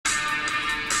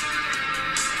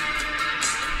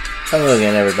Hello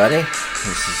again, everybody.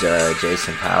 This is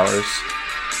Jason Powers.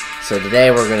 So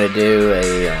today we're going to do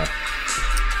a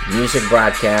music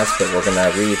broadcast, but we're going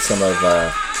to read some of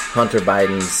Hunter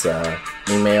Biden's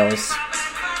emails.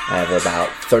 I have about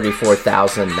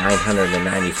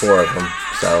 34,994 of them,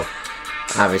 so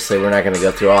obviously we're not going to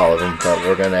go through all of them, but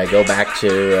we're going to go back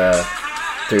to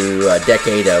through a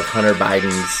decade of Hunter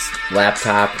Biden's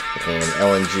laptop and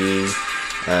LNG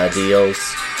deals,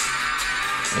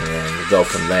 and we'll go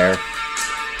from there.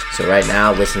 So right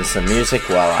now, listen to some music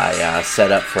while I set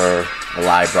up for a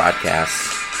live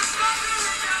broadcast.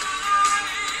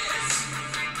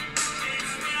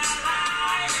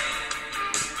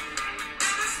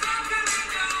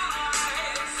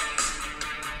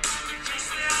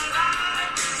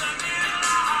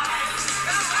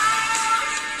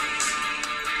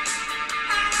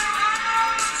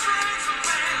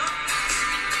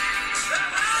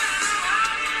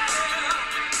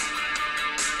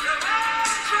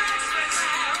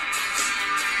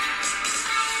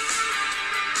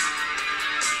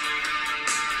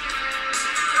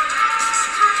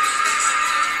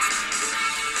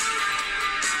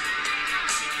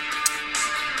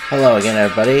 Hello again,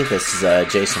 everybody. This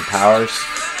is Jason Powers.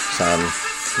 So I'm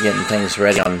getting things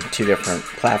ready on two different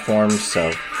platforms, so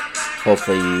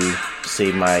hopefully you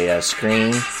see my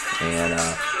screen. And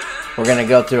we're going to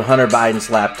go through Hunter Biden's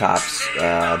laptop's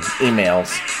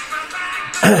emails.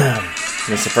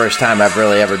 It's the first time I've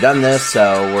really ever done this,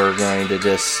 so we're going to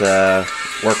just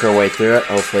work our way through it.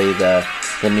 Hopefully the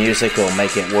music will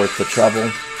make it worth the trouble,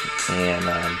 and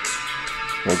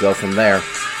we'll go from there.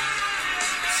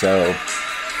 So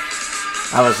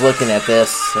I was looking at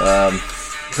this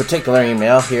particular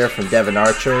email here from Devin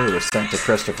Archer. It was sent to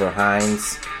Christopher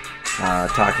Hines,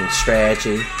 talking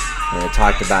strategy, and it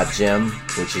talked about Jim,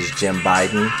 which is Jim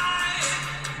Biden.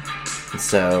 And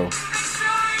so,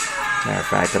 matter of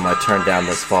fact, I'm going to turn down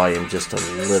this volume just a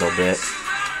little bit.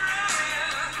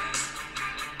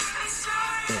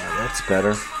 Yeah, that's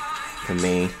better for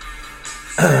me.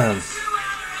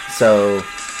 So,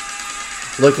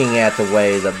 looking at the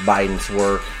way the Bidens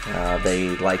work,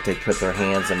 they like to put their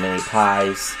hands in many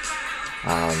pies.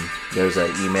 There's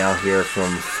an email here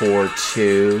from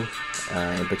 4-2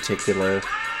 in particular.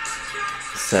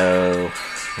 So,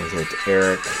 was it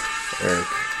Eric?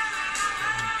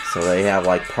 So they have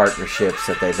like partnerships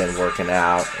that they've been working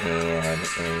out, and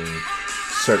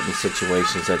certain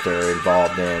situations that they're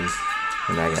involved in.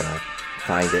 And I gotta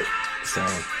find it. So,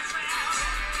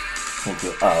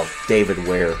 oh, David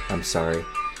Ware. I'm sorry.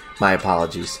 My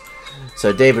apologies.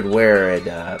 So David Ware,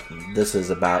 this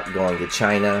is about going to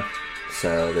China.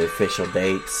 So the official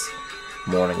dates,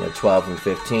 morning of 12 and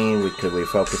 15. Could we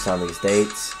focus on these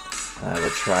dates? I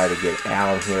will try to get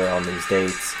Alan here on these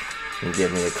dates and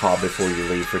give me a call before you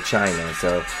leave for China.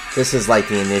 So this is like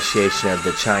the initiation of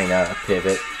the China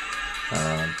pivot.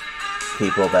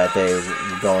 People that they're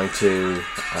going to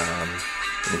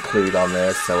include on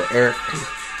this. So Eric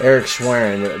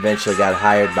Schwerin eventually got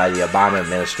hired by the Obama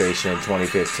administration in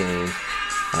 2015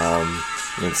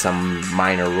 in some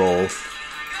minor role.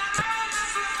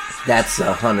 That's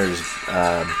Hunter's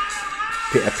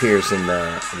appears in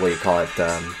the, what do you call it,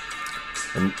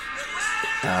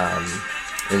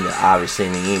 obviously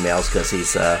in the emails, because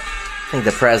he's I think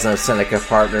the president of Seneca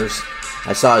Partners.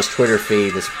 I saw his Twitter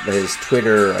feed. His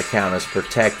Twitter account is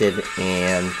protected,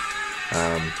 and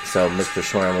so Mr.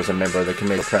 Schwerin was a member of the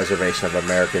Committee for Preservation of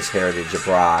America's Heritage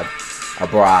Abroad.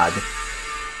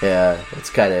 It's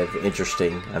kind of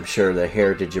interesting. I'm sure the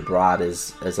Heritage Abroad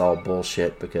is all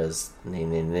bullshit, because they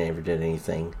never did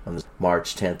anything on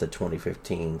March 10th of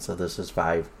 2015. So this is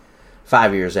five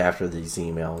years after these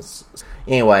emails.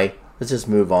 Anyway, let's just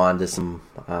move on to some.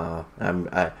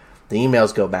 The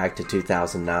emails go back to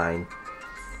 2009,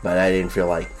 but I didn't feel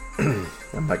like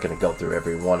I'm not going to go through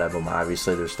every one of them.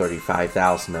 Obviously, there's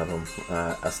 35,000 of them,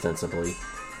 ostensibly.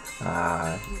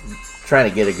 Trying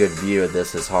to get a good view of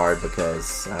this is hard,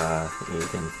 because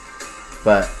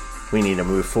but we need to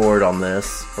move forward on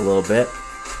this a little bit.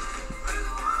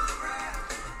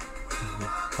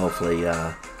 Hopefully,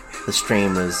 the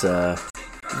stream is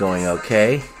going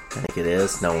okay. I think it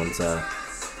is. No one's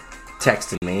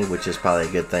texted me, which is probably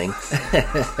a good thing.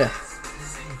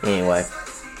 Anyway,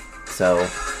 so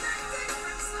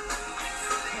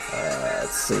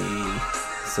let's see.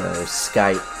 So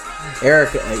Skype. Eric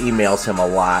emails him a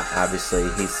lot. Obviously,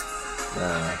 he's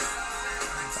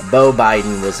Beau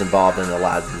Biden was involved in a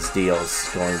lot of these deals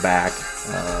going back.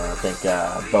 I think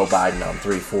Beau Biden on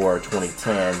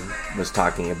 3/4/2010 was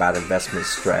talking about investment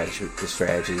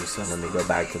strategy. So let me go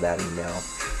back to that email.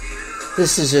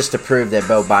 This is just to prove that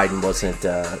Beau Biden wasn't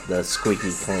the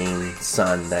squeaky clean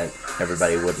son that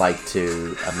everybody would like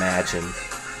to imagine.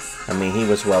 I mean, he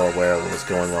was well aware of what was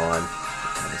going on.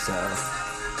 So,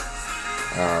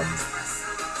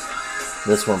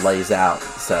 this one lays out.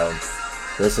 So,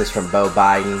 this is from Beau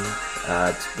Biden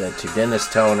to Dennis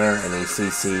Toner, and he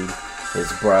CC'd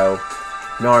his bro.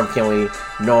 Norm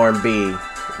B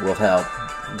will help.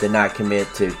 Did not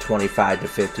commit to 25 to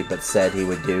 50, but said he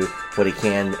would do what he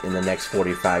can in the next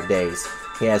 45 days.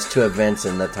 He has 2 events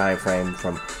in the time frame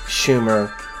from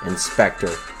Schumer and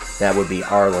Specter. That would be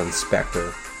Arlen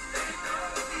Specter.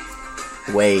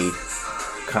 Wade,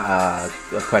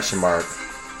 question mark.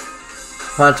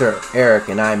 Hunter, Eric,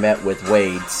 and I met with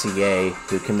Wade, CA,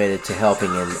 who committed to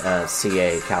helping in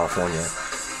CA, California.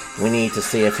 We need to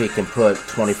see if he can put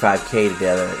 $25K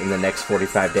together in the next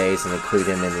 45 days and include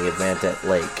him in the event at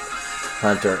Lake.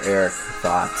 Hunter, Eric,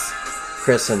 thoughts.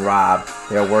 Chris and Rob,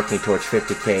 they are working towards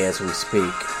 $50K as we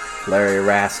speak. Larry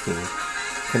Raskin,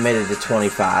 committed to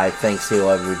 25, thinks he'll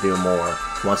ever do more.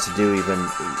 Wants to do even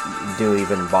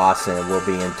in Boston, and will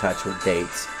be in touch with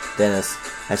dates. Dennis,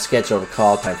 I scheduled a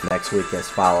call time for next week as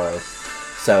follows.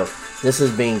 So, this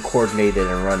is being coordinated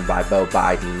and run by Beau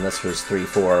Biden. This was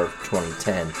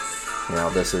 3/4/2010. You know,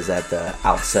 this is at the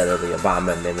outset of the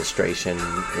Obama administration.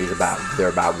 They're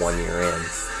about 1 year in.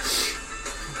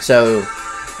 So,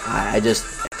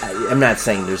 I'm not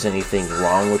saying there's anything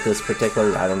wrong with this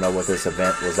particular. I don't know what this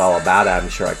event was all about. I'm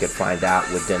sure I could find out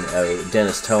with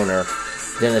Dennis Toner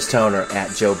at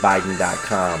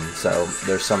joebiden.com. So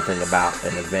there's something about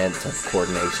an event of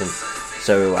coordination.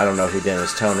 So I don't know who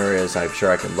Dennis Toner is. I'm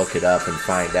sure I can look it up and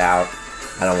find out.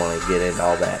 I don't want to get into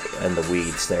all that in the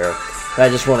weeds there. But I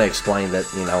just want to explain that,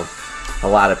 you know, a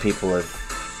lot of people have,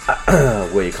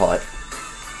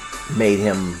 made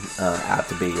him out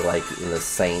to be like a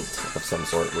saint of some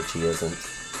sort, which he isn't.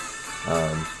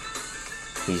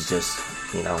 He's just,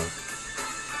 you know,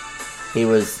 he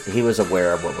was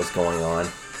aware of what was going on,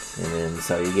 and then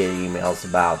so you get emails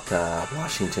about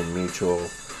Washington Mutual,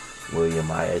 William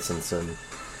Eisenson.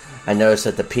 I noticed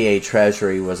that the PA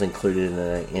Treasury was included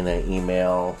in an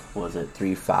email. Was it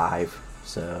 3/5?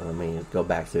 So let me go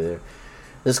back through there.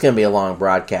 This is going to be a long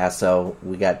broadcast, so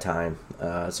we got time.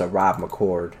 So Rob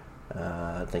McCord,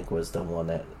 I think, was the one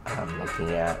that I'm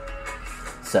looking at.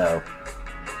 So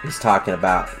he's talking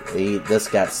about this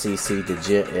got CC'd to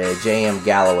J.M.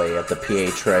 Galloway at the PA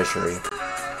Treasury.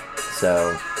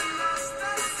 So,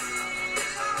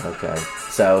 okay.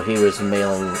 So he was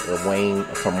mailing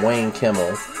Wayne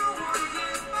Kimmel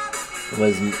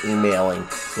was emailing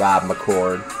Rob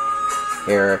McCord,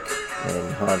 Eric,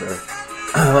 and Hunter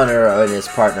and his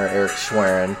partner Eric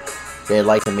Schwerin. They'd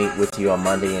like to meet with you on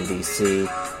Monday in D.C.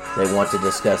 They want to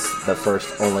discuss the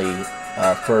first only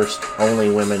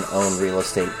women-owned real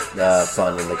estate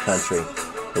fund in the country.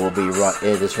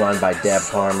 It is run by Deb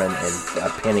Harmon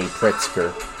and Penny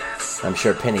Pritzker. I'm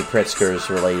sure Penny Pritzker is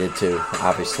related to,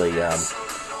 obviously,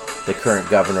 the current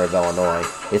governor of Illinois.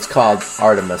 It's called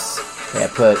Artemis. They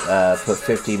have put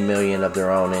 $50 million of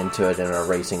their own into it and are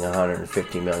raising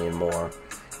 $150 million more.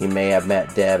 You may have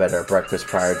met Deb at our breakfast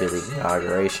prior to the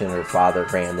inauguration. Her father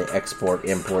ran the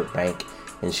Export-Import Bank,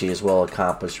 and she is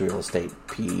well-accomplished real estate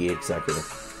PE executive.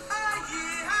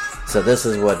 So this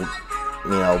is what,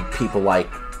 you know, people like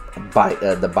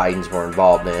the Bidens were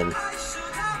involved in,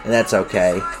 and that's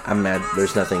okay.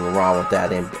 There's nothing wrong with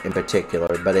that in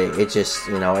particular, but it just,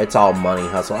 you know, it's all money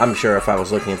hustle. I'm sure if I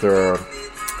was looking through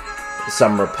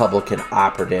some Republican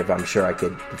operative, I'm sure I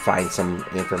could find some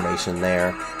information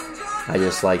there. I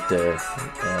just like to,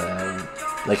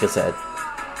 like I said,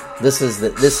 this is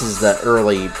the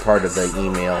early part of the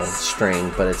email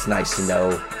string, but it's nice to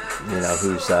know, you know,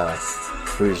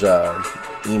 who's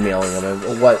emailing him,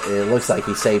 and what it looks like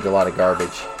he saved a lot of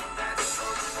garbage.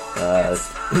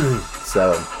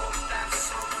 So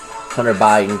Hunter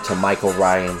Biden to Michael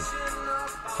Ryan,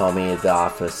 call me at the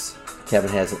office. Kevin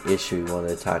has an issue he wanted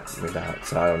to talk to me about,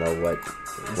 so I don't know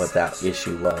what that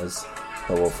issue was,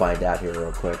 but we'll find out here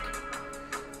real quick.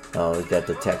 We got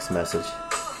the text message.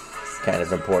 Kind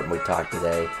of important we talked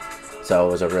today. So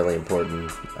it was a really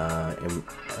important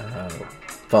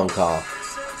phone call.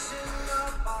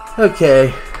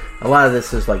 Okay. A lot of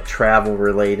this is like travel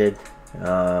related.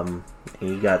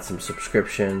 He got some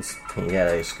subscriptions. He had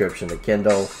a subscription to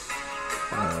Kindle.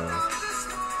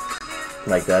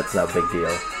 Like, that's no big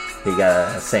deal. He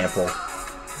got a sample.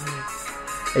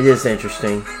 It is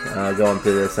interesting going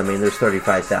through this. I mean, there's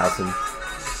 35,000.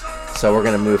 So we're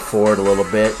going to move forward a little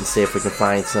bit and see if we can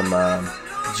find some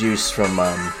juice from,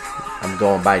 I'm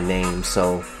going by name,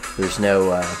 so there's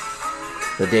no,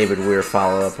 the David Weir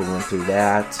follow-up, we went through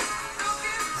that.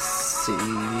 see.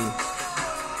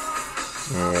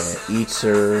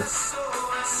 Eatser.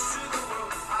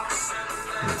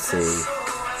 Let's see.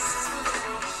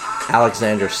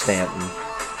 Alexander Stanton.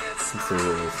 Let's see who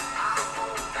it is.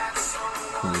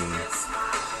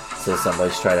 So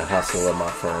somebody's trying to hustle them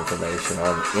up for information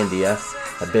on India,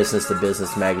 a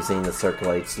business-to-business magazine that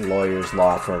circulates lawyers,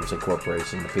 law firms, and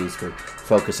corporations. The piece would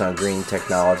focus on green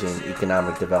technology and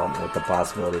economic development with the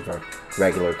possibility of a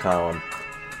regular column.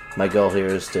 My goal here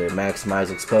is to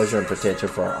maximize exposure and potential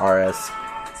for RS.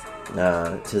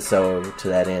 To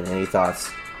that end, any thoughts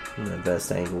on the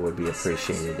best angle would be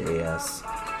appreciated. AS.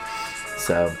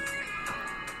 So,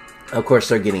 of course,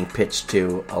 they're getting pitched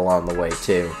to along the way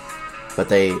too, but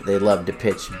they love to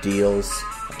pitch deals.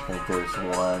 I think there's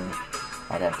one.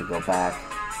 I'd have to go back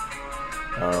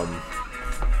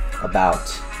about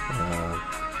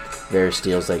various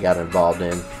deals they got involved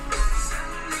in.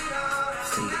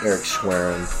 See Eric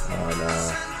Schwerin on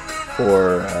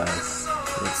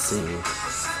let's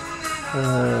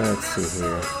see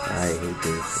here. I hate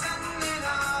these.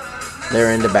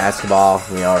 They're into basketball.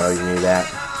 We already knew that.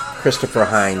 Christopher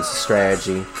Hines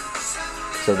strategy.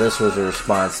 So this was a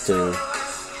response to.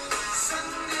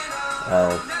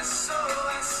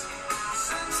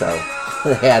 So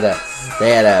they had a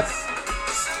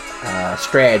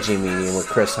strategy meeting with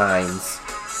Chris Hines.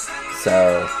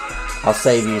 So I'll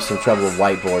save you some trouble with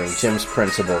whiteboarding. Jim's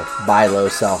principle: buy low,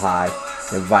 sell high.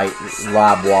 Invite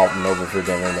Rob Walton over for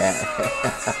dinner.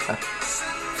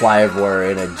 Fly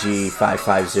everywhere in a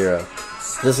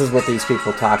G550. This is what these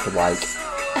people talk like.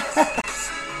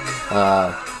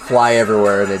 Fly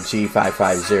everywhere in a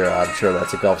G550. I'm sure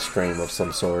that's a Gulfstream of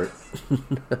some sort.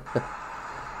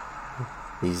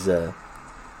 These,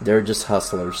 they're just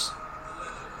hustlers.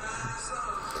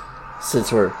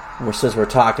 Since we're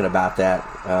talking about that,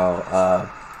 I'll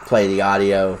play the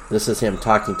audio. This is him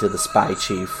talking to the spy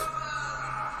chief.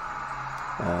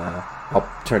 I'll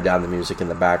turn down the music in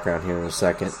the background here in a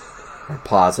second, or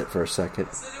pause it for a second.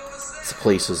 The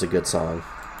Police is a good song.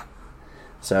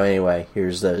 So anyway,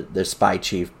 here's the spy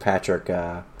chief, Patrick.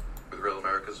 With Real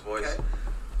America's Voice. Okay.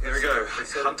 Here we go.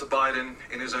 Hunter Biden,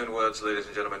 in his own words, ladies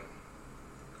and gentlemen.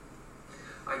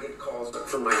 I get calls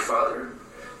from my father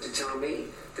to tell me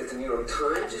that the New York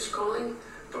Times is calling,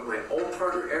 but my old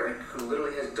partner Eric, who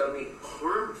literally has done me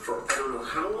harm for I don't know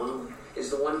how long, is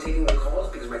the one taking the calls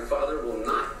because my father will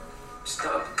not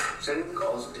stop sending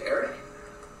calls to Eric.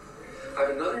 I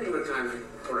have another New York Times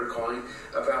reporter calling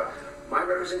about my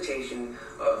representation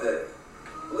of the,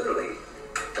 literally,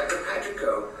 Dr. Patrick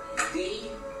Go, the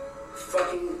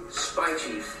fucking spy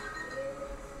chief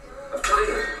of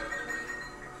China,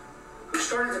 who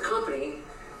started the company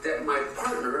that my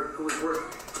partner, who was worth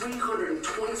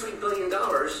 $323 billion,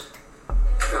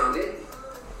 founded,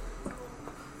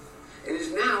 and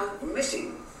is now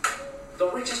missing. The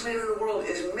richest man in the world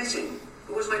is missing.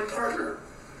 Who was my partner?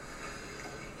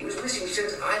 He was missing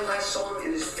since I last saw him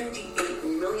in his $58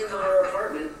 million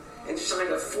apartment and signed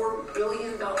a $4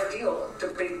 billion deal to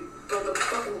build the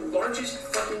fucking largest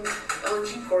fucking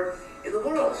LNG port in the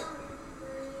world.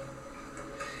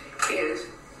 And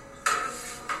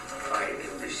I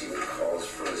am receiving calls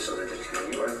from the Southern District of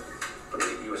New York, from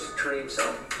the U.S. Attorney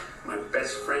himself. My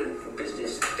best friend in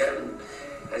business, Devin,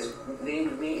 has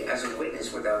named me as a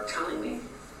witness without telling me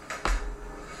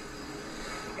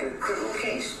in a criminal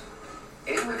case.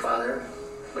 And my father,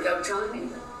 without telling me.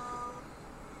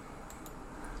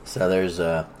 So there's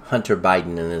Hunter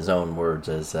Biden in his own words,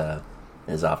 as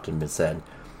often been said.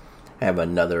 I have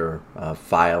another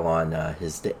file on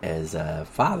his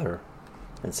father.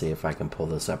 Let's see if I can pull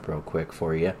this up real quick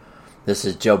for you. This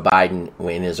is Joe Biden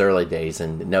in his early days,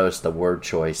 and notice the word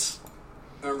choice.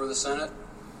 Member of the Senate,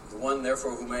 the one,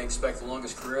 therefore, who may expect the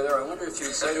longest career there. I wonder if you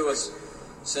would say to us,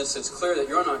 since it's clear that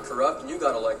you're not corrupt and you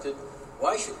got elected,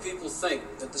 why should people think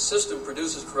that the system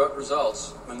produces corrupt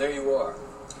results when there you are?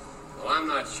 Well, I'm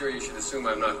not sure you should assume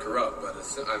I'm not corrupt, but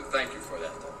thank you for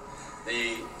that, though.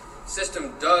 The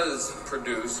system does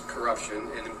produce corruption,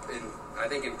 and I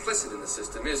think implicit in the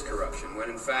system is corruption, when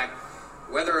in fact,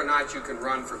 whether or not you can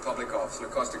run for public office, and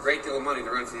it costs a great deal of money to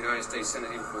run for the United States Senate,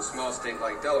 even from a small state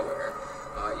like Delaware,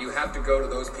 you have to go to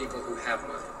those people who have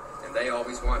money, and they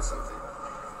always want something.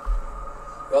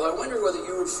 Well, I wonder whether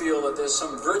you would feel that there's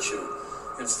some virtue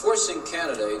in forcing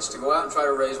candidates to go out and try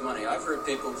to raise money. I've heard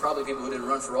people, probably people who didn't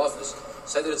run for office,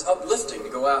 say that it's uplifting to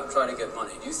go out and try to get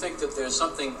money. Do you think that there's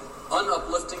something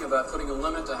unuplifting about putting a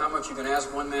limit to how much you can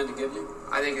ask one man to give you?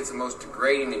 I think it's the most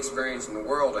degrading experience in the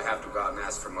world to have to go out and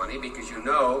ask for money because you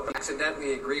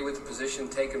accidentally agree with the position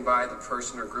taken by the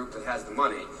person or group that has the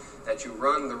money, that you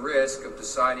run the risk of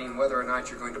deciding whether or not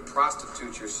you're going to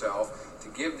prostitute yourself to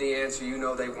give the answer you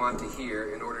know they want to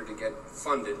hear in order to get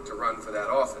funded to run for that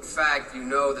office. In fact, you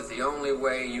know that the only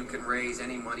way you can raise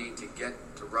any money to get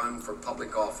to run for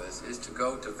public office is to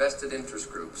go to vested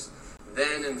interest groups.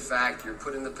 Then, in fact, you're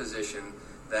put in the position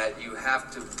that you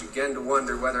have to begin to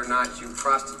wonder whether or not you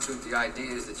prostitute the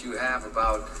ideas that you have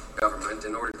about government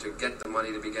in order to get the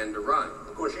money to begin to run.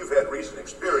 Of course, you've had recent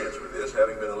experience with this,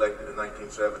 having been elected in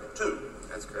 1972.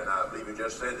 That's correct. And I believe you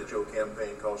just said that your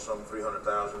campaign cost some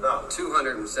 $300,000.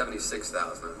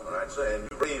 $276,000. All right, so and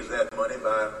you raised that money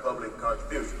by public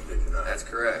contributions, did you not? That's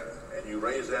correct. And you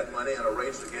raised that money in a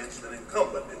race against an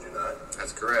incumbent, did you not?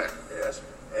 That's correct. Yes.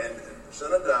 And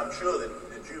Senator, I'm sure that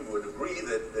you would agree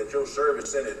that your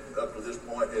service in it up to this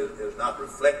point has not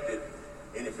reflected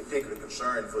any particular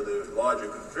concern for the larger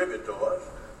contributors.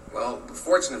 Well, the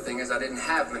fortunate thing is I didn't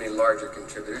have many larger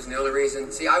contributors, and the only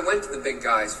reason, I went to the big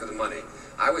guys for the money.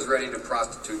 I was ready to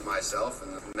prostitute myself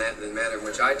in the manner in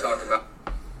which I talk about.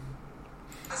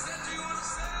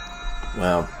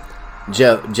 Well,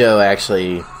 Joe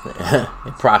actually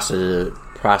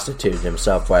prostituted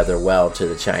himself rather well to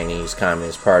the Chinese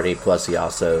Communist Party. Plus, he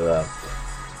also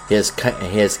his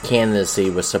candidacy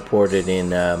was supported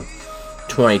in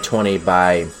 2020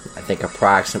 by, I think,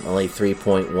 approximately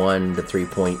 $3.1 to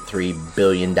 $3.3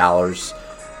 billion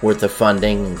worth of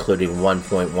funding, including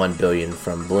 $1.1 billion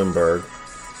from Bloomberg.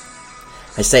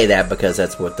 I say that because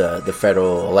that's what the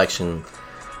Federal Election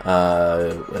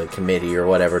Committee or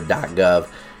whatever .gov.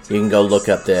 You can go look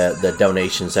up the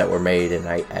donations that were made, and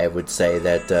I would say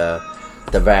that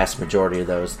the vast majority of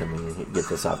those. Let me get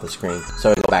this off the screen.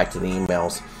 So we go back to the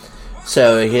emails.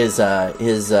 So his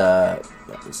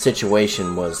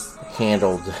situation was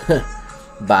handled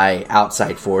by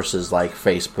outside forces like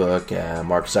Facebook.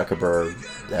 Mark Zuckerberg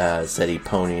said he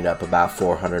ponied up about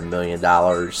 $400 million.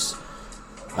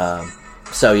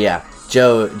 So yeah,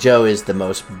 Joe is the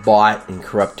most bought and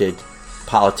corrupted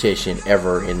politician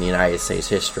ever in the United States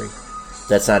history.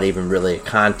 That's not even really a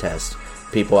contest.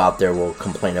 People out there will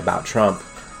complain about Trump.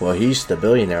 Well, he's the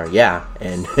billionaire, yeah.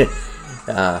 And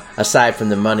aside from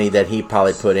the money that he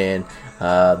probably put in,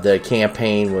 the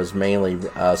campaign was mainly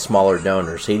smaller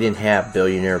donors. He didn't have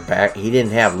He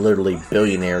didn't have literally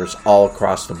billionaires all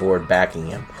across the board backing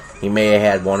him. He may have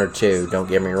had one or two. Don't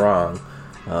get me wrong.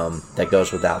 That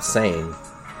goes without saying.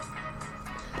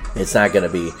 It's not going to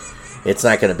be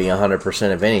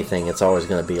 100% of anything. It's always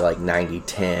going to be like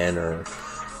 90-10 or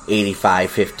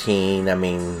 85-15. I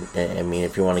mean,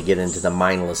 if you want to get into the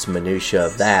mindless minutia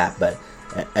of that, but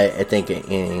I think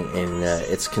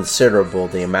it's considerable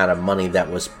the amount of money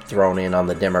that was thrown in on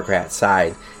the Democrat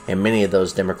side, and many of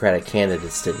those Democratic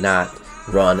candidates did not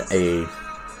run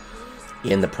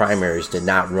in the primaries, did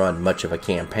not run much of a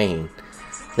campaign.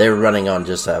 They were running on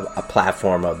just a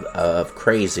platform of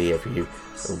crazy if you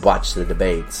watch the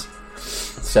debates.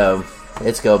 So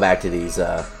let's go back to these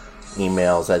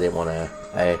emails. I didn't want to.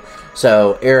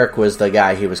 So Eric was the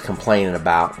guy he was complaining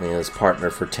about, his partner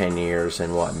for 10 years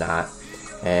and whatnot,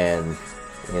 and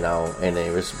and he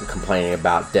was complaining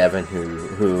about Devin,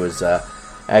 who was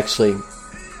actually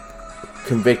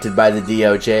convicted by the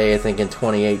DOJ, I think, in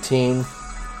 2018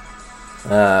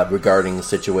 regarding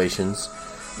situations.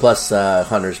 Plus,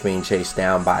 Hunter's being chased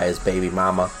down by his baby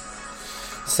mama.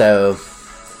 So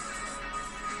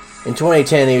in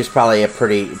 2010, he was probably a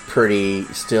pretty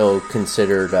still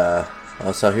considered.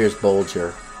 So here's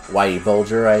Bulger, Whitey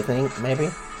Bulger, I think, maybe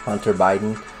Hunter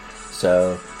Biden.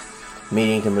 So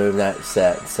meeting to move that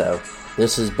set. So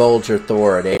this is Bulger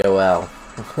Thor at AOL.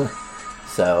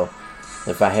 So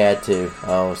if I had to,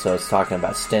 so it's talking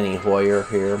about Steny Hoyer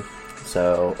here.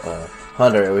 So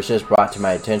Hunter, it was just brought to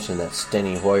my attention that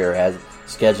Steny Hoyer had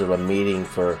scheduled a meeting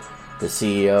for the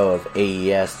CEO of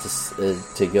AES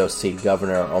to go see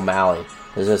Governor O'Malley.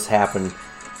 Does this happen?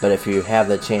 But if you have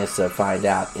the chance to find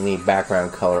out any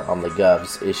background color on the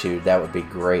Govs issued, that would be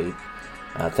great.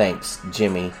 Thanks,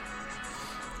 Jimmy.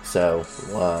 So,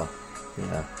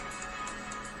 yeah.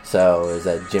 So, is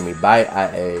that Jimmy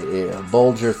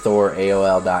Bulger Thor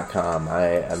AOL.com?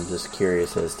 I'm just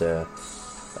curious as to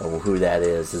who that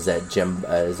is. Is that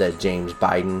James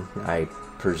Biden? I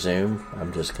presume.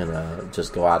 I'm just gonna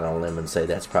go out on a limb and say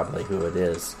that's probably who it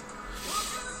is.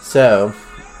 So,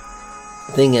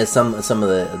 thing is, some of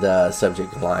the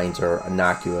subject lines are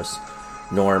innocuous.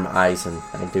 Norm Eisen.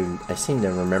 I seem to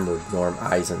remember Norm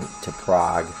Eisen to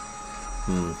Prague.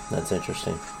 That's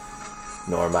interesting.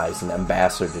 Norm Eisen,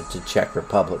 ambassador to Czech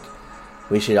Republic.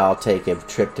 we should all take a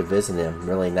trip to visit him.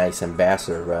 Really nice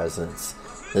ambassador residence.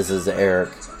 This is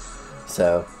Eric.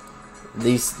 So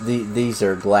these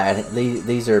are glad.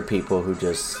 These are people who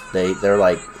just they're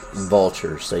like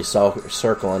vultures. They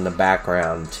circle in the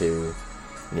background to,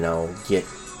 get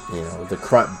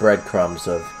the breadcrumbs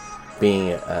of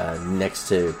being next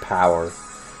to power,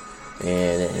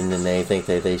 and then they think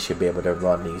that they should be able to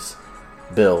run these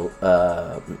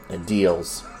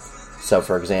deals. So,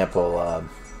 for example,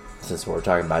 since we're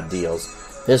talking about deals,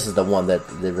 this is the one that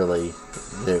they're really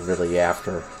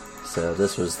after. So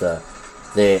this was the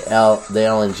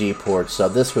LNG port. So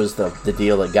this was the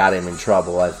deal that got him in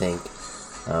trouble, I think,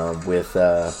 with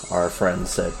our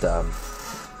friends at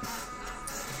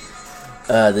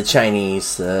the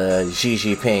Chinese, Xi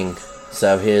Jinping.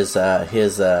 So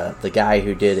the guy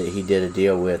who did it, he did a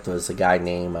deal with, was a guy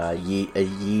named Yi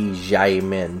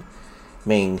Jianming,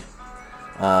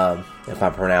 if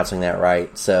I'm pronouncing that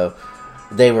right. So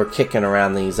they were kicking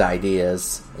around these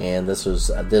ideas, and this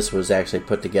was actually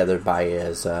put together by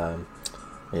his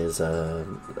his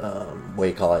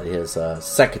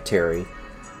secretary.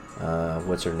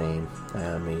 What's her name?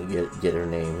 Let me get her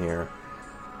name here.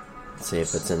 Let's see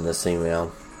if it's in this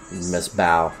email. Miss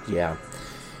Bao, yeah.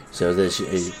 So there's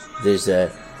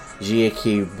a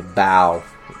Jiaqi Bao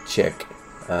chick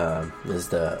is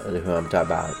who I'm talking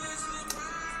about.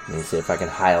 Let me see if I can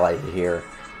highlight it here.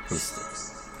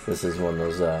 This is one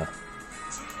of those.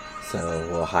 So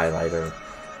we'll highlight her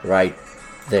right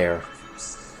there.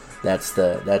 That's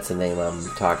the name I'm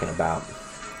talking about.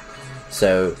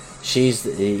 So she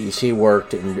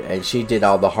worked and she did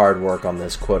all the hard work on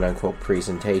this quote unquote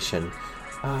presentation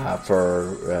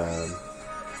for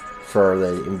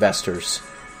the investors.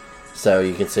 So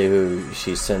you can see who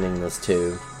she's sending this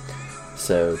to.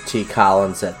 So T.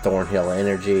 Collins at Thornhill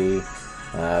Energy,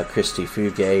 Christy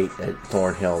Fugate at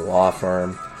Thornhill Law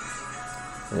Firm.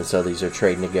 And so these are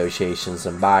trade negotiations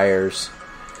and buyers.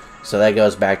 So that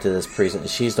goes back to this presentation.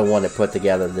 She's the one that put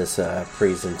together this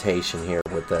presentation here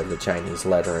with the Chinese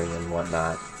lettering and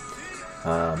whatnot.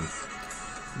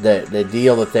 The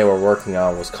deal that they were working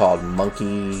on was called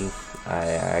Monkey.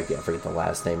 I forget the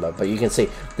last name of it. But you can see,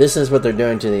 this is what they're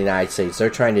doing to the United States. They're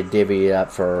trying to divvy it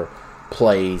up for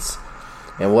plays.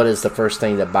 And what is the first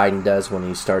thing that Biden does when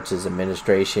he starts his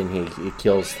administration? He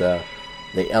kills the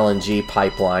LNG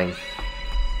pipeline,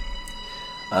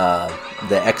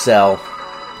 the XL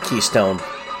Keystone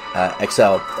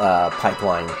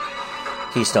pipeline,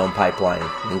 Keystone pipeline,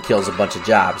 and kills a bunch of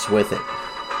jobs with it.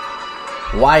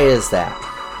 Why is that?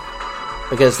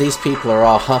 Because these people are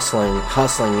all hustling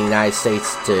the United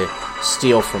States to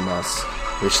steal from us.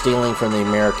 They're stealing from the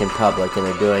American public, and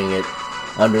they're doing it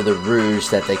under the ruse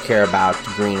that they care about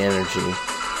green energy.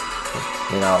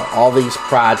 All these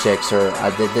projects are...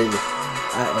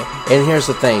 and here's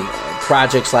the thing.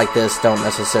 Projects like this don't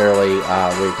necessarily...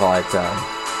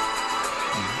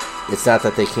 it's not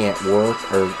that they can't work,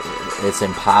 or it's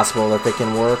impossible that they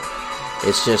can work.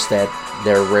 It's just that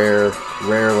they're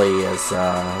rarely as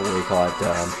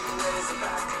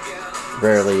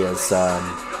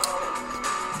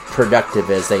productive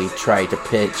as they try to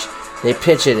pitch.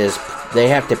 They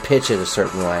have to pitch it a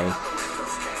certain way.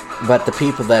 But the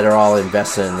people that are all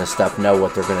invested in this stuff know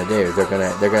what they're going to do. They're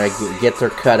going to get their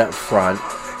cut up front,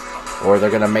 or they're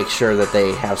going to make sure that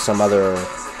they have some other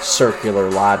circular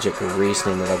logic or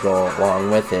reasoning that'll go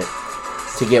along with it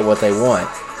to get what they want.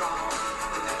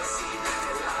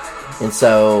 And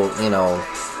so,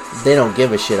 they don't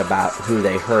give a shit about who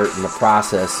they hurt in the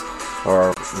process,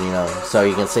 or, so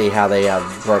you can see how they have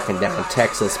broken down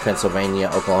Texas, Pennsylvania,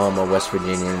 Oklahoma, West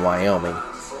Virginia, and Wyoming.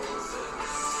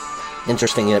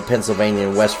 Interesting that Pennsylvania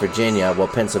and West Virginia, well,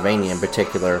 Pennsylvania in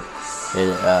particular,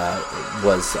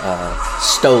 was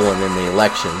stolen in the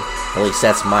election. At least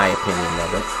that's my opinion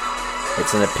of it.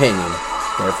 It's an opinion.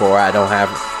 Therefore,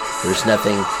 there's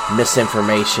nothing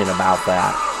misinformation about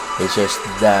that. It's just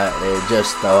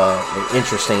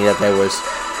interesting that there was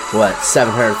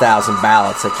 700,000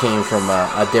 ballots that came from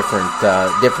a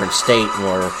different state and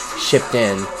were shipped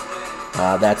in.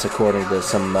 That's according to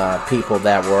some people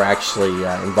that were actually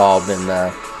involved in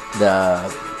the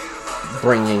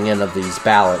bringing in of these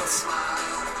ballots.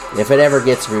 If it ever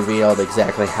gets revealed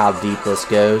exactly how deep this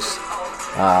goes,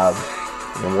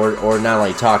 and we're not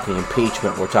only talking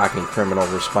impeachment, we're talking criminal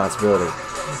responsibility.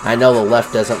 I know the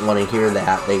left doesn't want to hear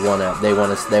that. They want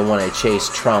to chase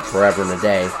Trump forever and a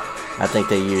day. I think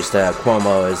they used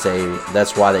Cuomo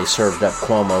that's why they served up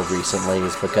Cuomo recently,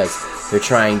 is because they're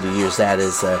trying to use that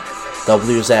as they'll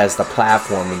use that as the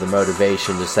platform and the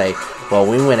motivation to say, well,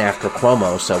 we went after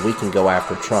Cuomo, so we can go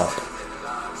after Trump.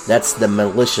 That's the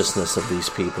maliciousness of these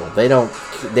people. They don't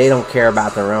care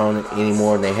about their own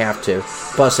anymore, and they have to.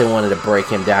 Plus, they wanted to break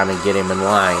him down and get him in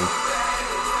line.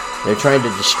 They're trying to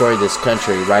destroy this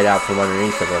country right out from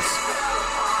underneath of us.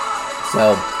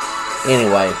 So,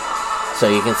 anyway, so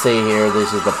you can see here,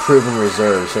 this is the proven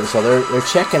reserves, and so they're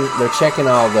checking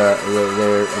all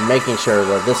they're making sure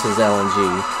that this is LNG.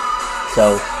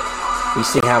 So you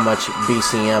see how much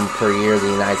BCM per year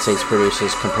the United States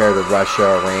produces compared to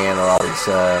Russia, Iran, or all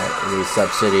these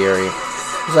subsidiary.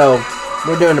 So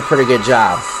we're doing a pretty good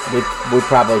job. We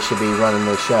probably should be running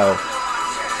this show,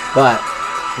 but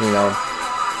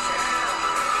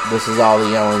this is all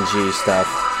the LNG stuff.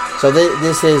 So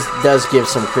this does give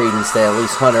some credence that at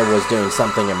least Hunter was doing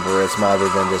something in Burisma other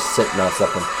than just sitting on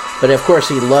something. But of course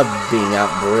he loved being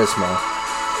out in Burisma.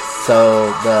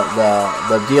 So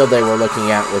the deal they were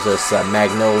looking at was this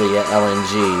Magnolia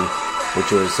LNG, which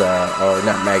was or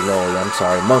not Magnolia, I'm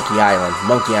sorry, Monkey Island,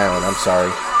 I'm sorry.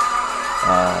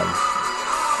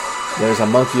 There's a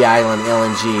Monkey Island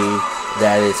LNG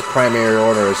that its primary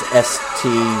order is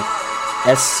SCT&E.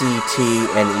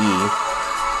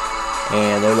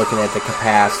 And they're looking at the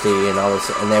capacity and all this,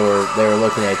 and they were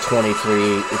looking at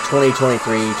 2024.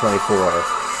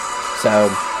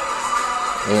 So,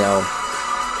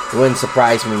 it wouldn't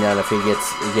surprise me none if he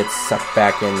gets sucked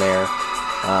back in there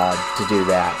to do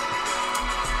that.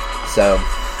 So,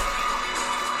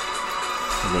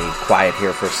 let me quiet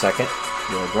here for a second.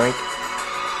 Get a drink.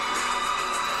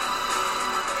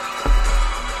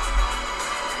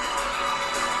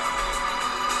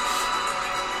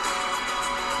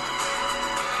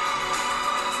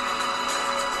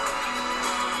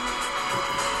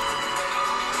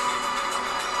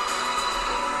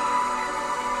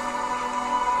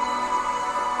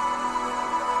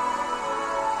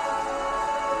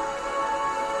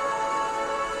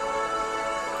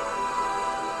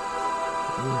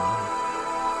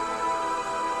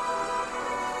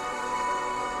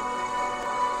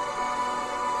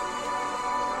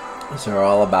 These are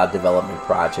all about development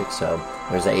projects. So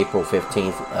there's an April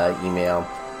 15th email.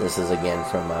 This is again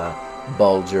from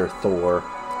Bulger Thor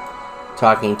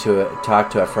talked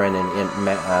to a friend in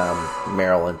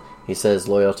Maryland. He says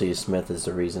loyalty to Smith is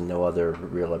the reason, no other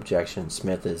real objection.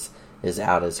 Smith is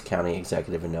out as county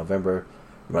executive in November,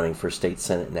 running for state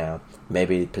senate now.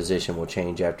 Maybe the position will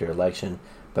change after election,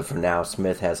 but for now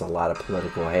Smith has a lot of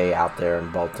political hay out there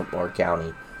in Baltimore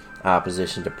County.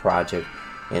 Opposition to project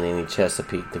and any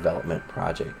Chesapeake development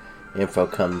project. Info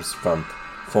comes from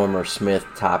former Smith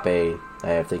top aide.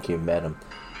 I think you met him.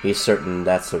 He's certain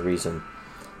that's the reason.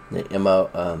 The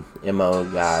MO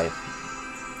guy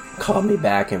called me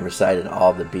back and recited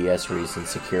all the BS reasons: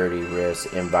 security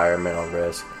risk, environmental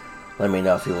risk. Let me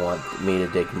know if you want me to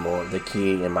dig more. The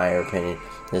key, in my opinion,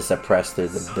 is to press through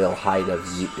the Bill Haidt of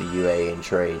UA and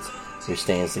trades, who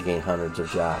stands to gain hundreds of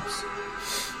jobs.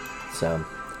 So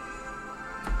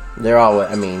they're always,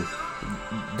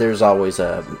 there's always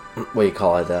a,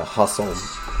 a hustle.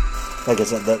 Like I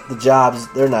said, the jobs,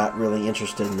 they're not really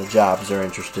interested in the jobs, they're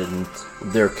interested in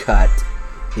their cut.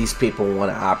 These people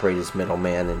want to operate as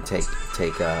middlemen and take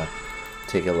a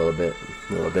little bit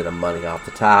of money off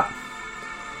the top.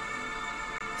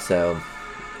 So,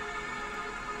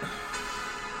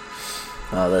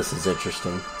 this is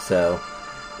interesting. So,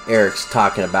 Eric's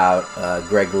talking about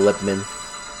Greg Lippmann,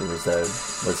 who was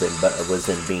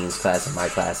in Bean's class and my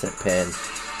class at Penn.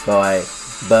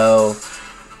 Bo,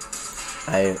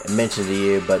 I mentioned to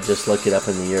you, but just look it up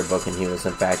in the yearbook, and he was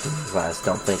in fact in the class.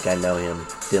 Don't think I know him.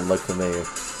 Didn't look familiar.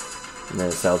 And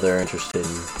then, so they're interested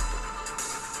in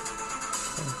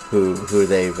who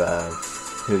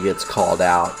gets called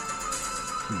out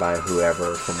by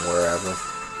whoever from wherever.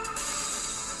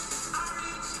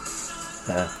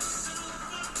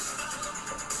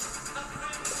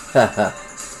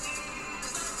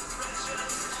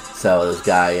 So this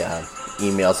guy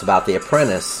emails about The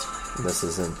Apprentice. This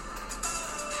is in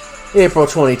April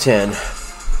 2010.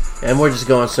 And we're just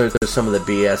going through some of the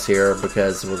BS here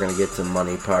because we're going to get to the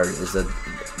money part. Is the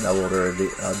older,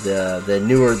 the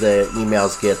newer the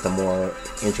emails get, the more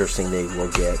interesting they will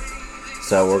get.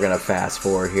 So we're going to fast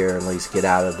forward here and at least get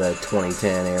out of the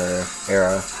 2010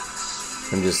 era.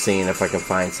 I'm just seeing if I can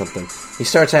find something. He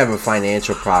starts having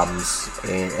financial problems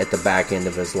at the back end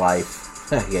of his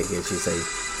life. I guess you say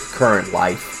current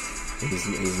life.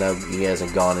 He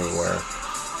hasn't gone anywhere.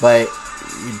 But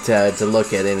to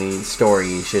look at any story,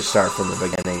 you should start from the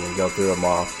beginning and go through them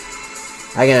all.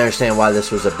 I can understand why this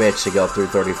was a bitch to go through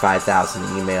 35,000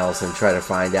 emails and try to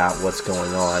find out what's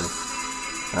going on.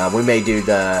 We may do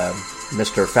the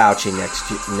Mr. Fauci next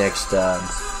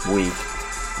week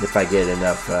if I get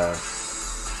enough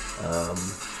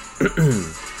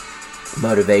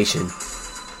motivation.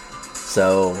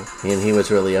 So, and he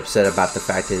was really upset about the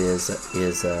fact that his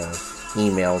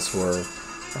emails were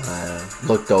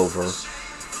looked over.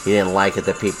 He didn't like it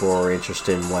that people were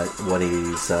interested in what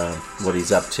he's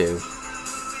up to.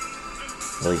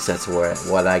 At least that's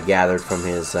what I gathered from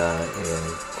his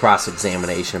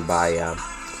cross-examination by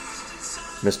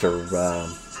Mr.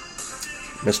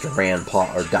 Rand Paul,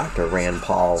 or Dr. Rand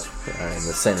Paul, in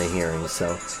the Senate hearing.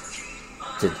 So,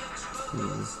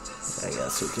 I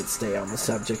guess we could stay on the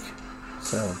subject.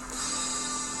 So,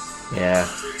 yeah,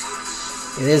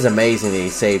 it is amazing that he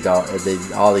saved all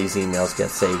these emails get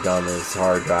saved on his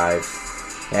hard drive.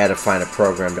 I had to find a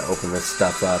program to open this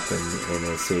stuff up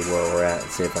and see where we're at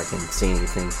and see if I can see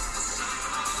anything.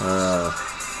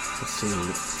 Let's see.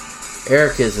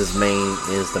 Eric is the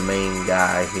main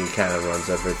guy. He kind of runs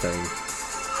everything.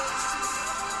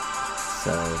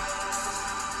 So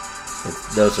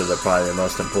those are probably the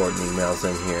most important emails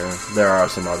in here. There are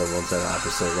some other ones that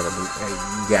obviously are going to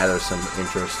gather some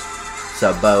interest.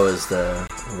 So Bo is the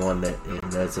one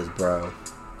that's his bro.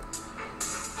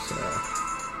 So,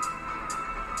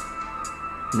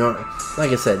 no,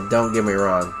 like I said, don't get me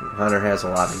wrong. Hunter has a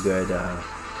lot of good.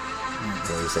 What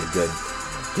do you say? Good.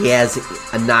 He has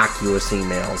innocuous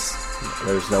emails.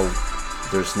 There's no.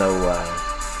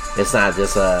 It's not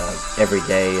just every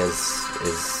day is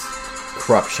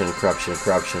corruption. We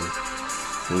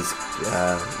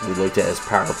looked at his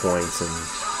PowerPoints and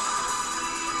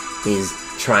he's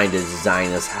trying to design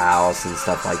his house and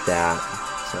stuff like that.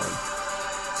 So,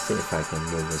 let's see if I can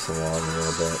move this along a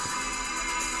little bit.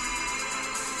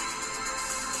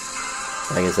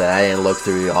 Like I said, I didn't look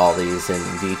through all these in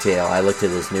detail. I looked at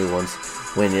his new ones.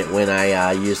 When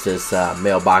I used this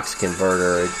mailbox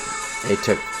converter, it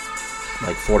took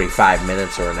like 45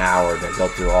 minutes or an hour to go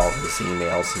through all of his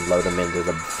emails and load them into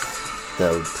the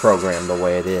program the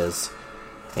way it is.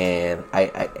 And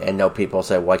I know people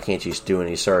say, why can't you do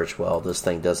any search? Well, this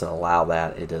thing doesn't allow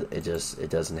that. It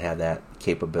doesn't have that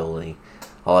capability.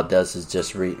 All it does is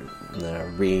just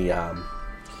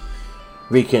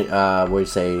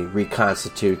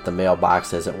reconstitute the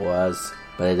mailbox as it was,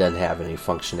 but it doesn't have any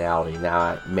functionality.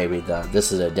 Now, maybe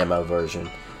this is a demo version.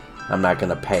 I'm not going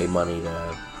to pay money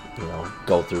to,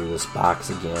 go through this box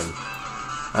again.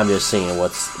 I'm just seeing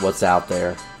what's out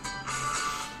there.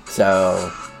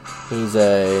 So, he's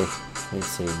let's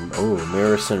see,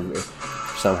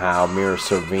 somehow Mira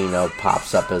Sorvino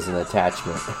pops up as an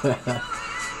attachment.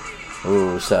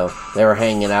 So they were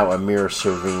hanging out with Mira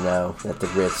Sorvino at the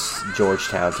Ritz,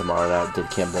 Georgetown tomorrow night. Did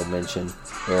Kimball mention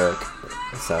Eric?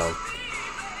 So,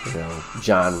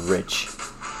 John Rich.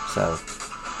 So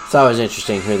it's always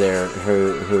interesting who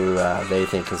they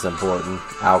think is important.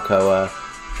 Alcoa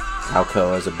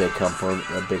is a big company,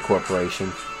 a big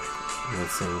corporation.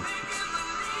 Let's see.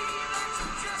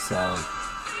 So,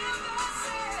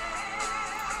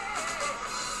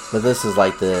 but this is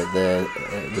like the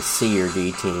C or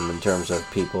D team in terms of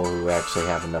people who actually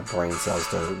have enough brain cells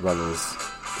to run these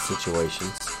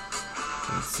situations.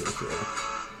 Let's see here.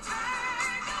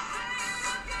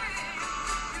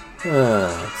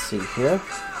 Let's see here.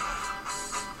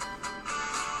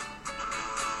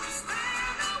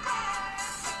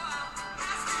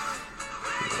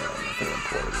 Yeah, nothing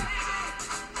important.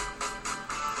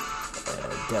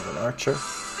 Devin Archer.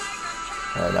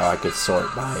 I know I could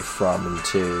sort by from and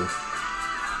to.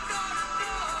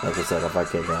 Like I said, if I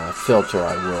could filter,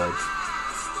 I would.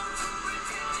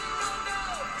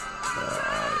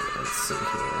 Alright, let's see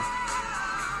here.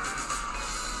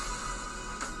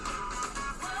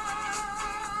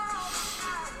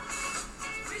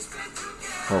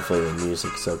 Hopefully the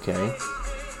music's okay.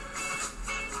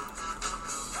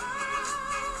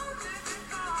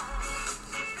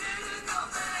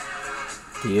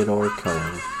 Theodore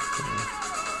Cohen.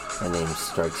 My name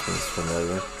strikes me as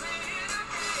familiar.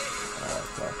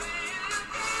 Okay.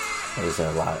 There's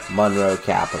a lot. Monroe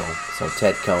Capital. So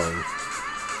Ted Cohen.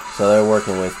 So they're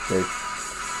working with they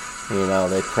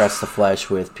press the flesh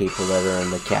with people that are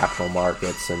in the capital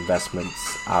markets, investments,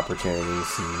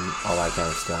 opportunities, and all that kind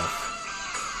of stuff.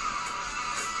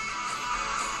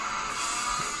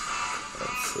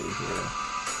 Let's see here.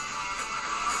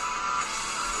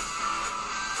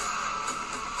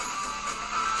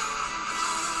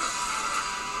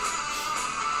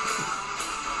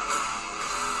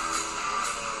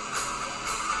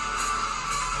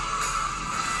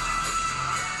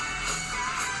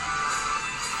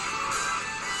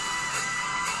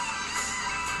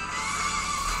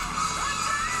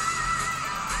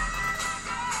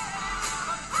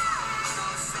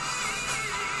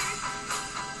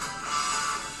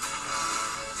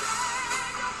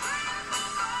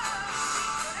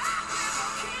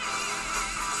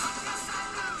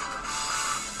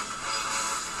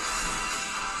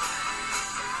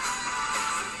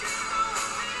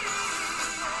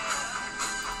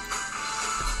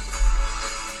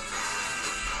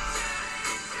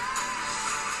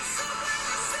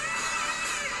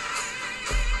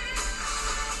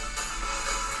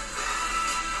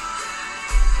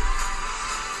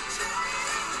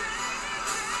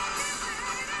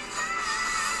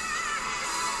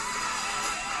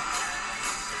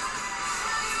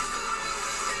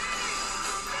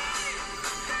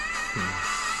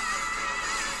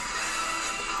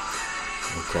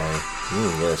 Okay.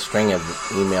 Get a string of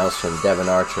emails from Devin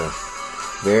Archer.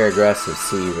 Very aggressive.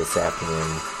 See you this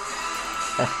afternoon.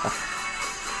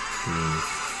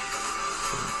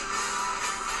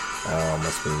 Oh,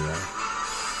 must be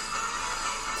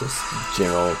just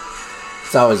general.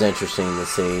 It's always interesting to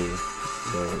see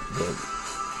the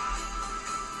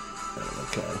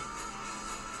okay.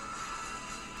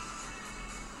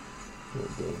 The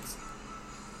dates.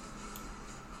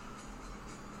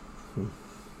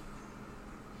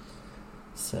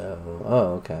 So,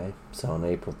 okay. So on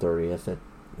April 30th at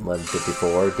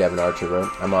 11:54, Devin Archer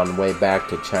wrote, "I'm on the way back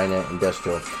to China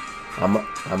Industrial. I'm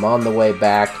on the way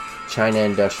back, China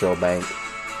Industrial Bank.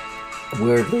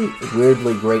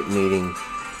 Weirdly great meeting.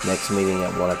 Next meeting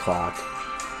at 1 o'clock."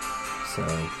 So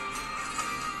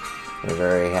they're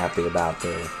very happy about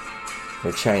their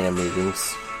China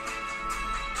meetings.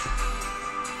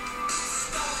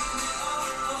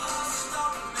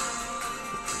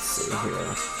 Let's see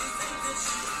here.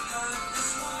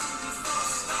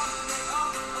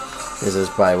 This is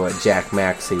probably what Jack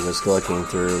Maxey was looking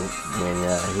through when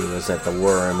he was at the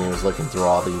Worm. He was looking through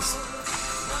all these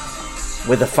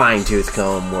with a fine-tooth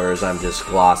comb, whereas I'm just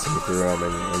glossing through them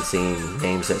and seeing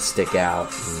names that stick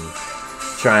out and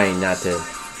trying not to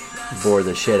bore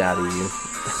the shit out of you.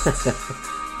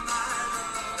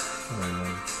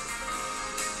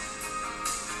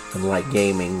 Unlike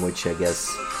gaming, which I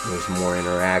guess there's more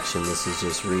interaction, this is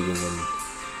just reading and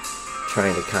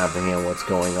trying to comprehend what's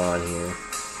going on here.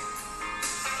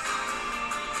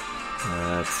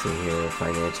 Let's see here.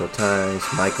 Financial Times.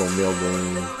 Michael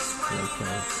Milbourne.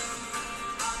 Okay.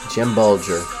 Jim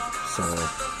Bulger. So,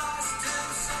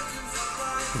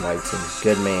 writes him.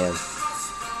 Good man.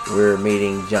 We're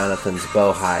meeting Jonathan's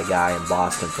Bohai guy in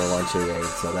Boston for lunch today.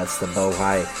 So that's the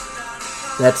Bohai.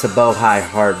 That's the Bohai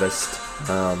harvest.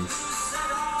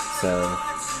 So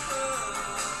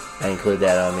I include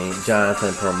that on me.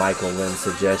 Jonathan, per Michael Lynn's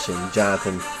suggestion,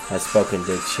 Jonathan has spoken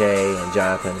to Che, and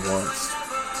Jonathan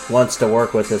wants to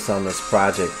work with us on this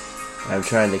project. I'm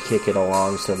trying to kick it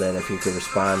along so that if you could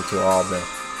respond to all the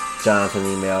Jonathan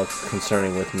email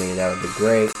concerning with me, that would be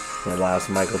great. It allows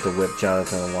Michael to whip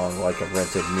Jonathan along like a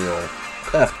rented mule.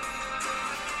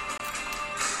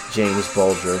 James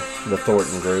Bulger, the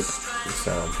Thornton Group.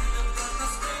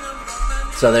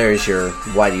 So there's your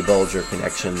Whitey Bulger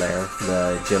connection there,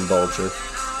 the Jim Bulger.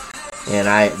 And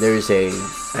I have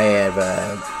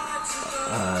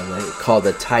called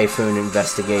the Typhoon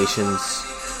Investigations.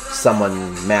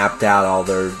 Someone mapped out all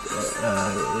their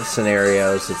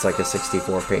scenarios. It's like a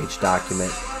 64-page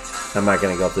document. I'm not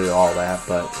going to go through all that,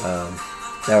 but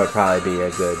that would probably be a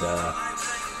good...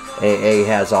 it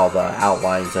has all the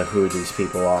outlines of who these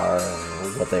people are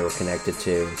and what they were connected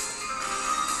to.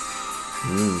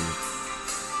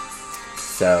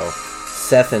 So,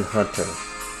 Seth and Hunter.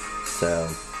 So,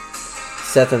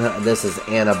 Seth and Hunter, this is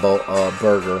Anna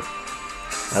Berger.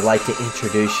 I'd like to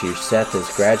introduce you. Seth is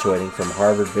graduating from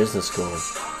Harvard Business School.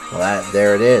 Well,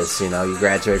 there it is. You know, you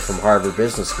graduate from Harvard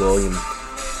Business School, you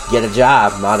get a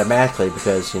job automatically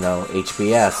because,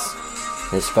 HBS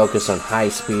is focused on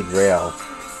high-speed rail.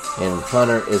 And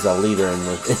Hunter is a leader in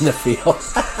the field.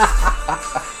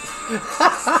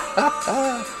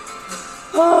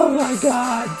 Oh, my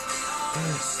God.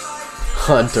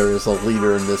 Hunter is a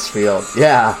leader in this field.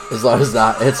 Yeah, as long as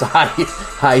it's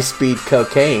high-speed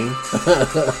cocaine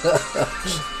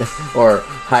or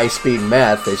high-speed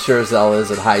meth. It sure as hell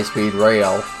isn't high-speed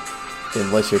rail,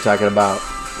 unless you're talking about.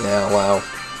 Yeah, well,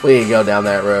 we can go down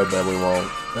that road, but we won't.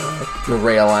 The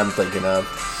rail I'm thinking of.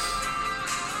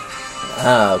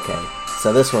 Okay,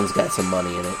 so this one's got some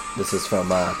money in it. This is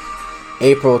from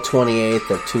April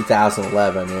 28th of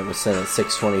 2011. It was sent at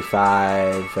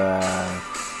 6:25.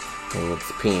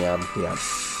 It's PM, yeah.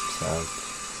 So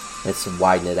let's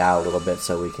widen it out a little bit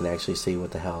so we can actually see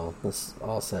what the hell this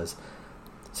all says.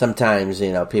 Sometimes,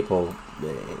 people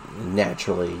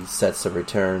naturally sets the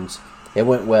returns. It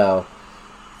went well.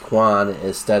 Quan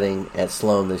is studying at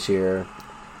Sloan this year.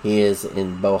 He is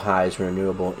in Bohai's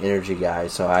renewable energy guy,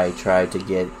 so I tried to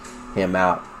get him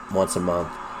out once a month.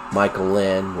 Michael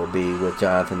Lynn will be with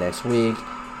Jonathan next week.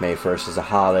 May 1st is a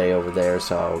holiday over there,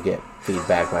 so I'll get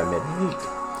feedback by midweek.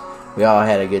 We all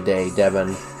had a good day.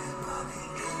 Devin,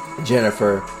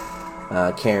 Jennifer,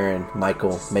 Karen,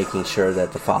 Michael, making sure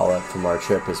that the follow-up from our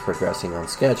trip is progressing on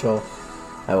schedule.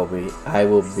 I will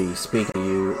be speaking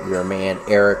to your man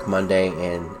Eric Monday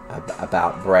and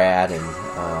about Brad and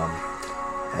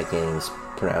I can't even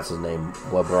pronounce his name,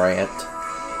 Wabrant.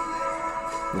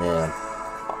 Yeah,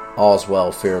 all's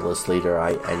well, fearless leader.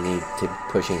 I need to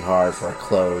pushing hard for a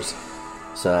close,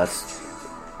 so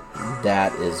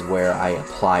that is where I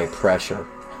apply pressure.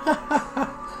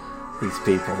 These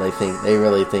people, they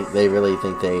really think they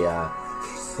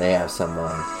have some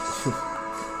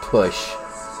push.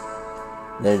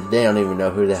 They don't even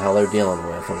know who the hell they're dealing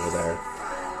with over there.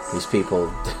 These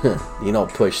people, you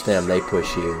don't push them, they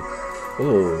push you.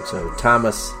 Ooh, so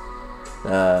Thomas,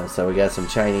 so we got some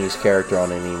Chinese character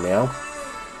on an email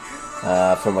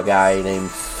from a guy named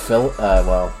Phil.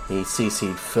 He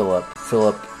CC'd Philip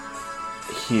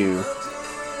Hugh.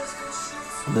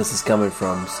 This is coming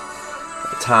from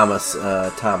Thomas.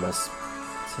 So,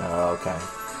 okay.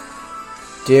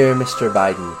 Dear Mr.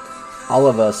 Biden, all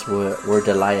of us were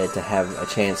delighted to have a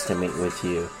chance to meet with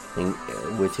you,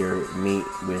 with your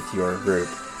group,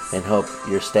 and hope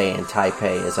your stay in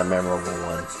Taipei is a memorable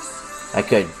one. I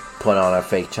could put on a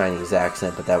fake Chinese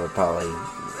accent, but that would probably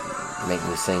make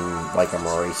me sing like I'm a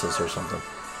racist or something.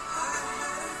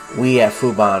 We at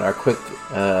Fubon are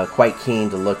quite keen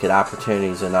to look at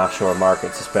opportunities in offshore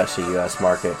markets, especially U.S.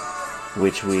 market,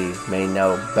 which we may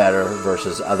know better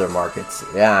versus other markets.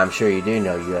 Yeah, I'm sure you do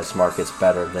know U.S. markets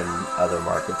better than other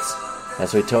markets.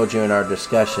 As we told you in our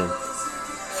discussion,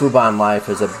 Fubon Life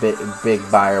is a big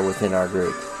buyer within our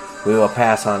group. We will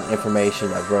pass on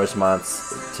information of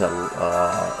Rosemont's to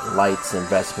Light's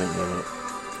investment unit.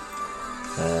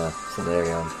 So there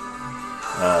you go.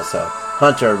 So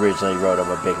Hunter originally wrote him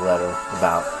a big letter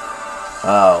about,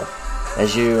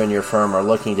 as you and your firm are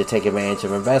looking to take advantage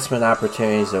of investment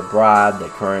opportunities abroad, the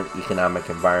current economic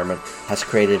environment has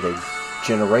created a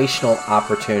generational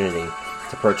opportunity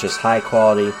to purchase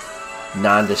high-quality,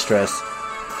 non-distressed,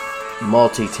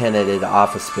 multi-tenanted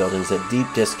office buildings at deep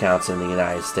discounts in the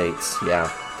United States.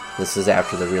 Yeah, this is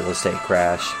after the real estate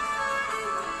crash.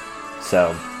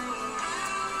 So,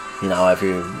 if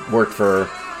you worked for,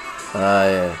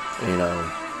 I don't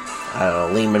know,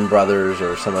 Lehman Brothers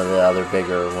or some of the other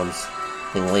bigger ones.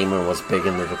 I think Lehman was big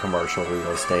into the commercial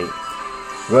real estate.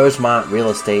 Rosemont Real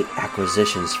Estate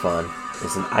Acquisitions Fund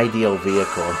is an ideal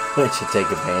vehicle which should take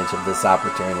advantage of this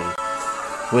opportunity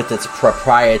with its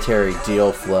proprietary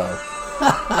deal flow.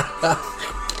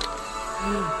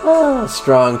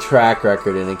 Strong track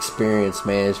record and experienced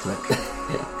management.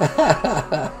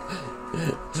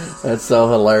 That's so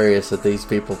hilarious that these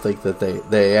people think that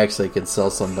they actually can sell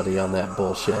somebody on that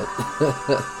bullshit.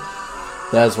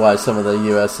 That's why some of the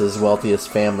U.S.'s wealthiest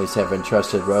families have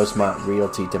entrusted Rosemont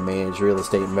Realty to manage real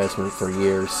estate investment for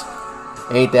years.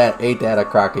 Ain't that a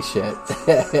crock of shit?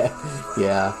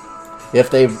 Yeah.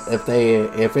 If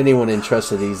anyone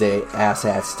entrusted these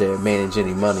asshats to manage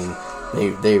any money,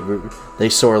 they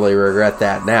sorely regret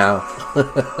that now.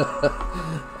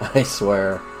 I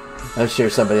swear. I'm sure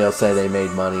somebody else say they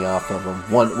made money off of them.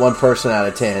 One person out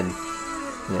of 10.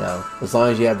 As long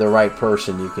as you have the right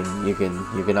person, you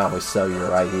can always sell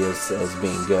your ideas as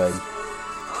being good.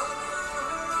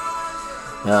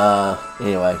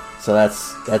 Anyway, so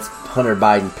that's Hunter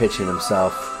Biden pitching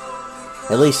himself.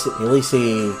 At least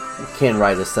he can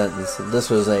write a sentence. This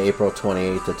was April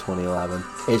 28th of 2011.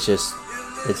 It's just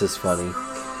funny.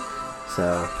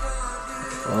 So,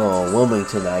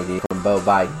 Wilmington ID from Beau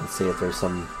Biden. Let's see if this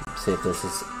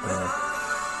is.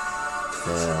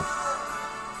 Yeah.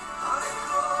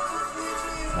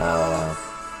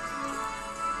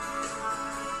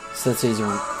 Since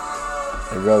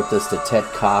I wrote this to Ted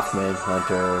Kaufman,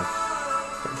 Hunter.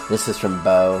 This is from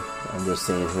Beau. I'm just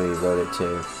seeing who he wrote it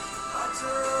to.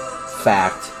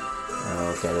 Fact.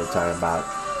 Okay, they're talking about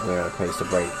we're on a place to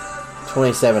break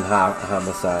 27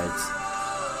 homicides.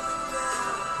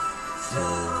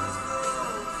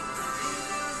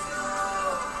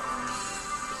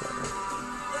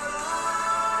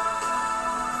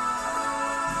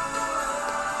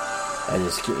 And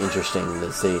it's interesting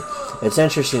to see. It's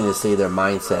interesting to see their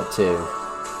mindset too.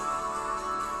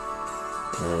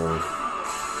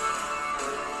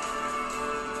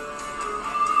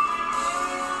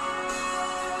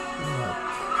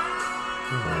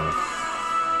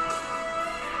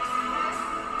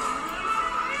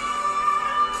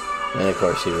 And of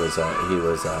course, he was.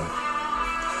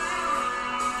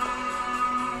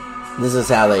 This is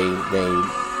how they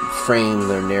frame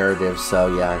their narrative. So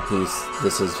yeah,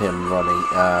 this is him running,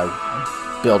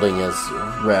 building his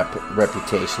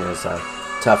reputation as a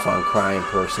tough on crime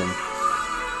person.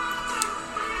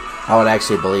 I would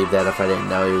actually believe that if I didn't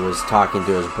know he was talking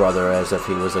to his brother as if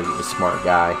he was a smart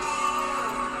guy.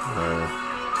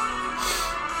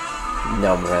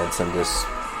 No offense, I'm just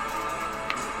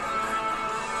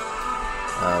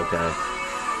okay.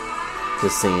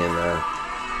 Just seeing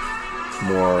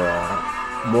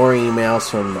more emails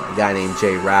from a guy named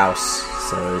Jay Rouse.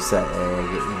 So is that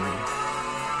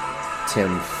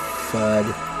Tim Fudd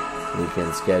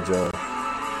weekend schedule?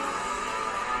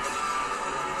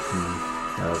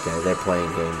 Okay, they're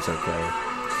playing games, okay.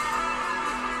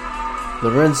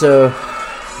 Lorenzo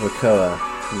Ricoa.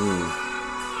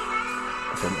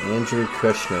 From Andrew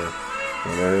Kushner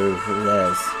and Irv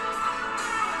Les.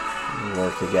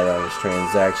 Work together on this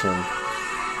transaction.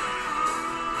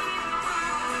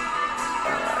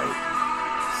 Alright.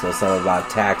 So something about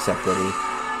tax equity.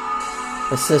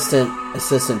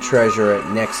 Assistant Treasurer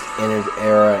at Next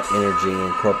Era Energy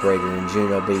Incorporated in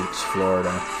Juno Beach,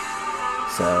 Florida.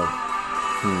 So,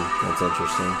 that's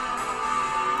interesting.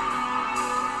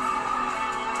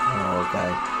 Oh,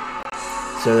 okay.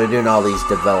 So they're doing all these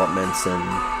developments in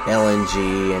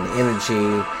LNG and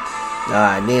energy.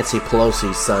 Nancy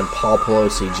Pelosi's son, Paul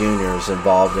Pelosi Jr., was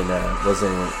involved in a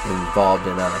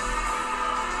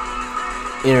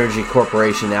energy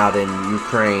corporation out in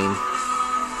Ukraine.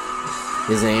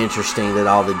 Isn't it interesting that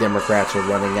all the Democrats are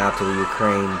running out to the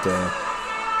Ukraine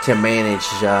to manage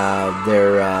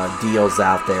their deals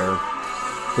out there,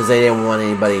 because they didn't want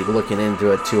anybody looking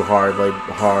into it too hard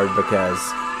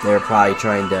because they're probably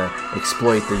trying to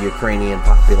exploit the Ukrainian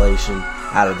population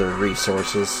out of their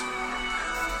resources.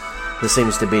 This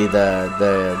seems to be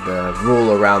the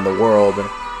rule around the world,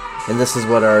 and this is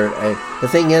what the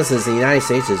thing is the United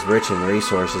States is rich in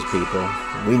resources, people.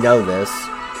 We know this.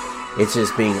 It's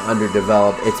just being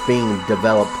underdeveloped. It's being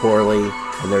developed poorly,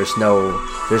 and there's no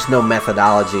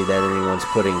methodology that anyone's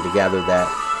putting together that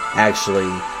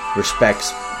actually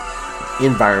respects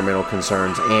environmental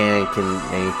concerns and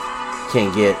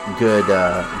can get good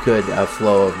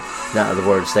flow of. In other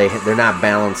words, they're not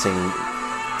balancing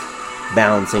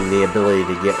the ability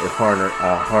to get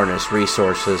harness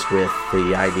resources with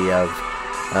the idea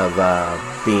of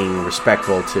being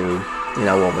respectful to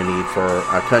what we need for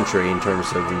our country in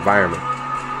terms of environment.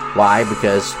 Why?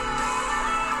 Because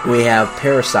we have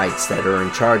parasites that are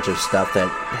in charge of stuff that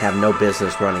have no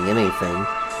business running anything,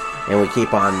 and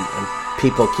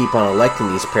people keep on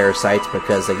electing these parasites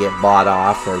because they get bought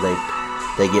off, or they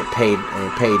get paid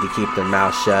to keep their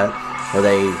mouth shut, or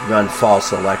they run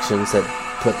false elections that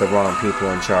put the wrong people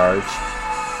in charge.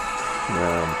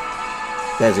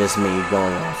 That's just me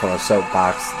going off on a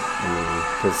soapbox.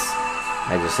 Because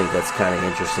I just think that's kind of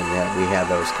interesting that we have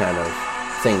those kind of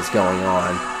things going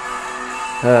on.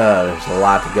 There's a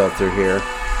lot to go through here.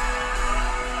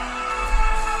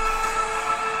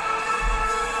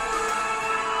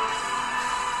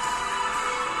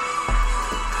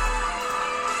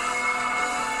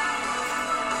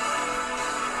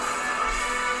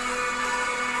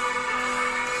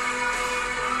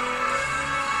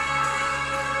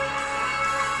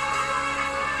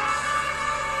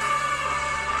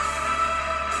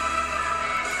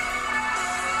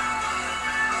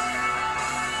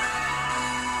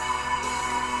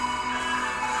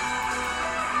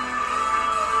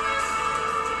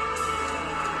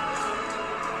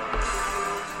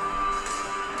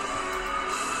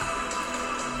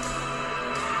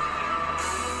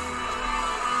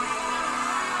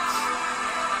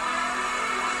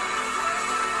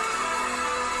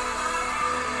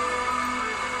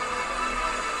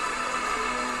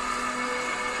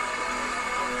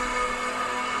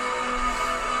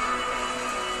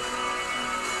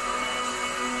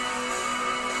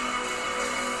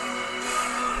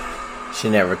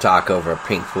 Should never talk over a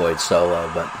Pink Floyd solo,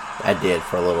 but I did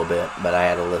for a little bit, but I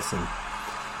had to listen.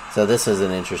 So this is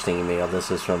an interesting email.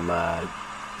 This is from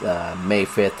May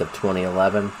 5th of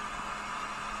 2011.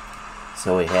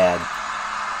 So we had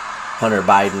Hunter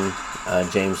Biden,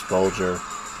 James Bulger,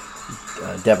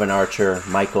 Devin Archer,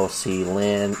 Michael C.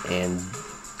 Lynn, and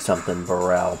something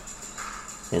Burrell.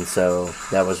 And so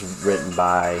that was written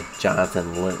by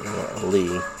Jonathan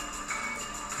Lee.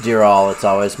 Dear all, it's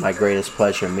always my greatest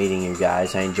pleasure meeting you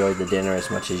guys. I enjoyed the dinner as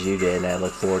much as you did, and I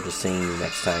look forward to seeing you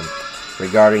next time.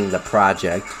 Regarding the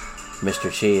project,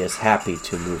 Mr. Chi is happy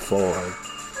to move forward.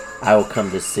 I will come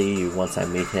to see you once I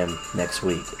meet him next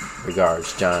week.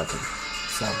 Regards, Jonathan.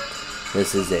 So,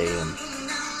 this is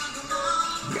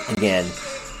again,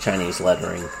 Chinese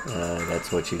lettering. That's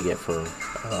what you get for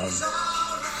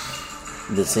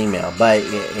this email. But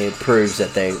it proves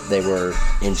that they were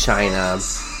in China,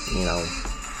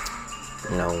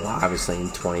 obviously in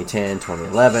 2010,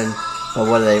 2011. But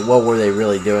what were they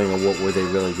really doing, and what were they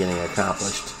really getting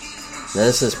accomplished? Now,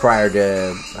 this is prior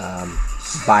to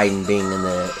Biden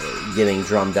getting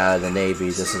drummed out of the Navy.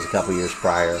 This is a couple years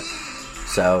prior.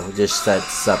 So it just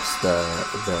sets up the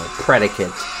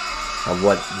predicate of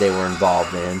what they were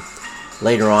involved in.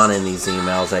 Later on in these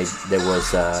emails, there was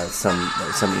some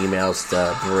emails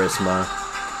to Burisma.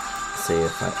 Let's see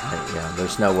if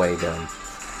there's no way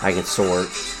I can sort.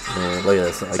 Look at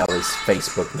this. I got all these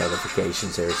Facebook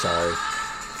notifications here. Sorry.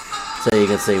 So you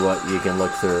can see what you can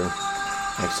look through.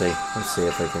 Actually, let's see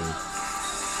if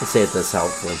this is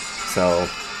helpful. So,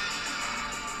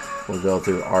 we'll go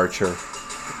through Archer.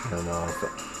 I don't know if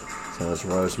so it's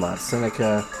Rosemont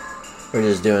Seneca. We're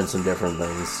just doing some different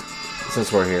things.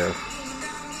 Since we're here,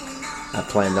 I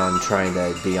planned on trying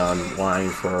to be online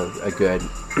for a good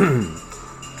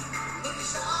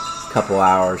couple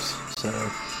hours.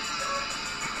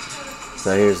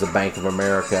 So here's the Bank of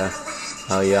America.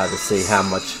 Oh, you ought to see how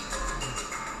much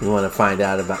you want to find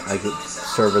out about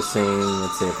servicing.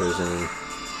 Let's see if there's any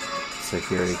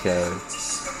security code.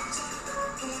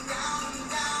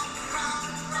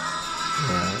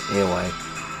 Anyway,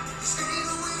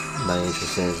 I'm not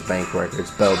interested in his bank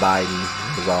records. Beau Biden.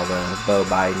 There's all the Beau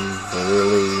Biden.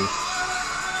 Really.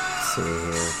 Let's see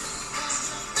here.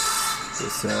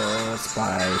 It's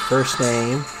by first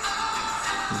name.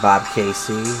 Bob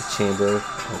Casey. Chamber.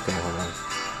 Okay, hold on.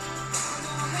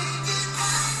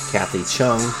 Kathy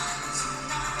Chung.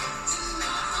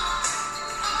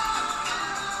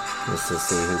 Let's just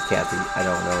see who Kathy. I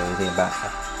don't know anything about her.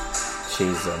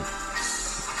 She's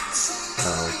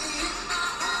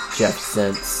Jeff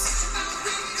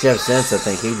Zients. Jeff Zients, I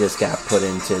think he just got put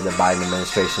into the Biden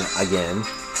administration again.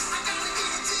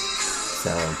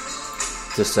 So,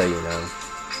 just so you know,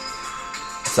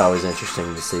 it's always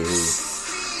interesting to see who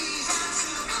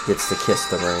gets to kiss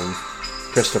the ring.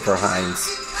 Christopher Hines.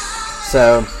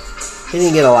 So, he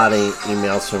didn't get a lot of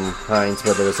emails from Hines,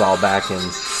 but it was all back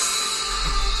in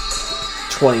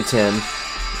 2010.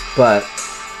 But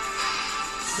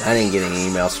I didn't get any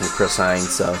emails from Chris Hines,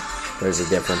 so there's a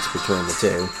difference between the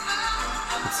two.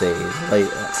 Let's see.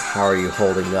 How are you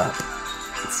holding up?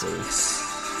 Let's see.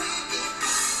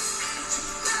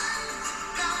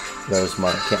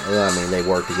 Rosemont, they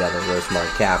work together.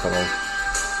 Rosemont Capital.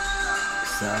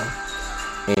 So,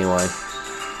 anyway,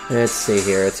 let's see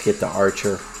here. Let's get to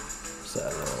Archer. So,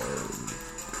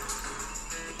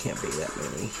 it can't be that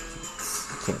many.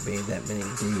 It can't be that many.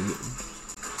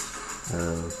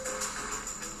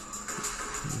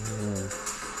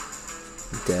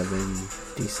 Devin,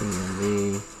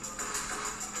 DCMV,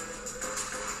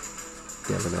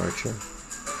 Devin Archer,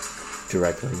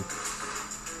 directly.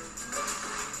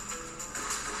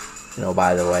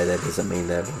 By the way, that doesn't mean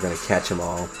that we're going to catch them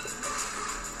all.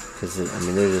 Because,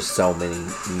 there's just so many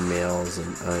emails.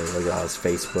 And look at all this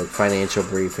Facebook. Financial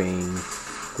Briefing,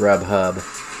 Grubhub.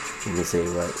 You can see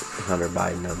what Hunter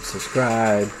Biden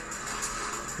unsubscribed.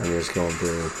 I'm just going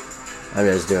through. I'm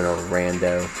just doing a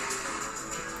rando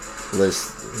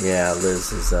list. Yeah,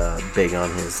 Liz is big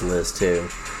on his list too.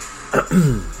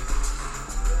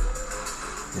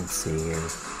 Let's see here.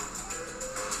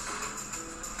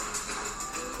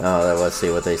 Oh, let's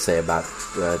see what they say about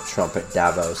Trump at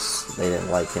Davos. They didn't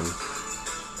like him.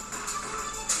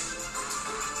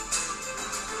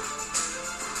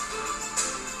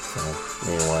 So,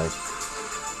 anyway.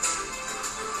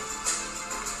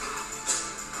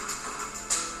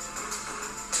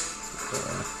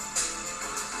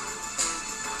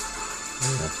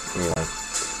 Anyway.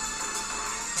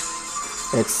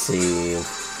 Let's see.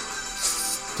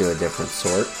 Let's do a different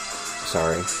sort.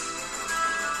 Sorry.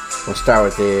 We'll start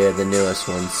with the newest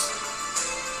ones.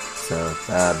 So,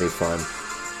 that'll be fun.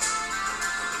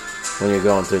 When you're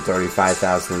going through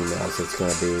 35,000 emails, it's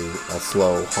going to be a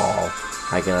slow haul.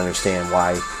 I can understand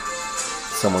why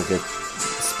someone could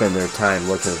spend their time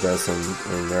looking at this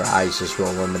and their eyes just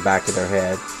roll in the back of their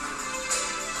head.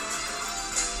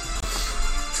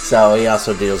 So, he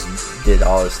also did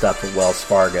all his stuff at Wells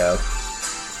Fargo.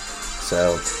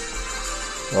 So,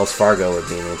 Wells Fargo would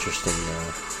be an interesting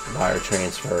wire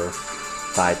transfer,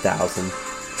 5,000.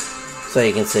 So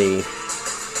you can see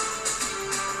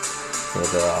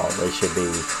they should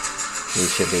be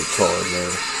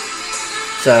coordinated.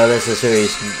 So this is who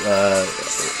he's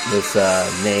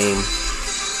name.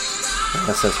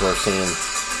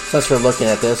 Since we're looking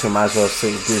at this, we might as well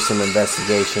do some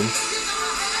investigation.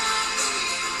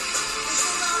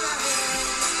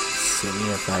 See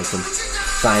if I can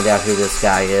find out who this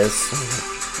guy is,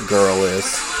 girl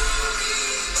is.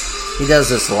 He does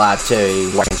this a lot too.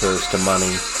 He transfers to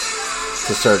money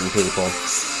to certain people.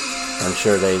 I'm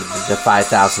sure the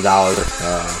 $5,000,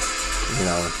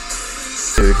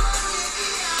 food.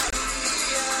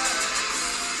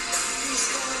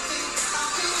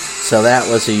 So that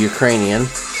was a Ukrainian.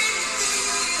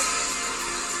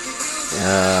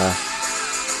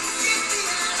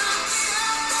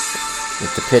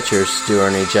 If the pictures do her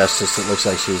any justice, it looks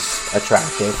like she's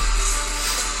attractive.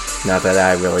 Not that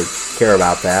I really care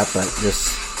about that, but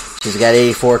just she's got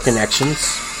 84 connections.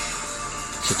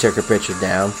 She took her picture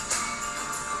down.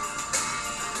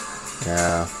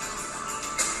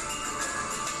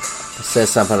 It says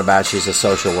something about she's a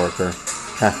social worker.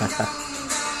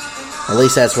 At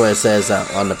least that's what it says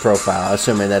on the profile.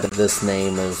 Assuming that this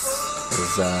name is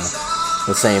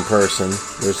the same person.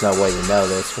 There's no way to know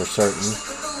this for certain.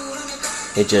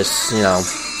 It just,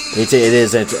 it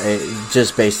is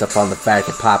just based upon the fact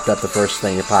it popped up. The first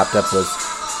thing that popped up was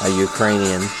a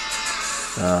Ukrainian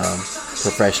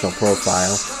professional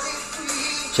profile.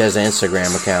 She has an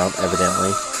Instagram account,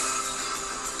 evidently.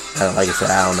 Like I said,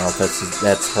 I don't know if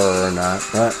that's her or not,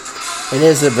 but it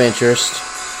is of interest.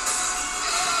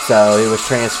 So he was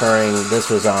transferring, this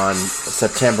was on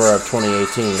September of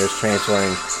 2018, he was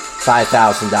transferring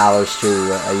 $5,000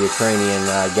 to a Ukrainian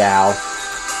gal.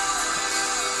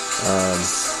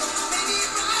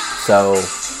 So,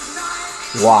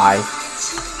 why?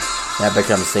 That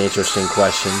becomes the interesting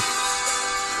question,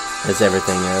 as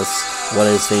everything is. What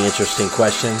is the interesting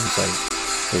question? It's like,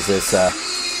 is this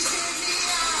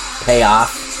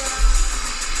payoff?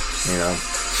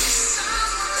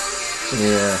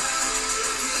 Yeah.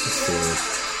 Let's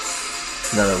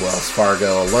see. Another Wells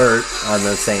Fargo alert on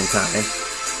the same time.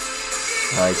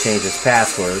 He changed his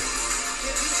password.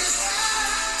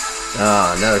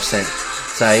 Oh, another cent.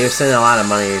 So he was sending a lot of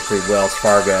money through Wells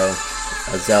Fargo,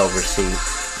 a Zelle receipt.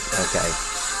 Okay.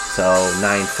 So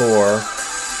 9/4.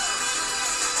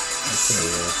 Let's see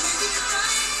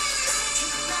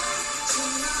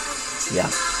here. Yeah.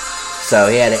 So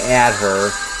he had to add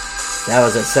her. That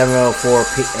was at 7:04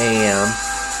 a.m.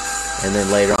 And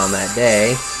then later on that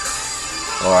day,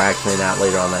 or actually not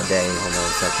later on that day, hold on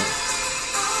a second.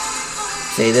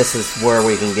 See, this is where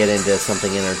we can get into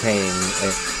something entertaining.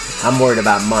 I'm worried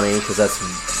about money, because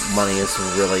money is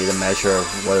really the measure of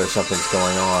whether something's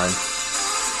going on.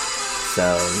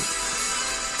 So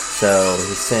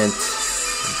he sent,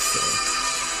 let's see,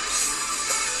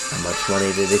 how much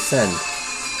money did he send?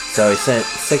 So he sent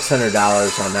 $600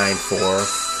 on 9/4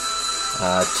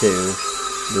 to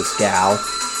this gal.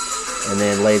 And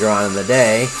then later on in the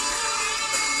day, let's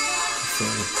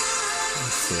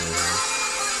see.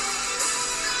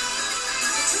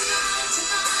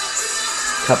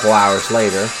 A couple hours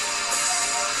later,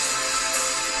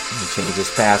 he changed his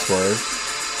password,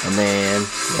 and then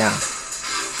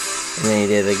he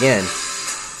did it again.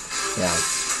 Yeah,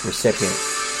 recipient,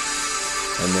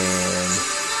 and then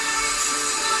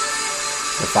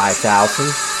the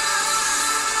 5,000.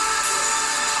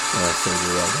 Let's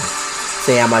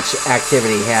see how much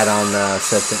activity he had on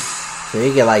system. So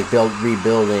you can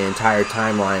rebuild the entire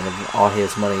timeline of all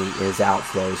his money, his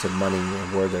outflows of money,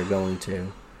 and where they're going to.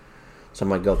 So I'm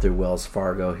going to go through Wells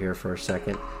Fargo here for a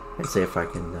second and see if I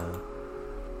can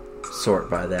sort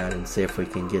by that and see if we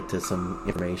can get to some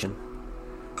information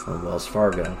on Wells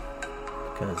Fargo.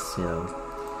 Because,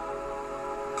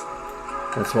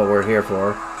 that's what we're here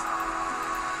for.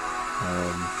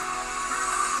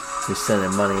 He's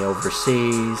sending money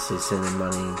overseas. He's sending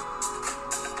money,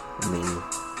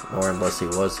 or unless he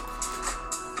was.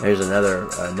 There's another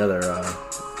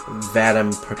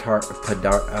Vadim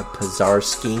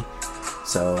Pozharsky.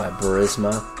 So at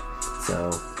Burisma.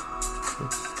 So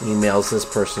he emails this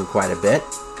person quite a bit.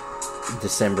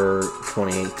 December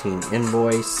 2018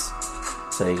 invoice.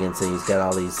 So you can see he's got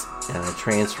all these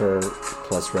transfer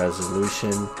plus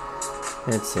resolution.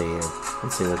 Let's see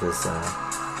what this.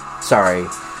 Sorry.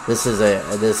 This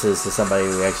is somebody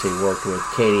who actually worked with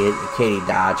Katie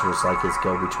Dodge was like his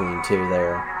go-between too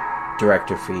there.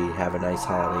 Director feed. Have a nice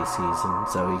holiday season.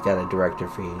 So he got a director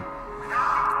feed.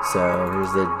 So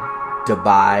here's the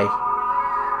Dubai.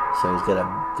 So he's got a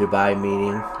Dubai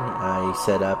meeting he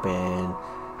set up, and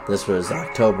this was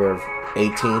October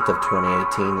 18th of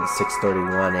 2018 at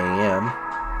 6:31 a.m.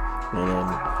 And then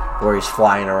where he's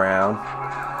flying around,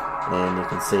 and you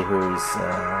can see who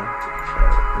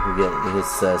get his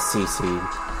CC'd.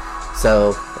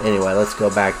 So anyway, let's go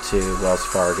back to Wells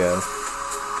Fargo.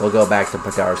 We'll go back to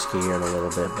Pozharsky here in a little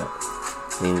bit, but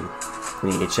we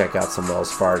need to check out some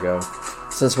Wells Fargo.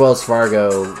 Since Wells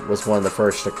Fargo was one of the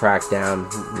first to crack down,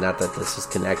 not that this is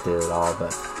connected at all,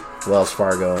 but Wells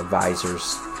Fargo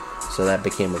advisors, so that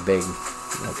became a big,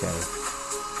 okay.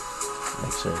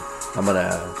 Actually, I'm going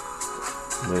to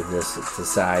move this to the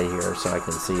side here so I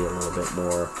can see a little bit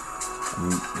more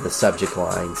the subject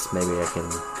lines. Maybe I can,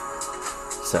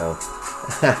 so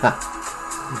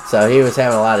he was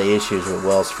having a lot of issues with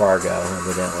Wells Fargo,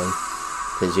 evidently,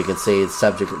 because you can see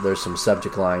there's some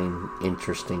subject line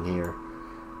interesting here.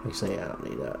 Actually, I don't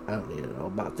need to know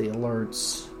about the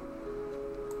alerts.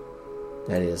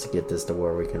 That is to get this to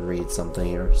where we can read something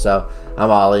here. So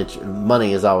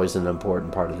money is always an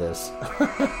important part of this.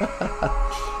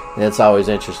 And it's always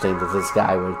interesting that this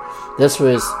guy this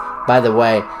was, by the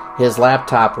way, his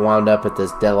laptop wound up at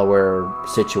this Delaware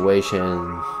situation,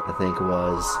 I think it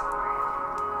was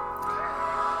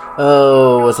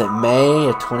was it May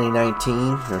of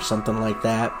 2019 or something like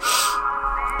that?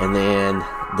 And then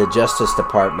the Justice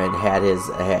Department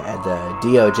the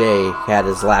DOJ had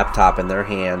his laptop in their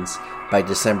hands by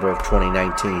December of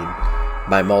 2019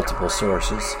 by multiple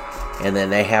sources. And then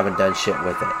they haven't done shit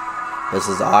with it. This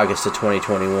is August of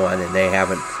 2021 and they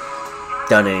haven't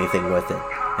done anything with it.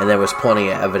 And there was plenty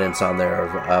of evidence on there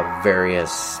of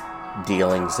various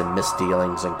dealings and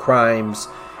misdealings and crimes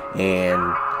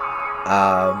and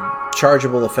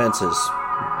chargeable offenses,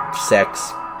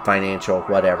 sex, financial,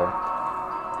 whatever.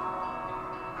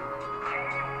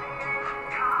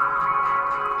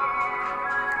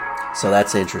 So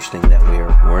that's interesting that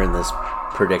we're in this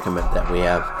predicament that we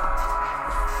have.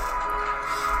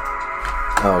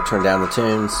 Oh, turn down the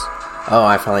tunes. Oh,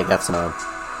 I finally got some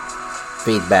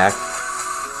feedback.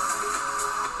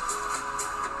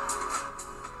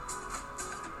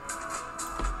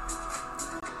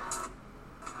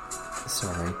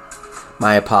 Sorry.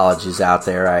 My apologies out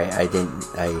there. I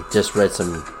just read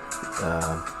some,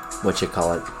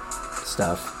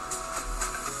 stuff.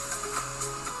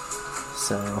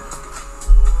 So,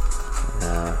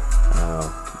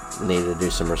 need to do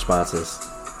some responses.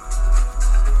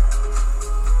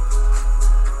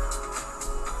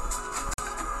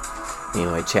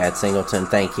 Anyway, Chad Singleton,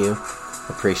 thank you.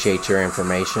 Appreciate your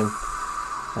information.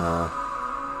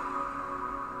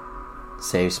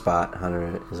 Save spot,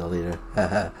 Hunter is a leader.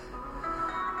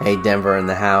 Hey, Denver in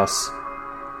the house.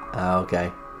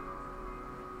 Okay.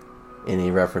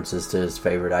 Any references to his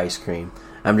favorite ice cream?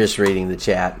 I'm just reading the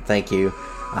chat. Thank you.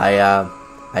 I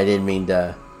didn't mean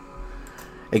to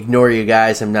ignore you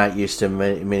guys. I'm not used to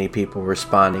many people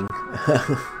responding.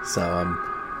 So I'm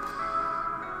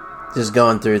just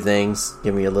going through things.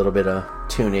 Give me a little bit of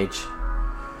tunage.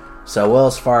 So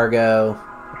Wells Fargo.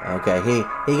 Okay,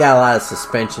 he got a lot of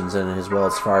suspensions in his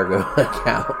Wells Fargo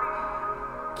account.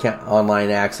 Online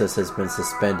access has been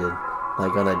suspended.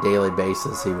 Like on a daily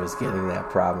basis, he was getting that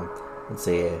problem. Let's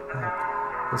see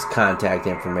his contact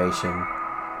information.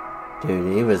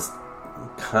 Dude, he was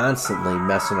constantly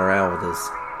messing around with his.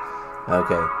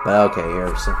 Okay,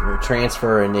 here, so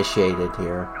transfer initiated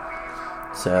here.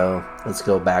 So let's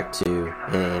go back to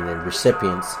and the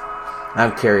recipients.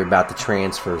 I'm curious about the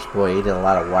transfers. Boy, he did a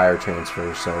lot of wire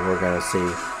transfers, so we're gonna see.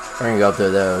 We're gonna go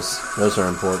through those. Those are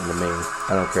important to me.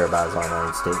 I don't care about his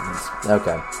online statements.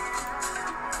 Okay.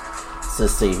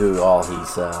 Let's see who all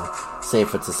he's. See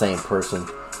if it's the same person.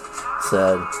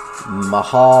 So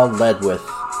Mahal Ledwith.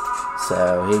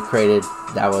 So he created.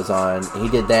 He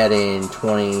did that in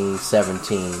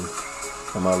 2017.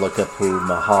 I'm gonna look up who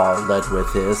Mahal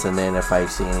Ledwith is, and then if I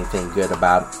see anything good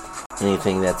about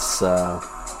anything that's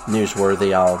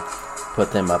newsworthy, I'll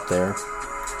put them up there.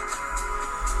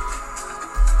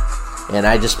 And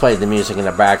I just played the music in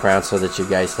the background so that you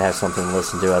guys have something to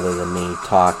listen to other than me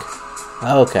talk.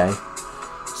 Okay.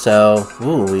 So,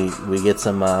 we get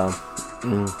some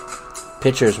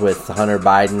pictures with Hunter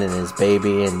Biden and his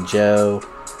baby and Joe.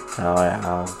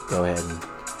 I'll go ahead and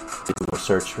do a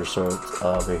search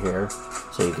over here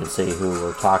so you can see who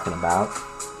we're talking about.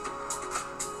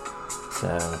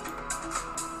 So,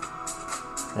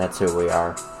 that's who we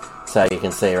are. So you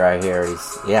can see right here,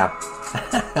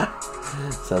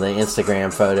 So the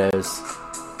Instagram photos.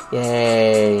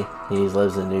 Yay! He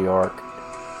lives in New York.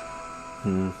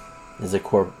 Is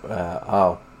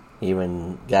a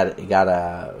even got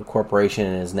a corporation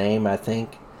in his name, I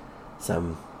think. It's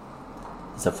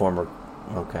a former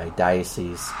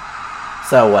diocese.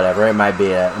 So whatever, it might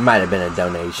have been a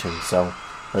donation. So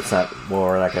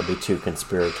we're not gonna be too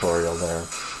conspiratorial there.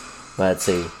 But let's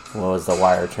see, what was the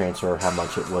wire transfer? How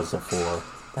much it was for?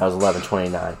 That was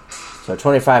 $11.29. So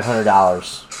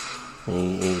 $2,500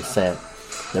 he sent.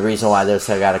 The reason why those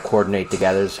have got to coordinate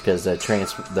together is because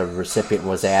the recipient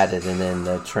was added, and then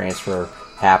the transfer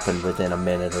happened within a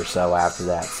minute or so after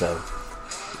that. So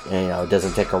it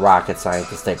doesn't take a rocket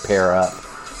scientist. They pair up.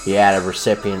 You add a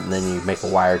recipient, and then you make a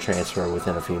wire transfer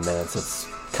within a few minutes. It's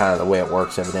kind of the way it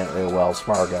works, evidently, at Wells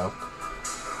Fargo.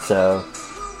 So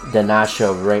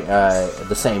Dinasha,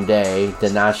 the same day,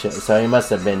 Dinasha. So he must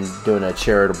have been doing a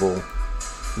charitable.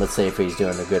 Let's see if he's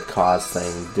doing a good cause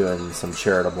thing, doing some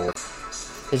charitable.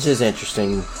 It's just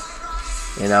interesting.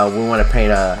 We want to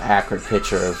paint an accurate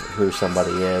picture of who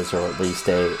somebody is, or at least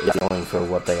a feeling for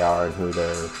what they are and who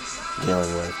they're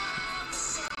dealing with.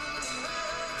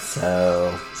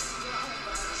 So,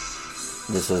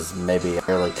 this is maybe a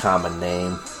fairly common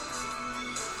name.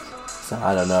 So,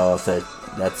 I don't know if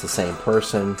that's the same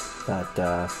person, but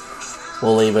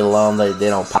we'll leave it alone. They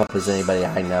don't pop up as anybody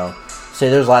I know. See,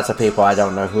 there's lots of people I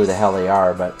don't know who the hell they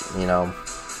are, but,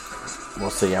 we'll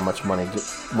see how much money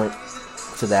went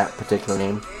to that particular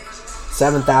name.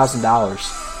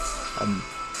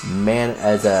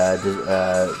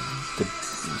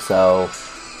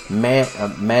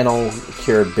 $7,000.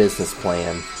 Manicure business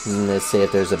plan. Let's see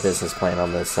if there's a business plan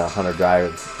on this Hunter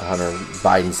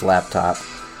Biden's laptop.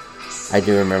 I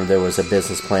do remember there was a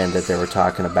business plan that they were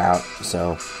talking about.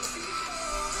 So,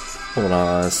 hold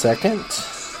on a second.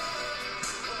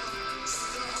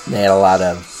 They had a lot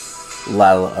of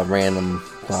random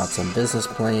thoughts on business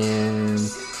plan.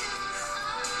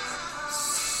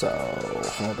 So,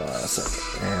 hold on a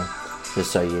second. Yeah,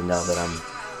 just so you know that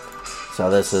So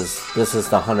this is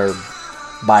the Hunter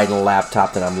Biden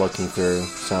laptop that I'm looking through.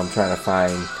 So I'm trying to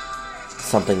find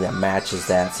something that matches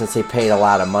that. Since they paid a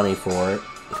lot of money for it,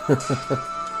 it's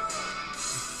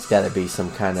got to be some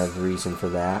kind of reason for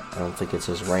that. I don't think it's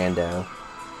just rando.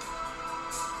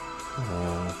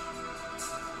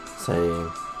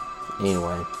 So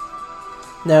anyway,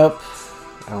 nope.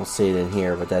 I don't see it in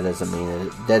here, but that doesn't mean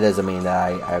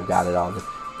that I've got it all.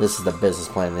 This is the business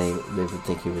plan they would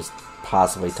think he was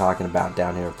possibly talking about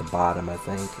down here at the bottom, I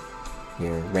think.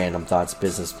 Here, Random Thoughts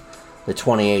business, the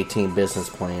 2018 business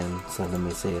plan. So let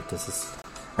me see if this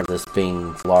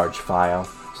being large file.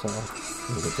 So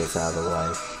let me get this out of the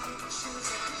way.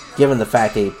 Given the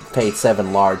fact they paid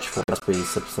 7 large for it, must be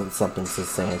something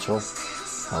substantial.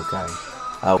 Okay.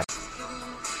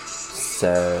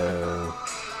 So,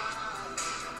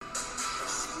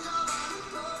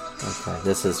 okay,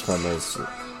 this is from his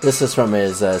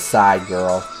side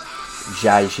girl,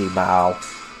 Jaiji Bao,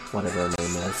 whatever her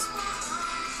name is.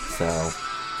 So,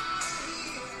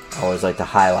 I always like to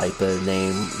highlight the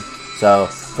name. So,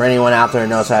 for anyone out there who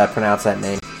knows how to pronounce that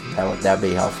name, that'd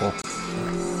be helpful.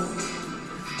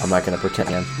 I'm not going to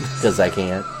pretend, because I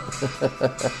can't.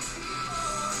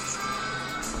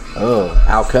 Oh,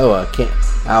 Alcoa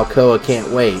can't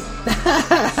wait.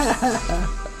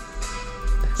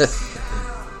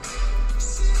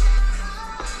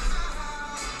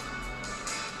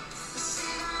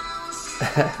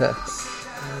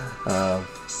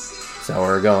 So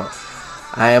we're going.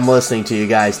 I am listening to you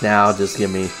guys now. Just give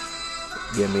me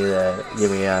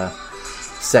a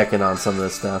second on some of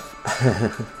this stuff.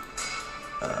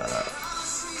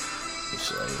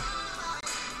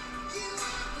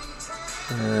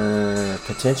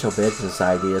 Potential business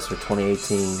ideas for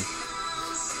 2018.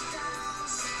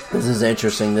 This is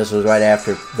interesting. This was right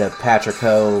after the Patrick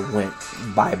Ho went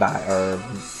bye-bye, or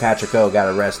Patrick Ho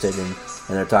got arrested, and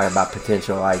they're talking about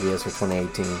potential ideas for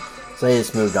 2018. So they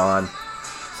just moved on.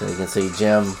 So you can see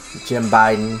Jim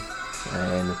Biden,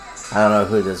 and I don't know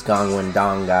who this Gong Wen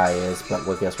Dong guy is, but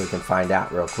I guess we can find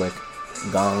out real quick.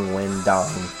 Gong Wen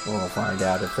Dong. We'll find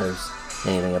out if there's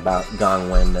anything about Gong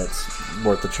Wen that's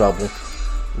worth the trouble.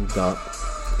 Gong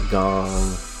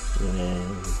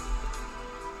Wen.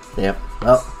 Yep.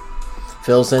 Well,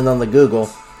 fills in on the Google.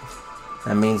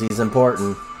 That means he's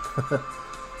important.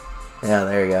 Yeah,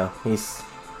 there you go.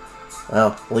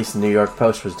 Well, at least the New York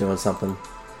Post was doing something.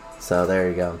 So there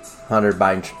you go. Hunter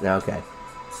Biden. Okay.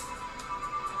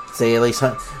 See,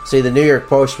 the New York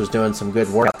Post was doing some good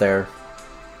work out there.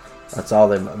 That's all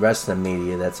the rest of the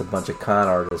media. That's a bunch of con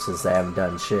artists that haven't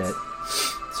done shit.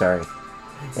 Sorry.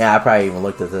 Yeah, I probably even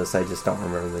looked at this. I just don't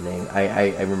remember the name.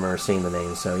 I remember seeing the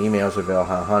name. So emails reveal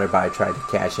how Hunter Biden tried to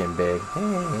cash in big.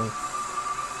 Hey.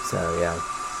 So yeah,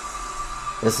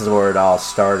 this is where it all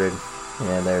started,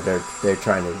 and they're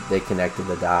trying to, they connected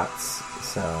the dots.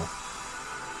 So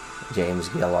James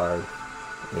Gillard,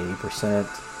 80%.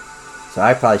 So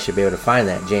I probably should be able to find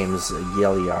that James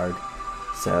Gilliard.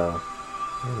 So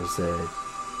there's the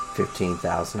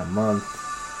 $15,000 a month.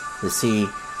 The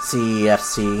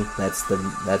CEFC, that's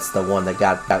the one that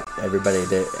got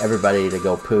everybody to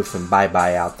go poof and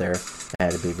bye out there.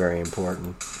 That had to be very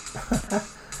important.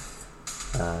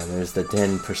 There's the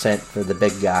 10% for the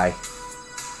big guy.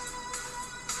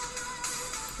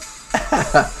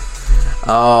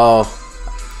 Oh.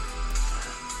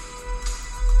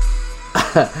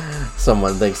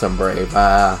 Someone thinks I'm brave.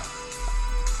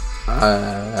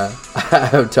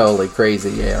 I'm totally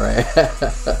crazy, yeah, right?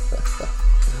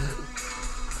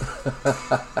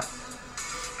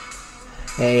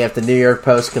 Hey, if the New York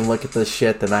Post can look at this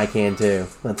shit, then I can too.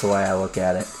 That's the way I look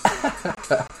at it.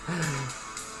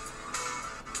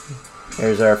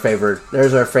 There's our favorite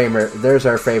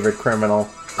criminal.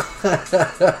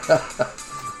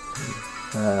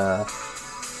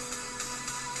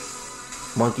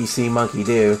 Monkey see, monkey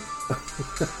do.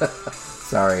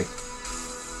 Sorry.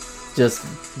 Just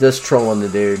trolling the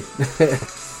dude.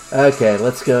 Okay,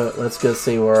 let's go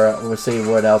see we'll see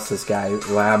what else this guy,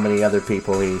 how many other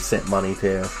people he sent money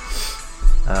to.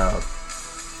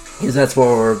 Because that's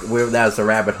where that's the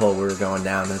rabbit hole we were going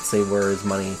down. Let's see where his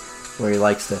money, where he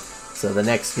likes to So the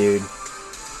next dude,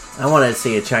 I wanted to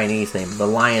see a Chinese name, the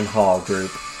Lion Hall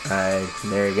Group.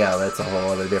 There you go. That's a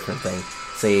whole other different thing.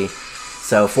 See,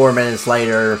 so 4 minutes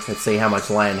later, let's see how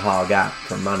much Lion Hall got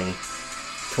for money.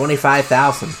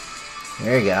 $25,000.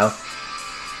 There you go.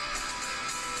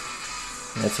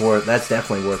 That's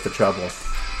definitely worth the trouble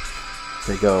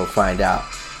to go find out.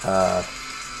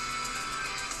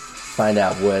 Find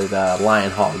out what Lion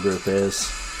Hall Group is.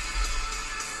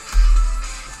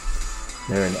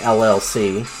 They're an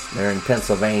LLC. They're in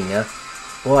Pennsylvania.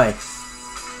 Boy,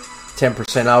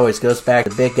 10% always goes back to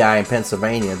the big guy in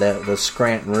Pennsylvania. The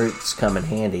Scranton roots come in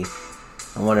handy.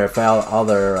 I wonder if all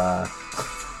their I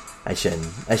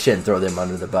shouldn't throw them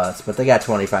under the bus, but they got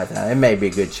 $25,000. It may be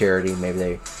a good charity. Maybe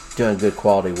they're doing good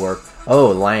quality work.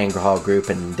 Oh, Lion Hall Group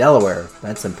in Delaware.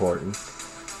 That's important.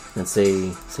 Let's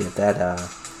see if that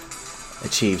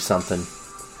achieves something.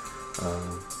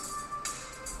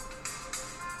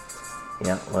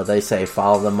 Yeah, well, they say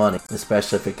follow the money,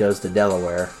 especially if it goes to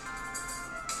Delaware.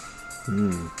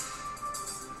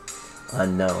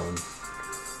 Unknown.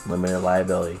 Limited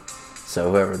liability. So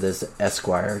whoever this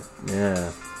Esquire, yeah,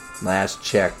 last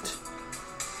checked.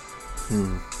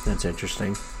 That's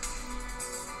interesting.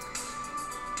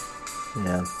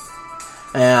 Yeah.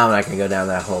 I'm not gonna go down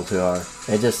that hole too hard.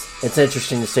 It's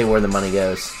interesting to see where the money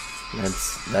goes.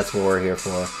 That's what we're here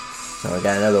for. So we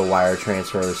got another wire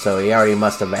transfer. So he already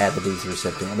must have added these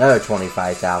recipients. Another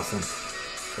 $25,000.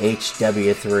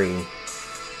 HW3.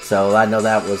 So I know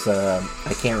that was I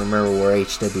can't remember where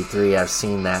HW3. I've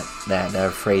seen that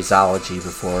phraseology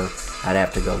before. I'd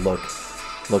have to go look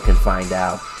and find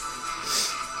out.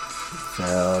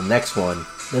 So next one.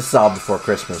 This is all before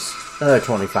Christmas. Another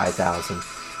 $25,000.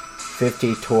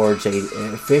 50 towards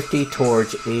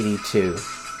 82.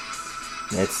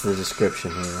 That's the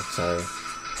description here. Sorry.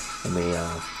 Let me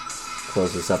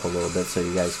close this up a little bit so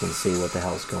you guys can see what the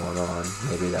hell's going on.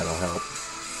 Maybe that'll help.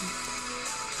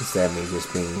 Instead of me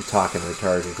just being talking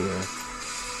retarded here.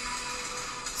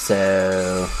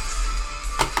 So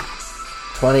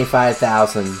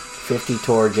 25,000, 50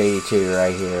 towards 82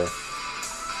 right here.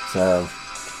 So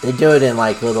they do it in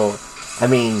like little. I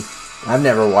mean, I've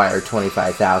never wired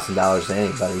 $25,000 to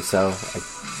anybody, so I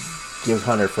give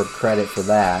Hunter for credit for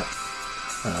that.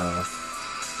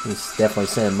 He's definitely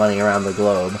sending money around the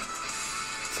globe.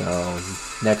 So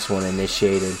next one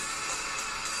initiated.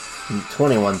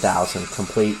 21,000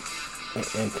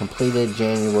 completed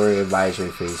January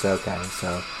advisory fees. Okay,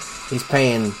 so he's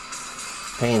paying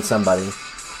somebody.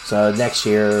 So next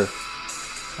year,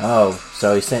 so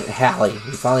he sent Hallie.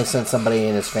 He finally sent somebody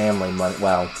in his family money.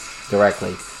 Well,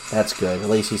 directly. That's good. At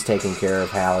least he's taking care of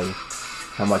Hallie.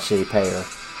 How much did he pay her?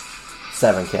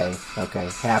 $7,000. Okay,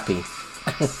 happy.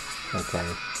 Okay.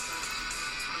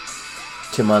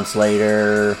 2 months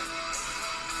later,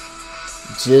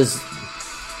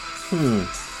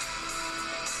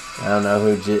 I don't know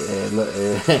who.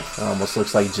 It almost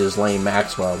looks like Ghislaine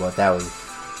Maxwell, but that'd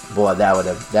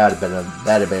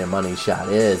have been a money shot.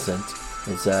 It isn't.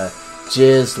 It's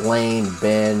Ghislaine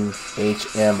Ben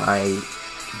HMID.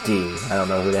 I don't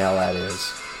know who the hell that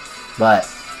is. But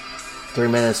 3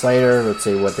 minutes later, let's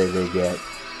see what they did get.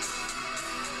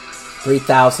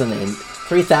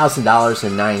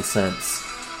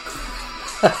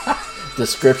 $3,000.09.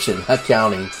 Description: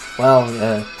 accounting. Well,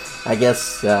 I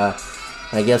guess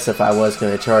if I was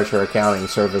going to charge her accounting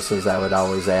services, I would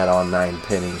always add on 9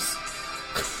 pennies.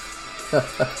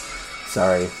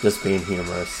 Sorry, just being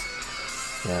humorous.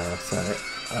 Yeah, sorry.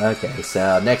 Okay,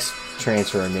 so next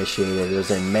transfer initiated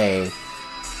was in May.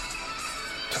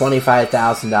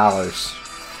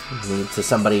 $25,000 to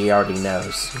somebody he already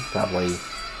knows. Probably.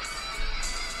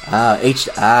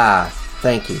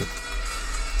 Thank you.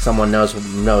 Someone knows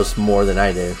more than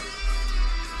I do.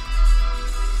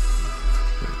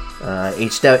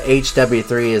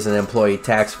 HW3 is an employee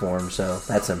tax form, so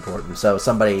that's important. So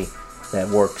somebody that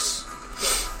works,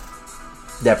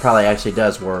 that probably actually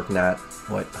does work, not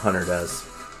what Hunter does,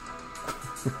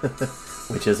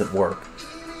 which isn't work.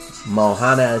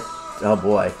 Mohana, oh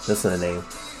boy, this is a name.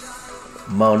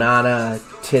 Monana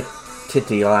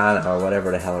Titiana, or whatever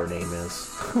the hell her name is.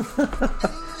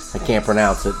 I can't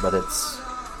pronounce it, but it's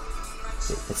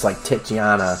like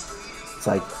Titiana. It's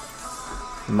like,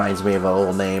 reminds me of an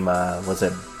old name, was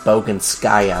it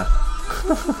Boganskaya?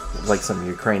 Like some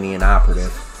Ukrainian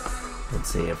operative. Let's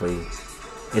see if we...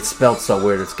 It's spelled so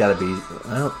weird, it's gotta be...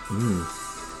 Well,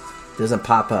 doesn't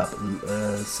pop up.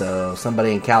 So,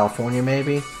 somebody in California,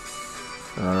 maybe?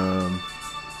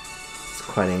 It's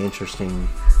quite an interesting...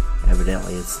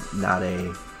 Evidently, it's not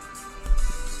a...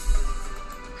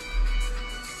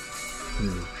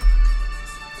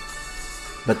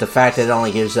 But the fact that it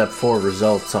only gives up 4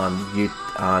 results on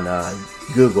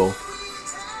Google,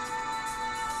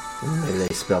 maybe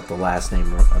they spelt the last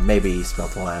name wrong. Maybe he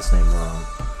spelt the last name wrong.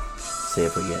 See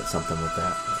if we get something with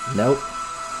that. Nope.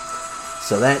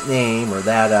 So that name, or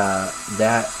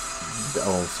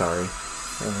oh, sorry.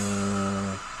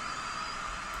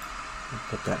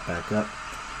 Put that back up.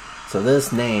 So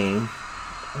this name,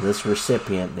 this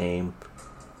recipient name,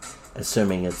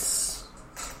 assuming it's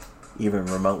even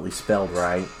remotely spelled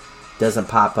right, doesn't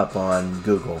pop up on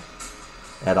Google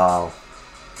at all.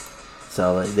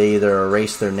 So they either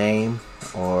erase their name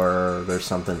or there's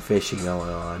something fishy going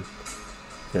on.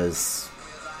 Because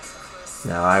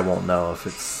now I won't know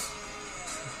for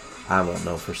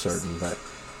certain, but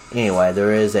anyway,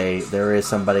 there is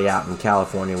somebody out in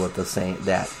California with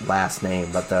that last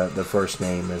name, but the first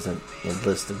name isn't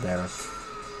listed there.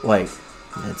 Wait,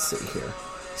 let's see here.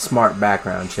 Smart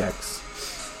background checks.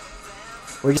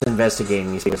 We're just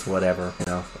investigating these things, whatever.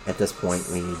 At this point,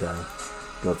 we need to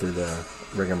go through the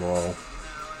rigmarole.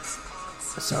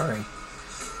 Sorry.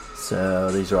 So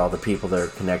these are all the people that are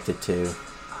connected to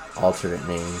alternate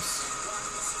names,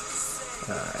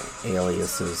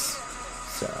 aliases.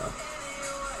 So,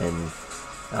 and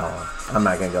I'm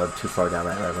not gonna go too far down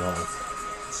that rabbit hole.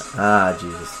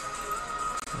 Jesus.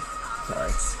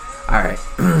 Sorry. All right.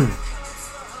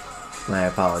 My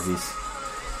apologies.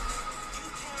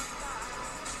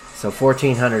 So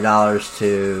 $1,400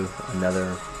 to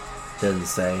another, doesn't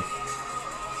say.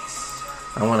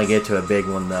 I want to get to a big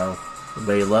one though.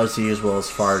 But he loves to use Wells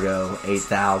Fargo,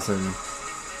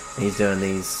 $8,000. He's doing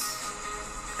these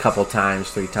couple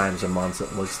times, 3 times a month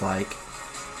it looks like.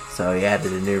 So he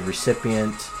added a new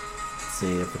recipient. Let's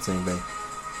see if it's anybody.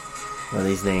 One of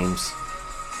these names.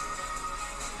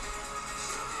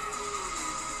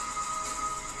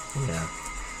 Yeah.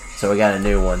 So we got a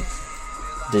new one.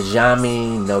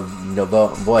 Djami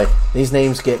Novo. Boy, these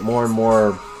names get more and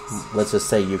more, let's just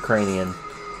say, Ukrainian.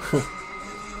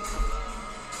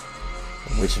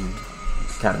 Which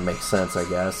kind of makes sense, I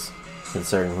guess,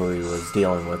 considering who he was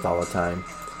dealing with all the time.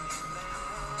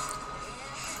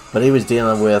 But he was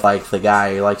dealing with, like, the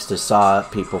guy who likes to saw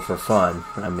up people for fun.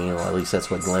 I mean, well, at least that's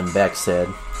what Glenn Beck said.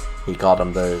 He called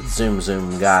him the Zoom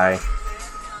guy.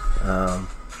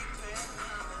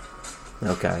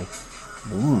 Okay.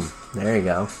 There you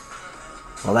go.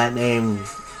 Well, that name...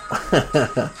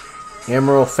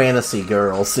 Emerald Fantasy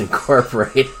Girls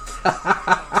Incorporated.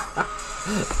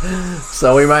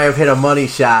 So we might have hit a money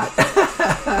shot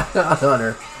on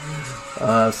her.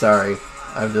 Sorry.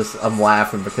 I'm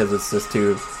laughing because it's just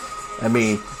too... I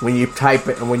mean, when you type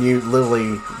it, when you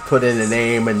literally put in a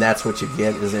name and that's what you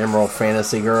get is Emerald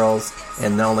Fantasy Girls,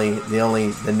 and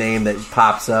the name that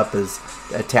pops up is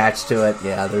attached to it.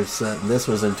 Yeah, there's this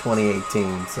was in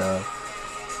 2018, so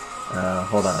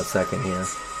hold on a second here.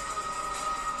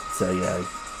 So yeah,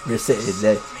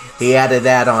 he added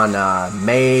that on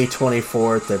May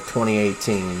 24th of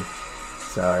 2018.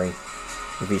 Sorry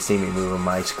if you see me moving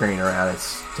my screen around,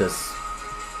 it's just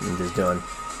I'm just doing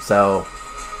so.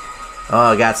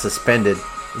 Oh, it got suspended,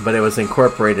 but it was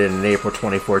incorporated in April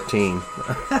 2014.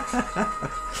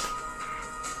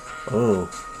 Oh,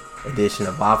 edition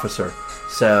of officer.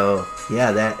 So,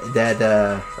 yeah, that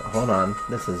hold on,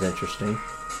 this is interesting.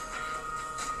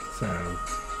 So,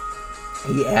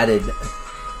 he added,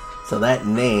 so that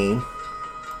name,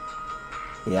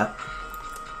 yep,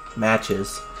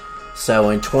 matches. So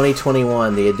in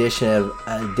 2021, the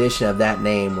addition of that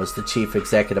name was the chief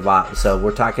executive officer. So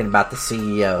we're talking about the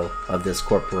CEO of this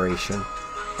corporation,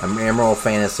 Emerald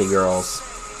Fantasy Girls.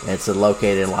 And it's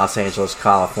located in Los Angeles,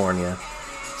 California.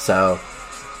 So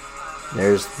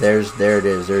there it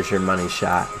is. There's your money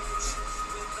shot,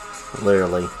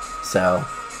 literally. So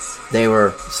they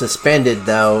were suspended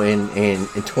though in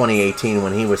 2018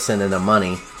 when he was sending them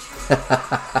money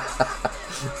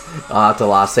out to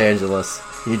Los Angeles.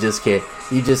 You just can't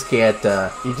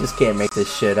make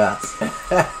this shit up.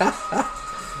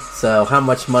 So how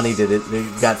much money did it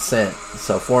got sent?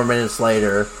 So 4 minutes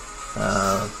later,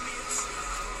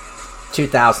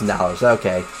 $2,000.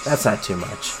 Okay, that's not too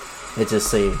much.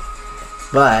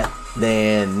 But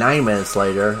then 9 minutes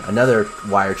later, another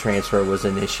wire transfer was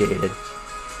initiated.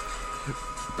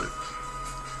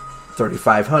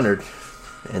 $3,500,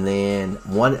 and then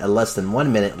less than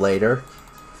 1 minute later,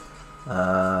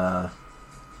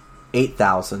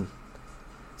 $8,000.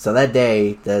 So that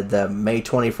day, the May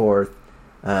 24th,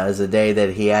 is the day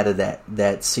that he added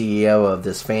that CEO of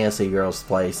this Fantasy Girls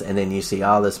place, and then you see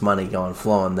all this money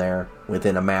flowing there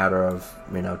within a matter of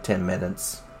 10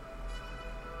 minutes.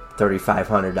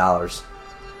 $3,500.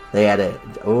 They had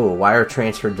wire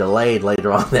transfer delayed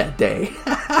later on that day.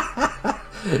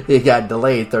 It got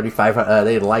delayed. 3,500.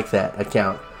 They didn't like that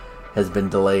account has been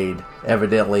delayed.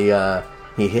 Evidently,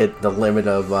 he hit the limit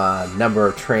of number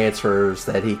of transfers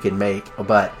that he could make.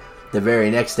 But the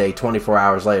very next day, 24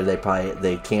 hours later,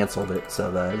 they canceled it.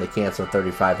 So they canceled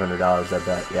 $3,500. I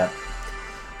bet. Yep.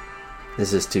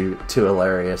 This is too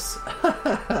hilarious.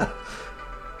 I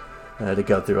had to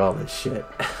go through all this shit.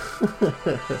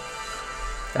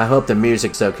 I hope the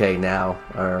music's okay now,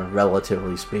 or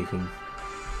relatively speaking.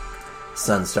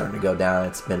 Sun's starting to go down.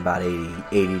 It's been about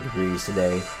 80 degrees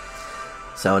today.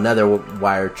 So another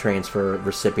wire transfer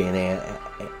recipient.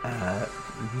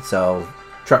 So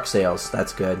truck sales,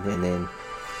 that's good. And then,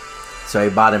 so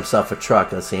he bought himself a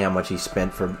truck. Let's see how much he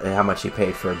spent for, how much he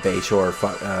paid for a Bayshore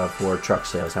for truck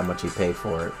sales. How much he paid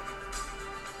for it?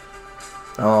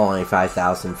 Only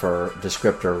 $5,000 for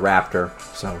descriptor Raptor.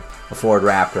 So a Ford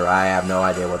Raptor. I have no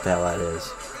idea what the hell that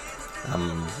is.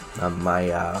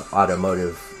 My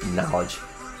automotive knowledge.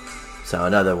 So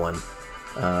another one.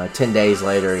 10 days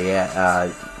later,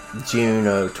 June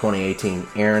of 2018,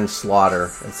 Aaron Slaughter.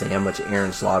 Let's see how much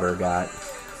Aaron Slaughter got.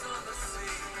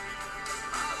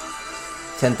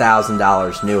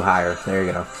 $10,000 new hire. There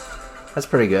you go. That's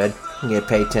pretty good. You get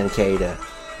paid $10K to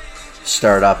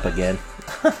start up again.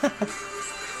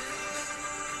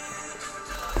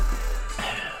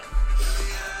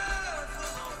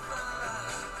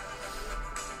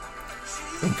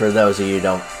 And for those of you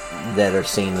that are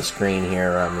seeing the screen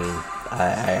here, I mean,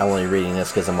 I only reading this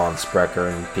because I'm on Sprecher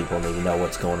and people need to know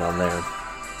what's going on there.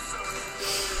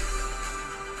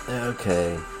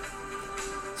 Okay.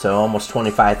 So almost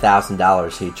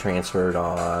 $25,000 he transferred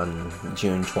on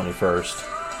June 21st.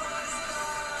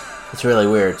 It's really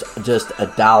weird. It's just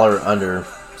 $1 under.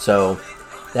 So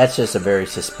that's just a very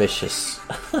suspicious.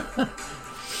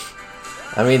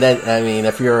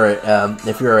 If you're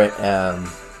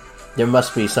there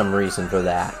must be some reason for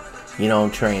that. You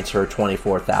don't transfer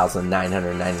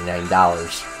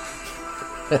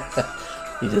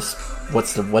 $24,999. You just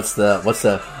what's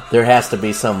the there has to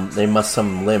be some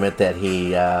limit that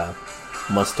he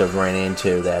must have ran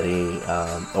into that he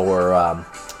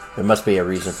there must be a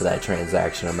reason for that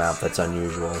transaction amount that's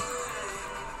unusual.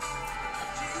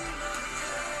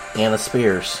 Anna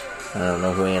Spears. I don't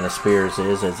know who Anna Spears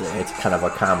is. It's kind of a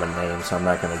common name, so I'm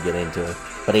not going to get into it.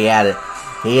 But he adds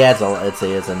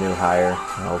it's a new hire,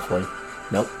 hopefully.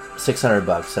 Nope,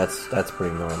 $600. That's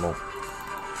pretty normal.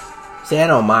 See, I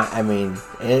don't mind. I mean,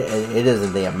 it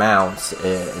isn't the amounts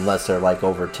unless they're like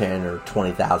over $10,000 or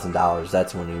 $20,000.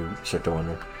 That's when you start to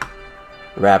wonder.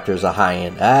 Raptor's a high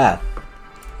end.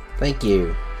 Thank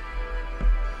you.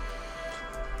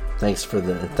 Thanks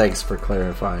for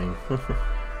clarifying.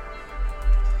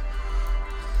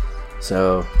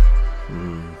 So,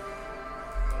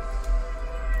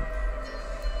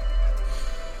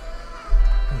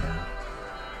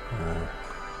 yeah.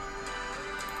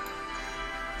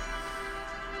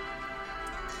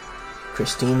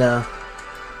 Christina.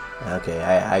 Okay,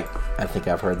 I think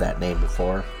I've heard that name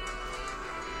before.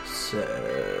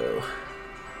 So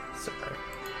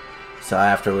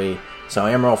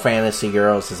Emerald Fantasy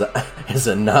Girls is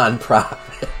a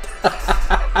non-profit.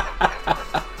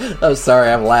 I'm sorry,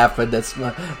 I'm laughing. That's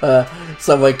my,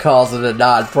 someone calls it a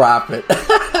non-profit.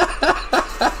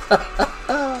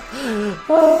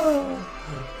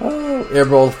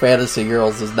 Emerald Fantasy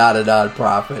Girls is not a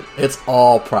non-profit. It's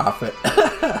all profit.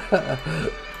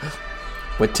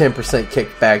 With 10%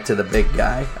 kicked back to the big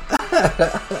guy.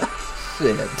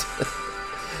 Shit.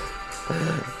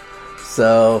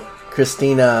 So,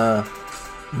 Christina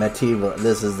Mativa.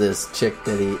 This is this chick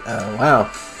that he... wow.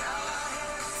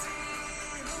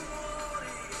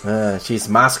 She's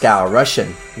Moscow,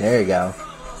 Russian. There you go.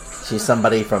 She's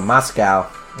somebody from Moscow.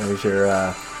 There's your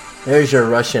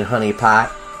Russian honeypot.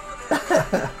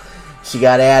 She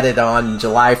got added on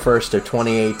July 1st of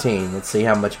 2018. Let's see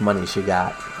how much money she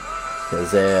got.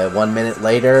 Because 1 minute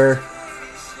later,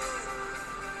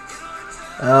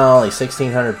 only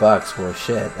 $1,600. Well,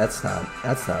 shit, that's not.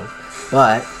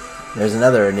 But there's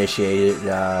another initiated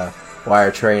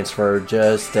wire transfer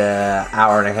just an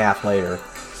hour and a half later.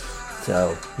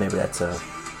 So maybe that's a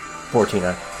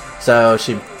 $1,400. So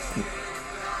she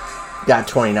got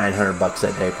 $2,900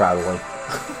 that day, probably.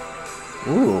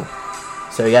 Ooh.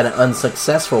 So you got an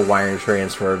unsuccessful wire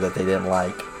transfer that they didn't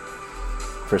like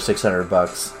for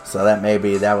 $600. So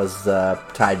that was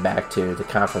tied back to the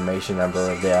confirmation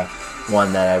number of the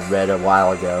one that I read a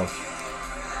while ago.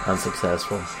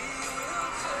 Unsuccessful.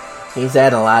 He's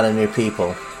adding a lot of new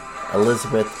people.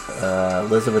 Elizabeth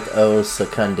O.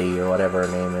 Secundi, or whatever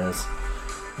her name is.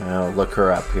 I'll look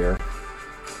her up here.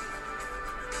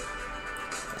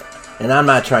 And I'm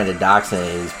not trying to dox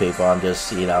any of these people. I'm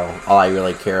just, all I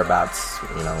really care about is,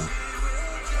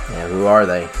 who are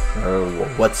they? Or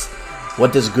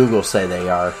what does Google say they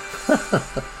are?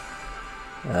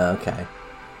 Okay.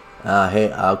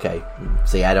 Hey, okay.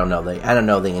 See, I don't know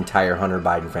the entire Hunter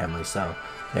Biden family, so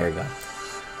there you go.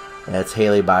 That's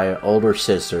Haley by older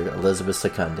sister, Elizabeth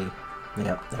Secundy.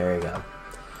 Yep, there you go.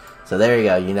 So there you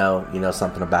go. You know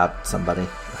something about somebody.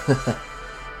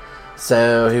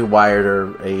 So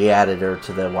he added her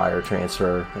to the wire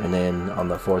transfer, and then on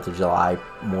the 4th of July,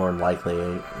 more than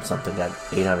likely, something got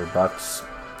 $800.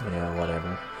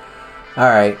 Whatever. All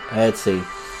right, let's see.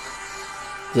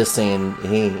 Just saying,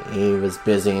 he was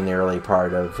busy in the early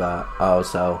part of,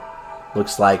 so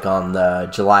looks like on the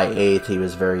July 8th,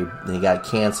 he got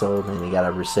canceled, and he got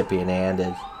a recipient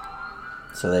added.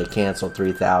 So they canceled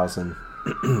 3,000.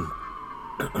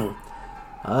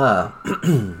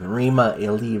 Rima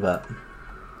Iliva.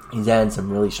 He's added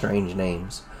some really strange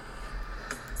names.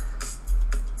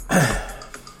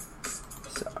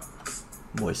 So,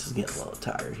 voice is getting a little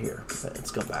tired here, but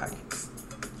let's go back.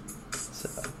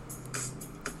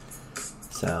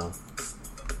 So,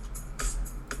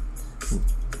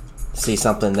 see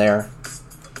something there?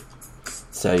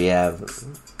 So you have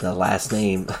the last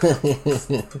name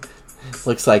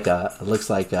looks like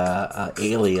a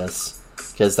alias,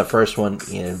 because the first one,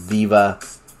 Viva,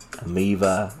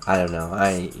 Amiva, I don't know.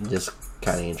 Just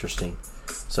kind of interesting.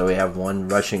 So we have one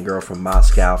Russian girl from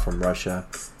Moscow, from Russia,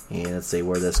 and let's see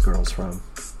where this girl's from.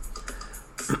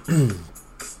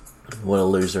 What a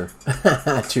loser.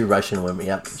 2 Russian women.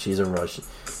 Yep, she's a Russian.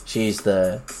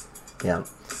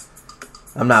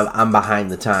 I'm behind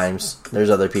the times. There's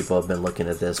other people who have been looking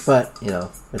at this, but,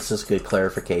 it's just good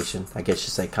clarification. I guess you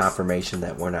say confirmation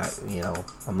that we're not,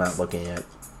 I'm not looking at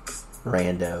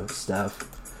rando stuff.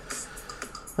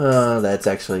 That's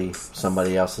actually,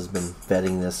 somebody else has been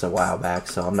vetting this a while back,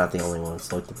 so I'm not the only one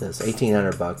that's looked at this.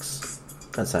 $1,800.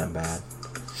 That's not bad.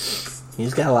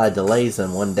 He's got a lot of delays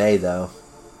in one day, though.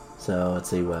 So, let's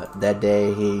see what. That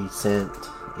day he sent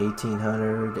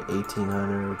 $1,800 to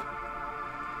 $1,800.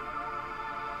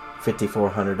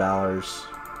 $5,400.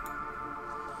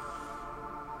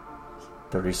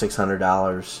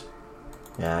 $3,600.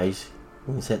 Yeah, he's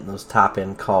hitting those top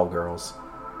end call girls.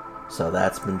 So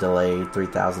that's been delayed.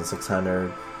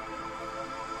 $3,600.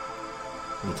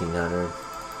 $1,800.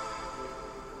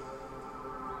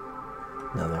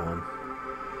 Another one.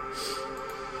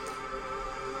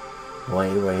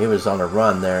 Well, he was on a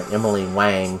run there. Emily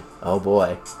Wang. Oh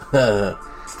boy.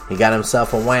 He got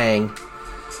himself a Wang.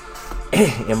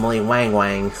 Emily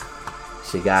Wang.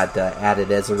 She got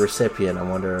added as a recipient. I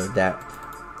wonder if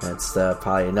that's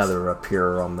probably another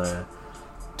appear on the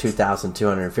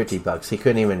 $2,250. He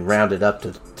couldn't even round it up to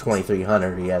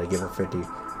 $2,300. He had to give her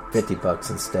 $50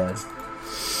 instead.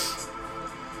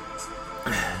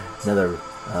 Another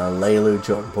Leilu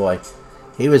Jordan. Boy,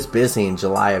 he was busy in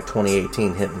July of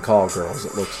 2018 hitting call girls.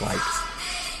 It looks like.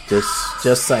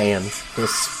 Just saying.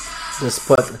 Just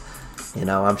put.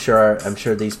 I'm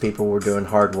sure these people were doing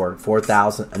hard work.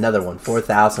 4,000. Another one.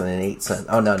 4,008 cents.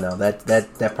 Oh no,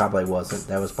 that probably wasn't.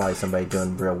 That was probably somebody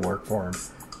doing real work for him.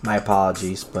 My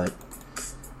apologies, but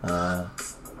to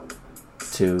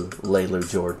Leilu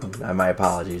Jordan, my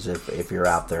apologies if you're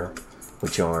out there,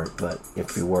 which you aren't, but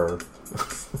if you were.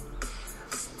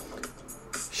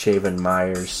 Shaven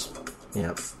Myers,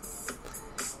 yep.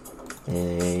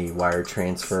 And he wire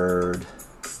transferred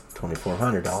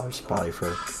 $2,400, probably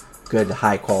for good,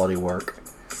 high quality work.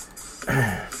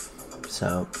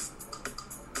 So,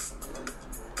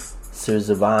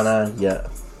 Suzavana,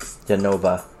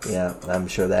 Yanova, yeah, I'm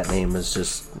sure that name is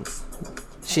just,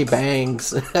 she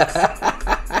bangs.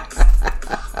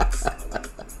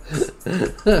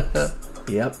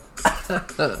 Yep.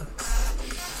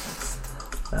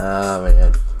 Oh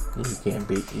man, you just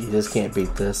can't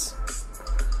beat this.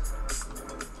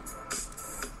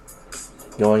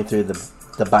 Going through the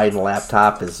Biden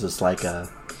laptop is just like a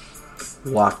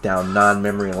walk down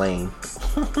non-memory lane.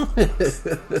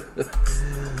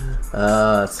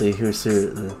 Let's see, who's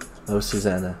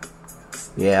Susanna.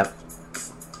 Yep.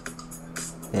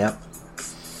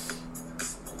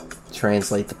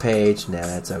 Translate the page. Nah,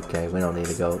 that's okay. We don't need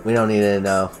to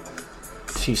know.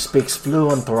 She speaks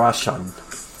fluent Russian.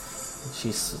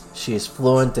 She is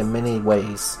fluent in many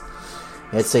ways.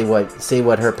 Let's see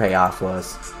what her payoff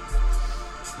was.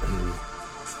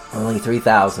 Only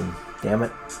 3,000. Damn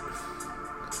it.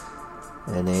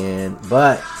 And then,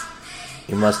 but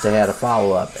you must have had a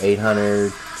follow up.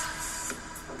 800.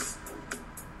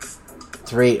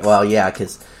 Well, yeah,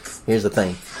 because here's the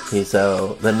thing.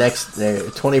 So the next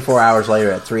 24 hours later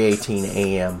at 3:18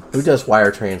 a.m. Who does wire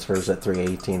transfers at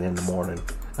 3:18 in the morning?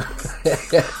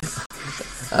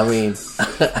 I mean,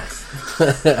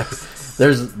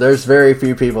 there's very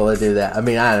few people that do that. I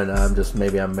mean, I don't know. I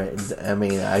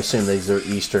assume these are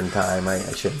Eastern time. I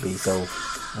shouldn't be so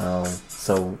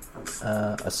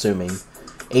assuming.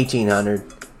 1800.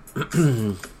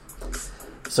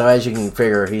 So as you can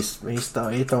figure, he's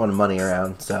throwing money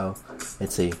around. So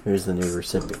let's see, who's the new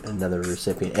recipient? Another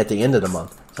recipient at the end of the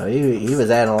month. So he was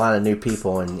adding a lot of new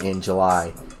people in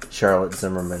July. Charlotte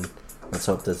Zimmerman. Let's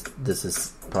hope this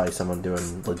is probably someone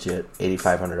doing legit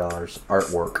 $8,500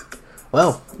 artwork.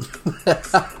 Well,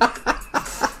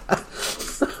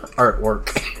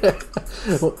 artwork.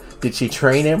 Did she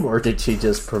train him or did she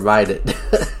just provide it?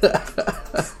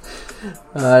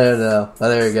 I don't know. Well,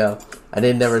 there you go. I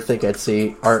didn't never think I'd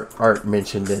see art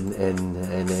mentioned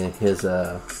in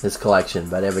his collection,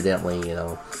 but evidently,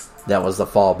 that was the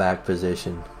fallback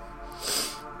position.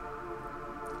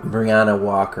 Brianna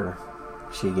Walker,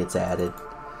 she gets added.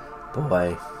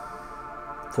 Boy,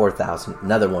 4,000.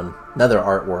 Another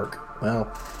artwork. Well,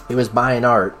 he was buying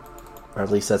art, or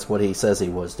at least that's what he says he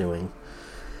was doing.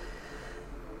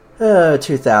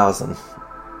 2,000.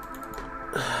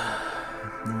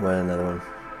 What, another one?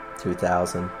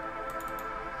 2,000.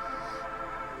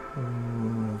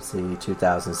 Let's see,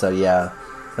 2,000. So yeah,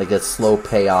 like a slow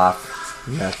payoff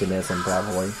mechanism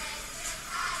probably.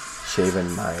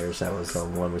 Shaven Myers, that was the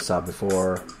one we saw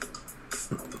before.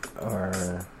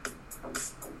 Or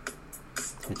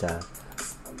 2,000.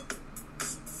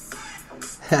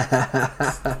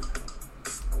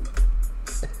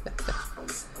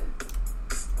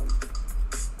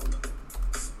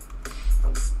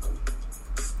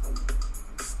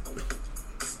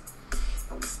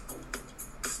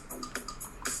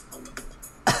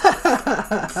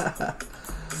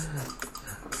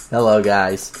 Hello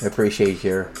guys, I appreciate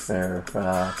your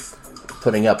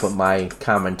putting up with my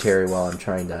commentary while I'm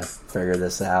trying to figure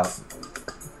this out.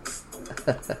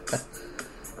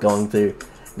 going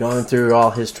through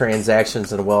all his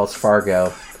transactions in Wells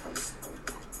Fargo.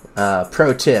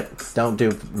 Pro tip, don't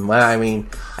do,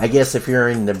 I guess if you're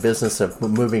in the business of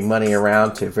moving money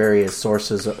around to various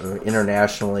sources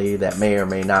internationally that may or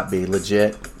may not be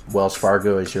legit, Wells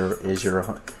Fargo is your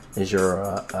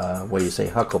what do you say,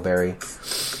 huckleberry.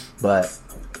 But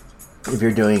if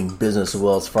you're doing business with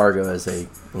Wells Fargo as a,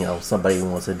 somebody who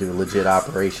wants to do legit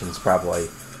operations, probably,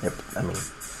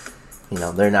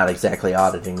 they're not exactly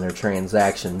auditing their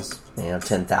transactions.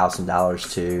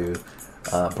 $10,000 to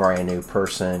a brand new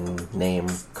person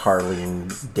named Carly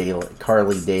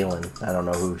Dalen. I don't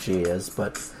know who she is,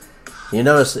 but you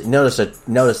notice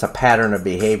a pattern of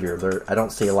behavior. I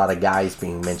don't see a lot of guys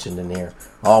being mentioned in here.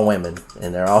 All women,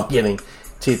 and they're all getting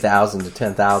 $2,000 to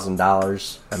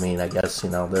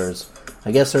 $10,000.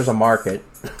 I guess there's a market.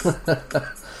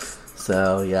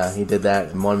 So yeah, he did that,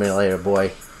 and 1 minute later,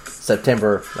 boy,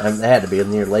 September. That had to be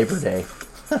near Labor Day.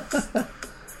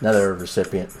 Another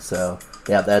recipient. So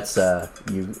yeah, that's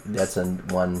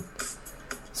one.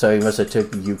 So he must have took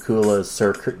Ukula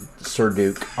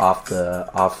Serduk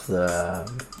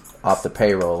off the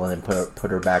payroll and then put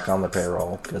her back on the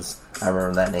payroll, because I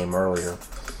remember that name earlier.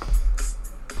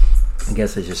 I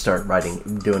guess I should start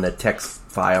doing a text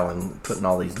file and putting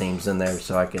all these names in there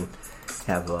so I can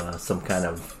have some kind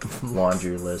of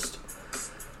laundry list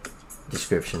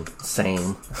description.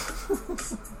 Same.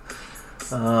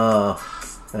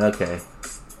 Okay.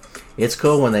 It's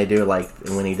cool when they do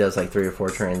when he does 3 or 4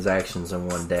 transactions in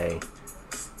one day.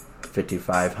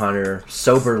 5,500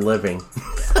 sober living.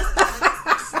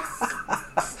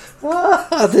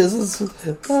 This is.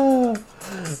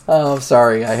 I'm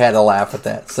sorry, I had to laugh at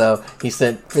that. So he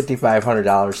sent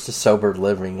 $5,500 to Sober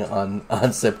Living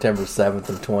on September 7th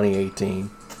of 2018.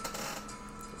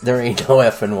 There ain't no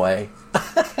effing way.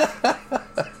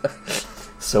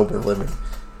 Sober Living.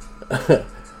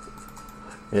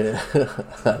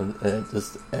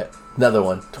 Just another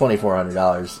one,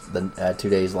 $2,400. 2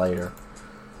 days later.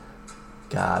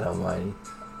 God Almighty.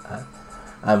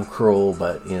 I'm cruel,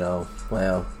 but maybe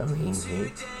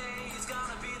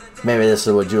this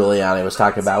is what Giuliani was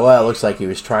talking about. Well, it looks like he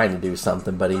was trying to do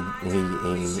something, but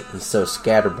he's so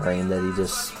scatterbrained that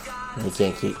he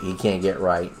can't get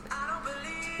right.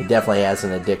 He definitely has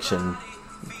an addiction.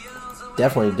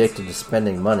 Definitely addicted to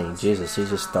spending money. Jesus, he's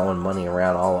just throwing money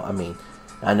around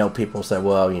I know people say,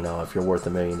 well, if you're worth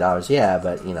 $1 million, yeah,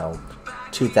 but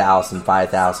 $2,000,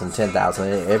 $5,000, $10,000,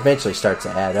 it eventually starts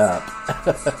to add up.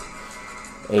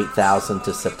 $8,000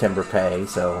 to September pay,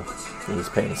 so he's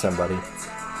paying somebody.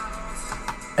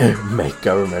 Make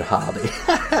government holiday.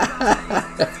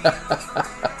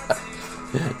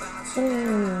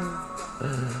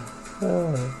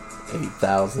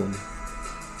 8,000.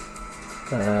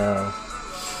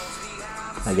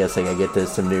 I guess I gotta get to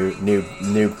some new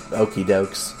okie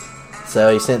dokes.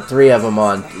 So he sent 3 of them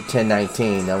on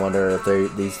 1019. I wonder if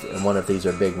one of these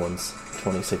are big ones.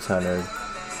 2600.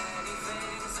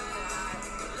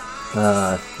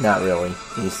 Not really.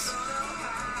 He's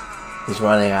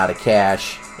running out of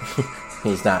cash.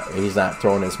 He's not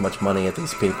throwing as much money at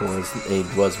these people as he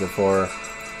was before.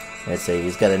 Let's see,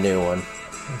 he's got a new one.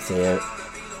 Let's see,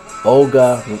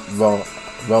 Olga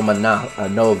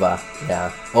Romanova.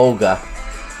 Yeah, Olga.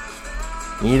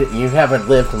 You haven't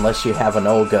lived unless you have an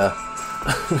Olga.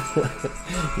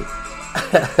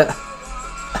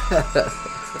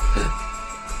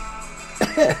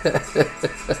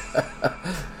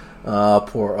 Oh,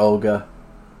 poor Olga.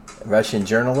 Russian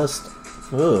journalist?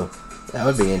 Ooh, that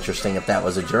would be interesting if that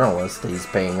was a journalist he's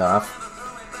paying off.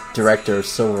 Director of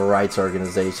Civil Rights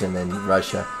Organization in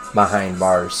Russia, behind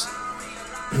bars.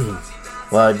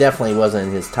 Well, it definitely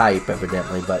wasn't his type,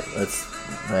 evidently, but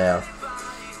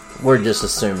we're just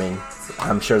assuming.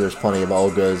 I'm sure there's plenty of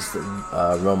Olgas,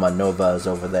 Romanovas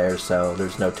over there, so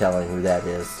there's no telling who that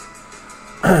is.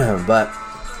 But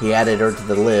he added her to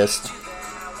the list.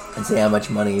 And see how much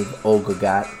money Olga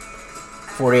got.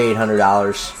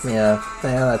 $4,800. Yeah,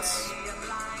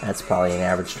 that's probably an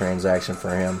average transaction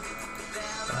for him.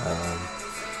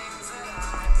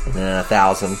 And then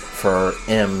 1,000 for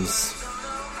M's.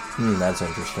 That's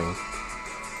interesting.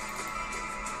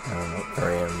 I don't know,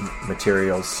 for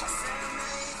materials.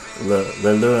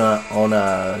 Luna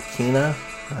Ona Kina.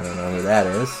 I don't know who that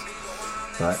is,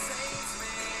 but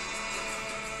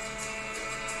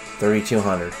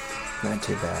 3,200. Not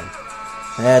too bad.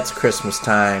 That's Christmas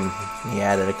time. He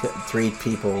added 3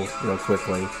 people real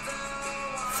quickly.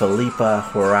 Philippa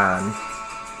Horan.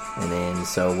 And then,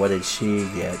 so what did she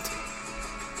get?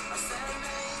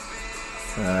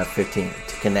 15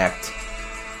 to connect.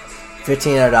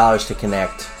 $1,500 to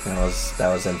connect.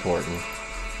 That was important.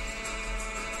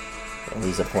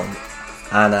 He's important.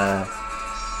 Anna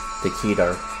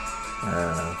Deketer. I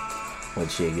don't know.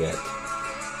 What'd she get?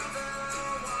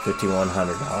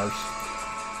 $5,100.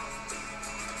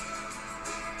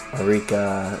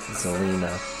 Marika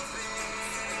Zelina.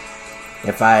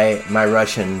 If my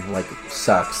Russian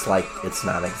sucks, it's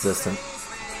non-existent.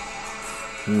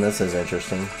 This is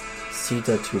interesting.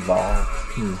 Sita Tuval.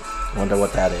 Wonder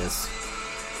what that is.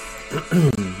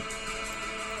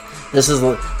 This is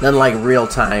nothing like real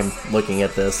time looking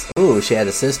at this. Ooh, she had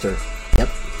a sister. Yep,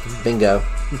 bingo.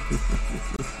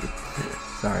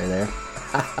 Sorry there.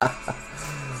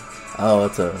 Oh,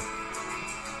 it's a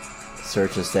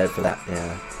search instead for that.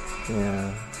 Yeah.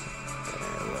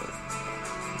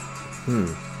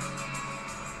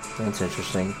 That's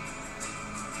interesting.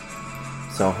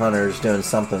 So Hunter's doing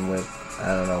something with,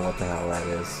 I don't know what the hell that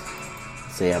is.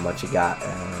 See how much he got.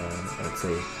 Let's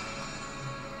see.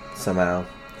 Somehow.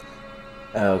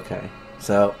 Okay.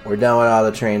 So we're done with all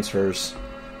the transfers.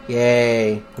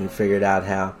 Yay! We figured out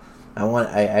how.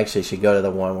 I actually should go to the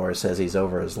one where it says he's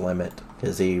over his limit,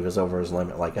 because he was over his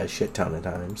limit like a shit ton of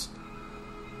times.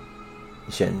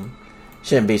 You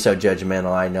shouldn't be so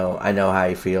judgmental. I know how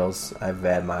he feels. I've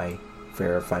had my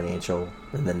fair of financial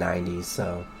in the 90s,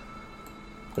 so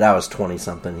but I was 20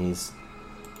 something. He's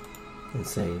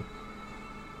insane.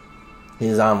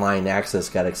 His online access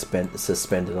got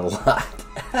suspended a lot.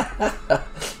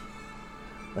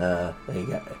 You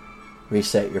got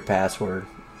reset your password.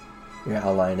 Your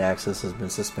online access has been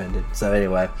suspended. So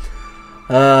anyway,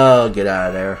 get out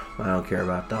of there. I don't care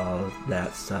about all of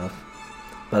that stuff.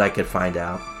 But I could find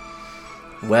out.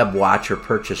 Web Watcher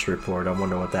purchase report. I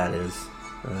wonder what that is.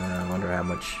 I wonder how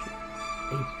much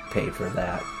he paid for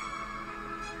that.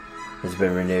 It's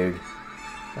been renewed.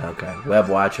 Okay. Web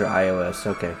Watcher iOS.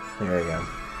 Okay. There you go.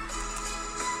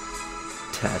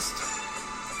 Test.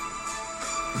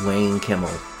 Wayne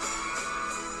Kimmel.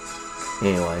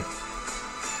 Anyway.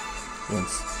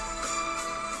 Let's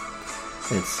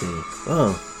see.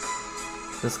 Oh.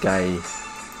 This guy.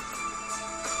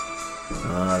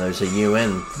 There's a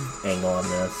UN angle on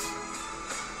this.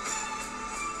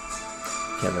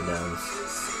 Kevin Downs.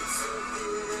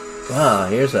 Well,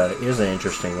 here's an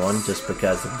interesting one, just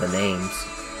because of the names.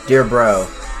 Dear bro,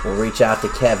 we'll reach out to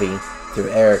Kevy through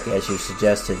Eric as you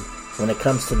suggested. When it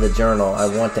comes to the journal, I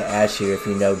want to ask you if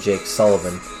you know Jake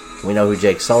Sullivan. We know who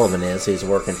Jake Sullivan is. He's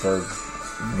working for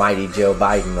mighty Joe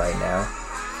Biden right now.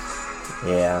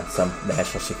 Yeah, some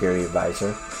national security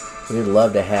advisor. We'd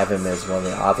love to have him as one of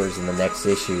the authors in the next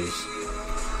issues.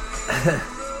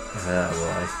 Oh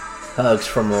boy. Hugs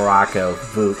from Morocco,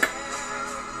 Vuk.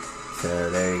 So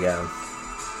there you go.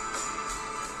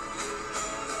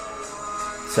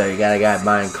 So you got a guy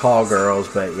buying call girls,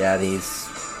 but yeah, he's...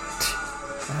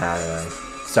 I don't know.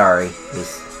 Sorry.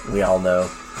 We all know.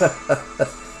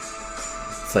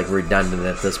 It's like redundant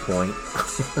at this point.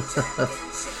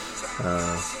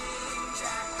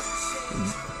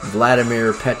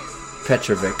 Vladimir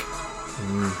Petrovic.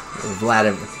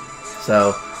 Vladimir.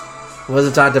 So, I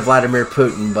wasn't talking to Vladimir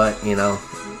Putin, but, you know.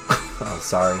 Oh,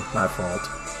 sorry. My fault.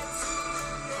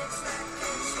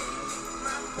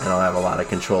 I don't have a lot of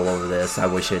control over this. I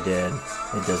wish I did.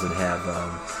 It doesn't have...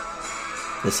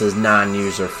 this is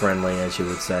non-user friendly, as you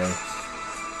would say.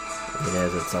 It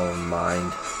has its own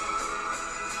mind.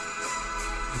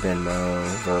 Venmo,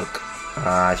 Verk.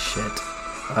 Ah, shit.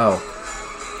 Oh.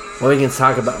 Well, we can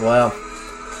talk about... Well,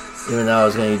 even though I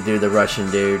was going to do the Russian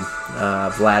dude,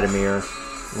 Vladimir,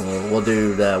 we'll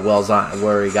do the Wells on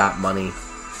where he got money.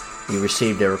 He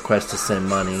received a request to send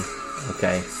money.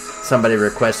 Okay. Somebody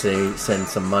requested he send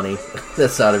some money.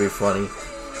 This ought to be funny.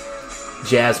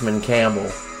 Jasmine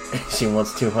Campbell. She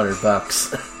wants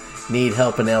 $200. Need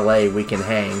help in LA, we can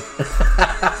hang.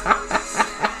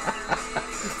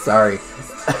 Sorry.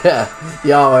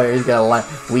 Y'all always got a lie.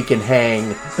 We can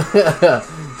hang.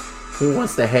 Who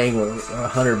wants to hang with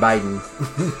Hunter Biden?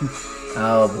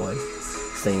 Oh boy.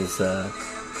 This thing's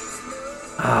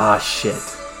shit.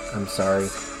 I'm sorry.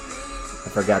 I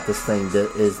forgot this thing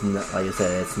is not, like I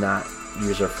said, it's not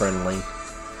user friendly.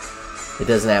 It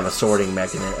doesn't have a sorting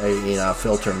mechanism, a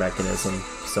filter mechanism.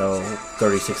 So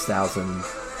 36,000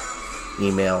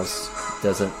 emails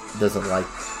doesn't like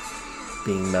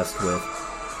being messed with.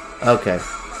 Okay,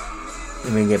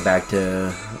 let me get back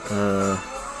to.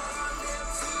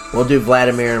 We'll do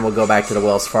Vladimir and we'll go back to the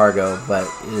Wells Fargo. But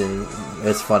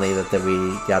it's funny that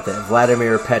we got that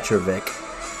Vladimir Petrovic.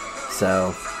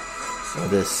 So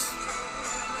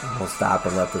we'll stop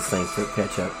and let this thing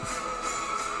catch up.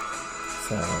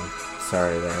 So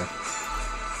sorry there.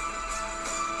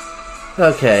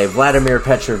 Okay, Vladimir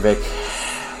Petrovic.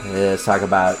 Let's talk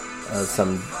about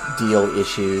some deal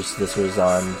issues. This was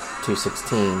on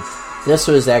 2/16. This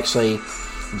was actually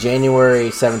January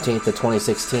 17th of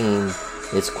 2016.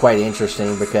 It's quite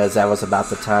interesting because that was about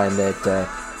the time that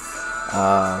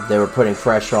they were putting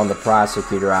pressure on the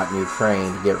prosecutor out in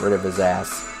Ukraine to get rid of his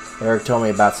ass. Eric told me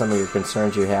about some of your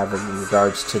concerns you have in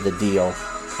regards to the deal.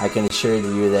 I can assure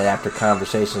you that after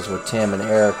conversations with Tim and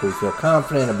Eric, we feel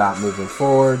confident about moving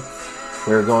forward.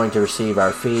 We're going to receive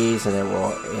our fees, and it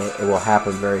will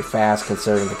happen very fast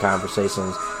considering the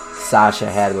conversations Sasha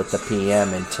had with the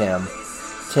PM and Tim.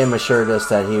 Tim assured us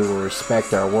that he will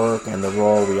respect our work and the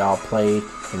role we all played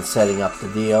in setting up the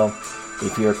deal.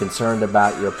 If you're concerned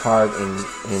about your part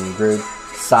in group,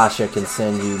 Sasha can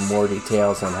send you more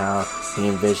details on how he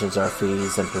envisions our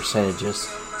fees and percentages.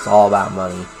 It's all about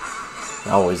money. It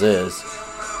always is.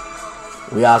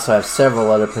 We also have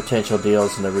several other potential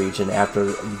deals in the region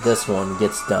after this one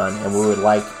gets done, and we would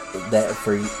like that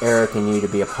for Eric and you to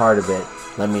be a part of it.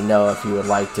 Let me know if you would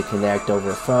like to connect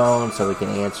over phone so we can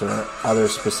answer other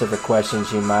specific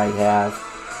questions you might have.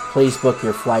 Please book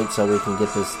your flight so we can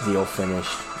get this deal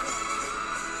finished.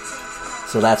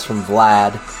 So that's from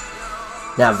Vlad.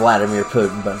 Not Vladimir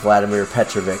Putin, but Vladimir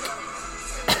Petrovic.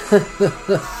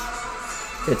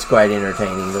 It's quite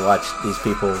entertaining to watch these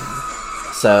people.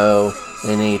 So,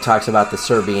 and then he talks about the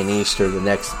Serbian Easter, the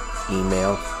next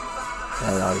email.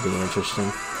 That ought to be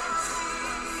interesting.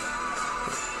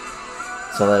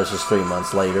 So that was just 3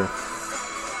 months later.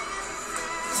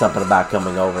 Something about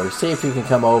coming over. See if you can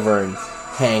come over and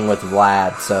hang with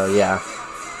Vlad. So, yeah.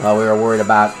 Well, we were worried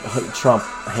about Trump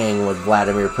hanging with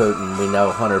Vladimir Putin. We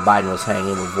know Hunter Biden was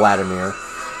hanging with Vladimir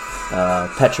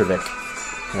Petrovic.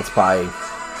 That's probably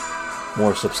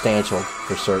more substantial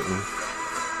for certain.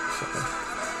 So,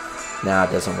 now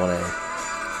it doesn't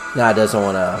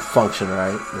want to function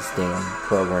right, this damn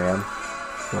program.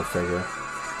 Go figure.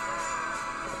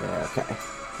 Yeah, okay.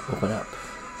 Open up.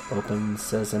 Open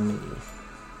Sesame.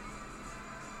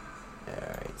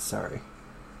 Alright, sorry.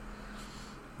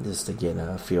 Just to get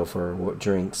a feel for what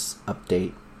drinks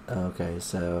update. Okay,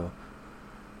 so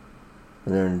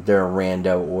they're a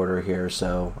rando order here,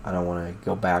 so I don't want to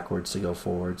go backwards to go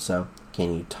forward. So,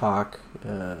 can you talk?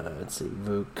 Let's see,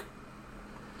 Vuk.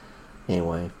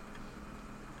 Anyway,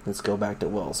 let's go back to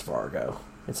Wells Fargo.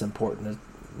 It's important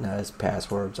to know his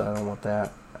passwords. I don't want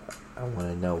that. I want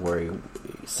to know where he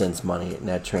sends money.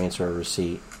 Net transfer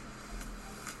receipt.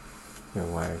 Your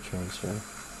wire transfer.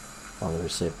 On the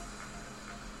receipt.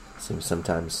 Seems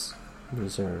sometimes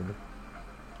these are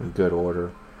in good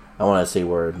order. I want to see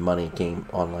where money came.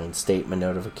 Online statement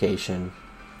notification.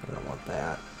 I don't want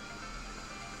that.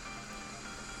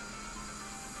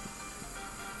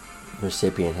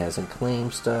 Recipient hasn't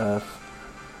claimed stuff.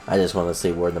 I just want to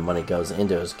see where the money goes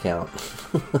into his account.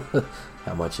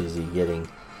 How much is he getting?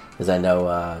 Because I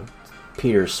know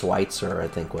Peter Schweitzer, I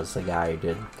think, was the guy who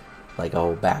did like a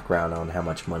whole background on how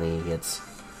much money he gets.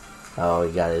 Oh,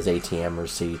 he got his ATM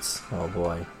receipts. Oh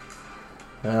boy.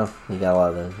 Well, he got a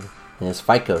lot of and his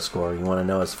FICO score. You want to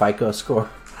know his FICO score?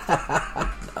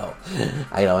 No,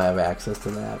 I don't have access to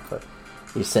that. But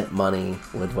he sent money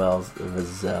with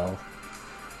Zelle.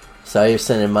 So he was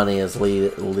sending money as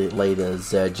late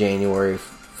as January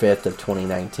 5th of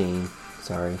 2019.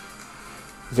 Sorry.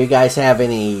 If you guys have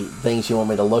any things you want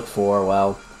me to look for,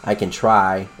 well, I can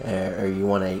try. Or you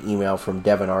want an email from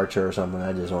Devin Archer or something,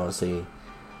 I just want to see,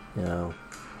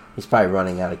 he's probably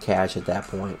running out of cash at that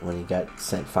point when he got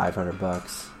sent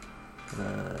 $500.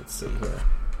 Let's see here.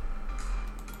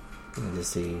 Let me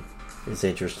just see. It's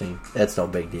interesting. That's no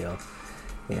big deal.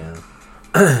 Yeah.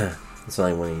 It's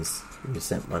only when he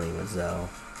sent money with Zelle.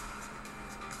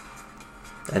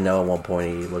 I know at one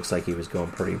point he looks like he was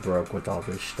going pretty broke with all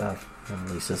this stuff.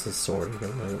 At least this is sorted a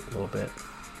little bit.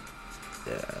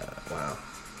 Yeah, wow.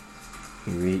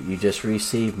 You just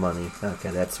received money. Okay,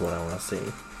 that's what I want to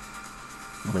see.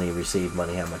 When he received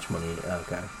money, how much money?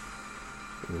 Okay.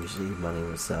 You received money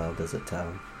with Zelle. Does it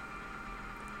tell?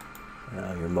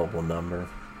 Your mobile number.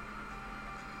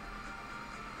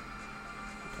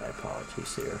 My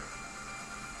apologies here.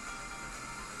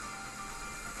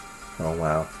 Oh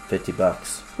wow, $50.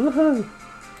 Woohoo!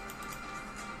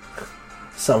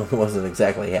 Someone wasn't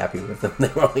exactly happy with them. They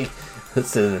were only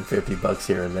sending $50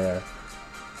 here and there.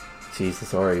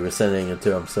 Jesus, or he was sending it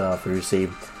to himself. He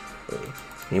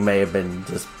may have been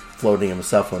just floating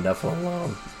himself enough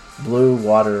alone. Blue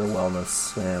Water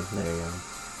Wellness. Yeah, there you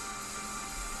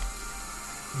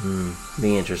go.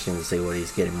 Be interesting to see what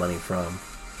he's getting money from.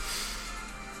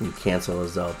 You cancel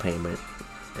his Zelle payment.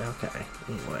 Okay.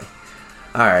 Anyway.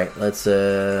 Alright, let's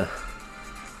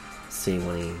see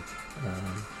when he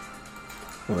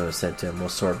when it was sent to him. We'll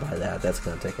sort by that. That's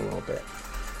going to take a little bit.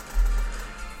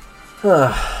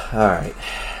 Alright.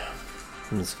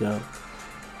 Let's go.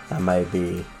 I might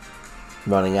be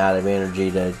running out of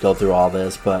energy to go through all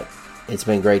this, but it's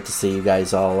been great to see you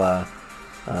guys all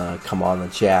come on the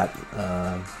chat.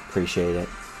 Appreciate it.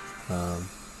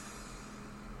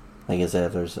 Like I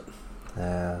said, there's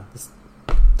this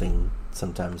thing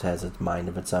sometimes has its mind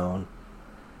of its own.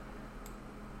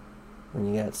 When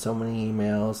you got so many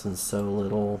emails and so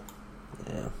little,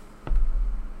 yeah.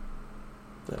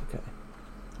 Okay,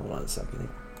 hold on a second here.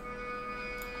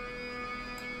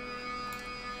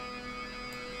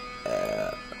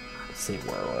 Let's see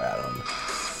where we're at on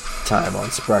time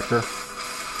on Sprecher.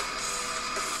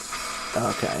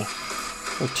 Okay,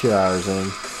 we're 2 hours in.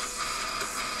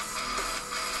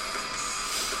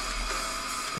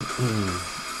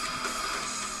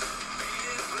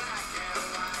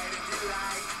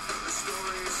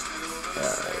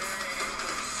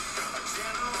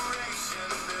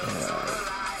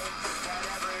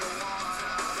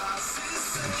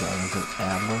 Jonathan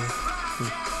Adler.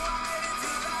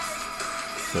 I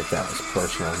think that was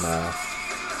personal now.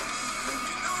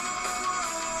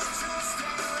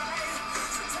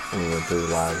 We went through a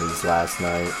lot of these last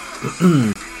night.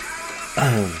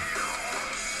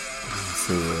 Let's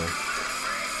see here.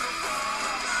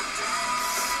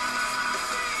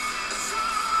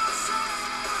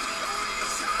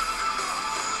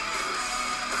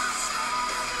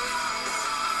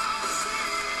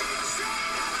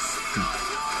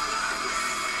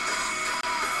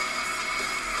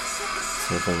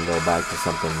 See if we can go back to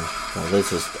something. Well,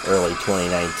 this is early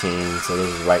 2019, so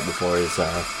this is right before his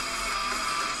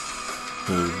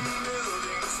he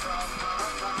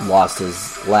lost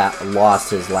his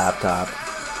laptop.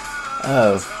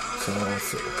 Oh, so let's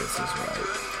see if this is right.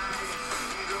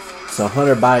 So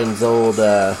Hunter Biden's old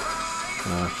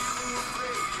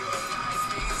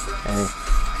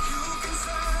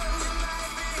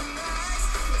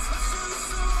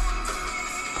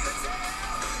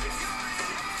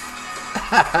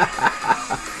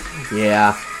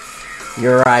yeah,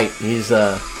 you're right. He's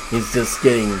just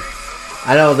getting.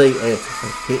 I don't think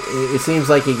it seems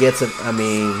like he gets it. I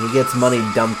mean, he gets money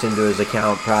dumped into his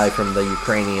account probably from the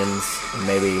Ukrainians, and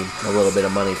maybe a little bit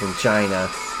of money from China,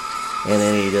 and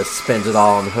then he just spends it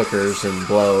all on hookers and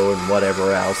blow and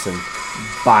whatever else, and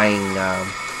buying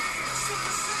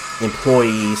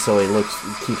employees, so he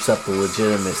keeps up the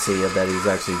legitimacy of that he's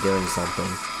actually doing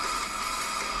something.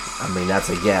 I mean, that's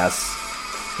a guess.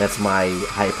 That's my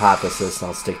hypothesis, and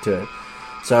I'll stick to it.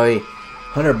 So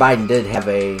Hunter Biden did have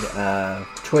a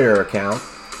Twitter account,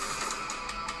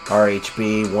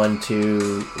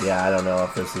 RHB12. Yeah, I don't know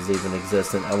if this is even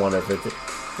existent. I wonder if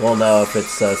we'll know if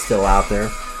it's still out there.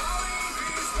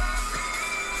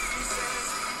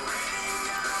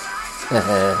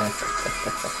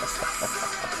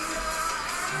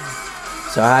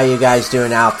 So how you guys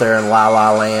doing out there in La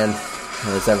La Land?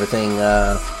 Is everything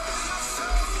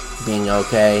being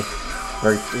okay?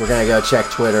 We're gonna go check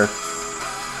Twitter,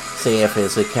 see if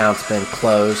his account's been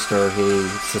closed or he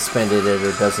suspended it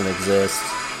or doesn't exist.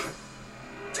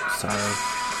 Sorry.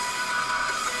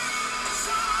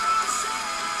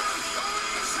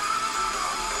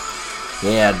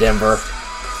 Yeah, Denver.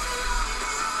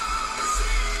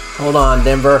 Hold on,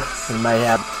 Denver. We might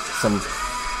have some.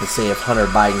 Let's see if Hunter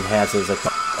Biden has his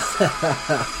account.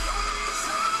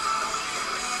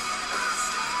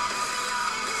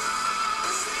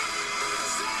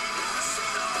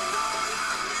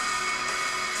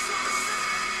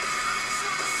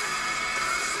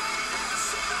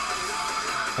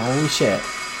 Holy shit.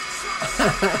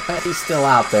 He's still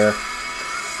out there.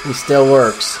 He still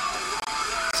works.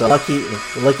 So lucky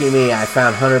me, I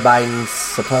found Hunter Biden's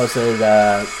supposed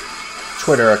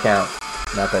Twitter account.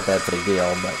 Not that that's a big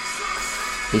deal, but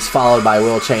he's followed by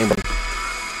Will Chamberlain.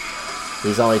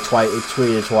 He's only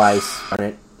tweeted twice on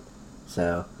it.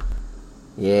 So,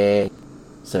 yeah.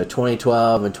 So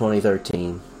 2012 and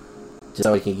 2013. Just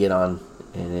so we could get on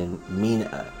and then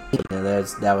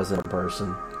that was in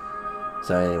person.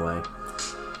 So anyway.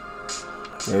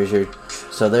 There's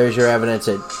your evidence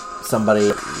that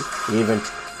somebody even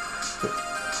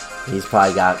he's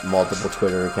probably got multiple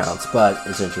Twitter accounts, but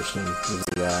it's interesting to see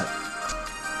that.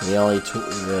 He only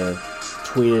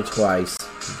tweeted twice.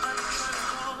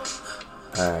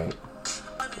 Alright.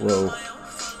 Whoa.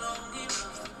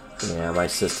 Yeah, my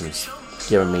system's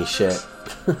giving me shit.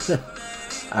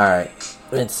 Alright.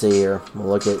 Let's see here. We'll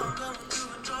look at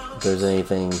if there's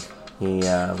anything he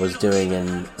was doing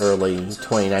in early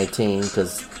 2019,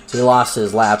 because he lost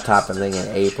his laptop, I think, in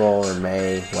April or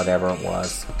May, whatever it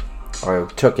was. Or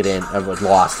took it in,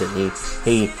 lost it.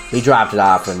 He dropped it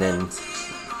off and then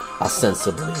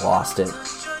ostensibly lost it.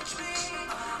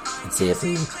 And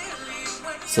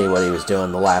see what he was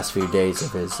doing the last few days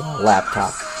of his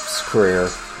laptop's career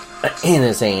in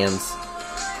his hands.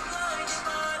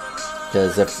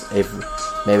 Because if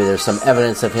maybe there's some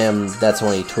evidence of him, that's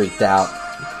when he tweaked out.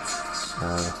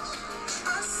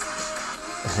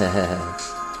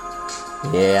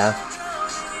 Yeah.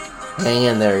 Hang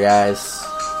in there, guys.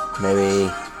 Maybe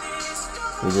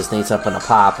we just need something to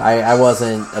pop. I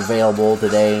wasn't available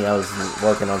today. I was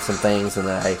working on some things, and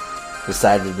then I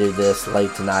decided to do this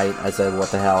late tonight. I said,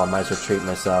 what the hell, I might as well treat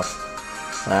myself.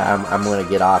 I'm going to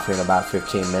get off here in about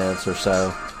 15 minutes or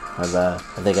so. I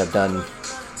think I've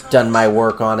done my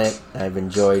work on it. I've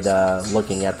enjoyed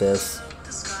looking at this,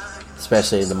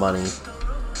 especially the money.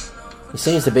 He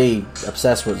seems to be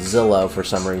obsessed with Zillow for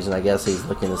some reason. I guess he's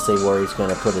looking to see where he's going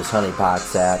to put his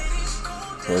honeypots at.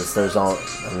 Because there's all,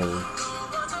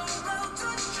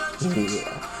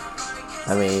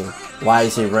 why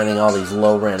is he renting all these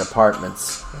low rent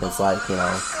apartments? It's like,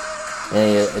 and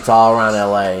it's all around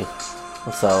LA.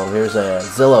 So here's a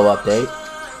Zillow update.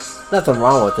 Nothing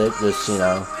wrong with it, just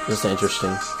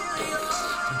interesting.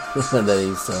 That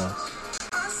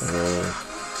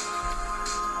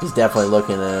he's definitely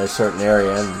looking at a certain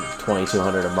area, and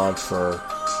 $2,200 a month for.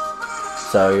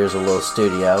 So here's a little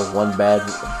studio, one bed,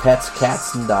 pets,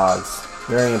 cats, and dogs.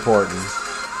 Very important.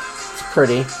 It's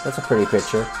pretty. That's a pretty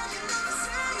picture.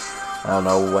 I don't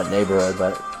know what neighborhood,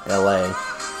 but LA.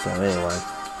 So anyway,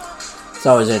 it's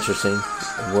always interesting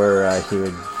where he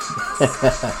would.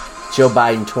 Joe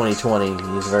Biden 2020.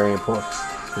 He's very important.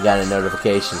 He got a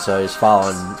notification, so he's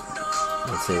following.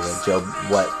 Let's see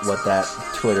what that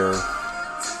Twitter,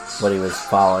 what he was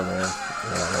following there.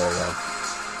 Yeah, there we go.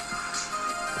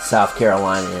 South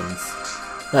Carolinians.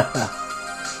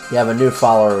 You have a new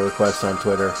follower request on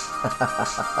Twitter.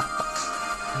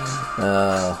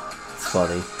 It's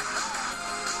funny.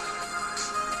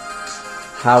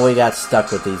 How we got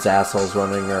stuck with these assholes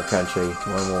running our country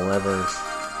when we'll never.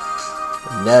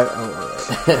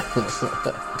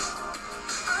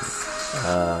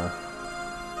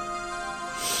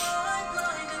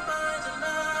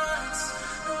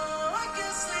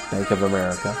 Bank of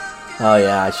America. Oh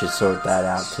yeah, I should sort that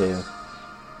out too.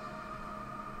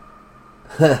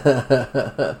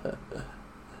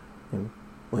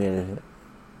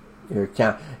 Your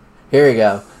account. Here we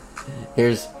go.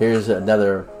 Here's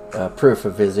another proof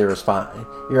of his irresponsibility.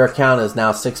 Your account is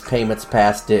now 6 payments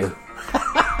past due.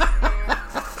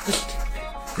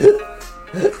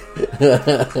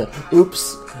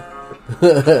 Oops.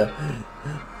 Look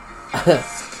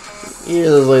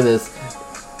at this.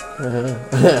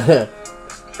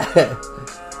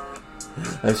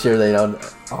 I'm sure they don't.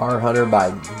 R. Hunter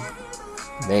Biden.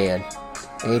 Man,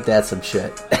 ain't that some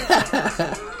shit?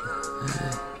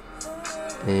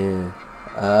 Yeah.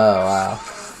 Oh, wow.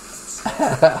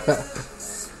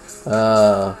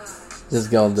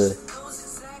 Just going to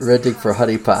Riddick for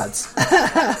Honey Pots.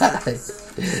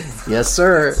 Yes,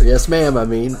 sir. Yes, ma'am, I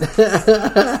mean.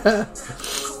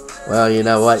 Well, you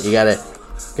know what? You gotta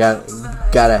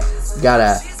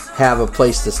have a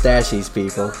place to stash these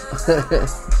people.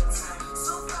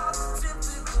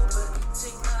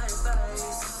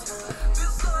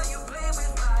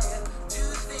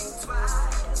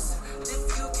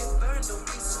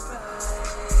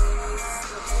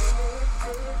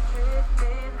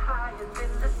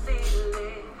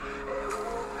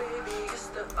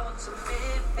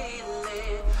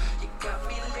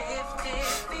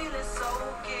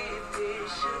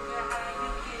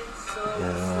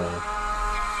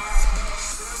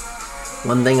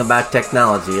 One thing about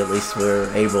technology, at least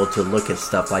we're able to look at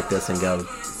stuff like this and go,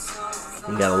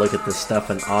 you gotta look at this stuff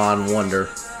in awe and wonder.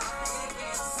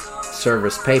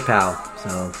 Service PayPal.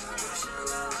 So,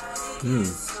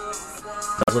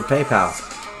 goes with PayPal.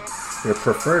 Your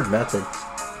preferred method.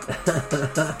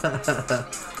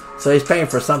 So he's paying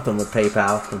for something with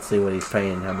PayPal. Let's see what he's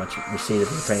paying, how much receipt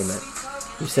of your payment.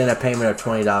 You sent a payment of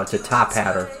 $20 to Top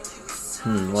Hatter.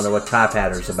 Wonder what Top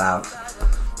Hatter's about.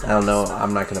 I don't know.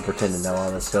 I'm not going to pretend to know all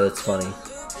this, but it's funny.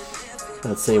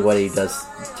 Let's see what he does.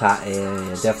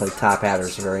 Definitely Top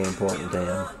Hatter's very important to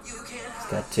him. He's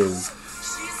got two.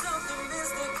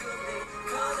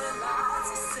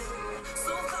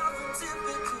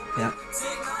 Yep.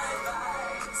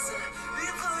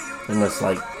 Almost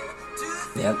like,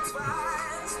 yep.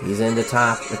 He's into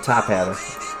the Top Hatter.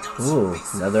 Ooh,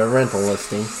 another rental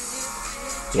listing.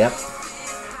 Yep.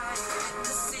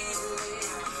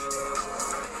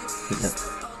 Yeah.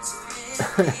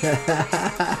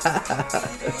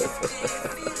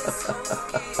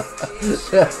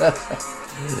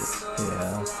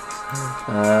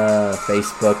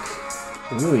 Facebook.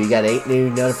 Ooh, you got 8 new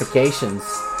notifications.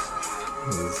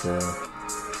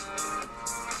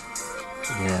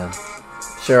 Yeah.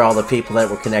 Sure, all the people that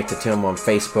were connected to him on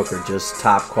Facebook are just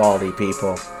top quality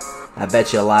people. I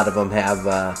bet you a lot of them have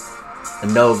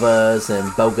Novas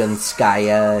and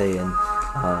Boganskaya and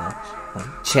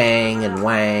Chang and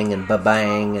Wang and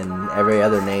Babang and every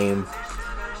other name.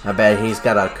 I bet he's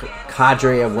got a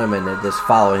cadre of women that just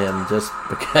follow him just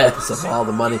because of all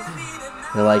the money.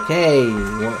 They're like, hey,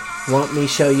 want me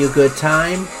show you a good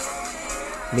time?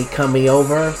 Me coming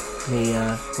over? Me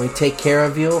take care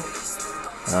of you?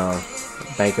 Oh,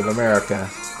 Bank of America.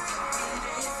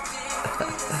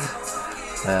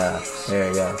 There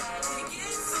you go.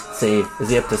 See, is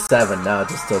he up to 7? No,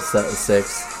 just still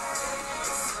 6.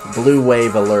 Blue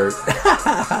wave alert.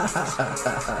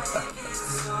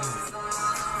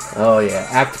 Oh yeah,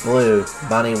 Act Blue.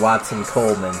 Bonnie Watson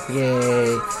Coleman.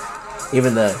 Yay.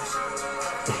 Even the...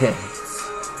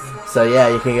 So yeah,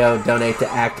 you can go donate to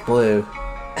Act Blue.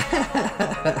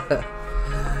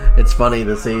 It's funny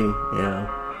to see, you know.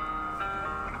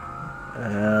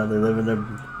 They live in a...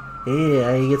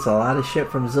 Yeah, he gets a lot of shit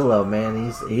from Zillow,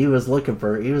 man. He was looking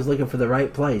for the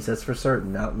right place, that's for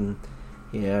certain, out in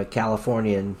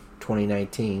California in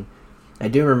 2019. I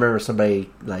do remember somebody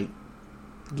like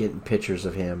getting pictures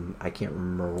of him. I can't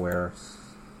remember where.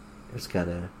 It's kind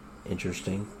of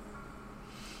interesting.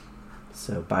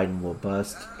 So Biden will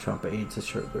bust. Trump aides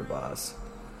assert their boss.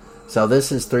 So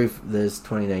this is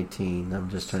 2019. I'm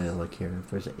just trying to look here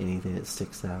if there's anything that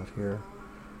sticks out here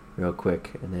real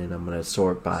quick, and then I'm going to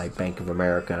sort by Bank of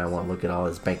America, and I want to look at all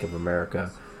his Bank of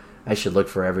America. I should look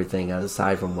for everything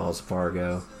aside from Wells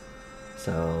Fargo.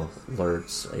 So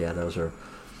alerts, yeah, those are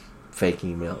fake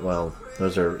email. Well,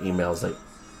 those are emails that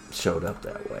showed up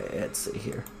that way. Let's see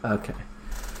here. Okay.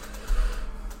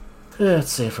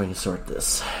 Let's see if we can sort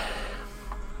this.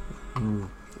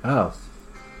 Oh,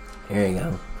 here you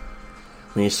go.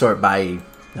 When you sort by,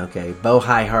 okay,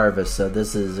 Bohai Harvest. So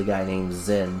this is a guy named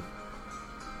Zen.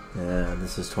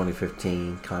 This is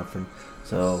 2015 conference.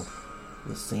 So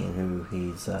let's see who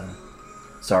he's.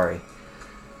 Sorry.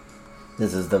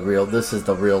 This is the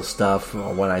real stuff.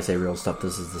 Well, when I say real stuff,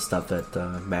 this is the stuff that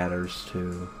matters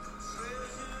to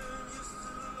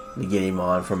get him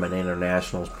on from an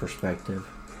international perspective.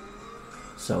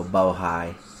 So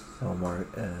Bohai, Omar.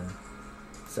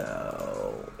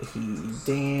 So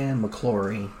Dan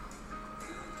McClory,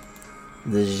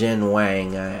 the Zhen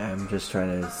Wang. I'm just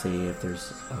trying to see if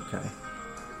there's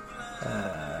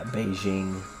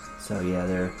Beijing. So yeah,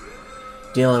 they're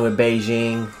dealing with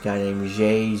Beijing. A guy named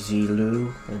Zhe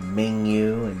Zilu and Ming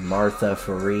Yu and Martha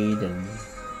Farid and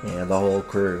the whole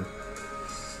crew.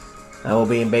 I will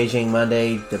be in Beijing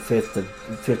Monday, the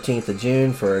 15th of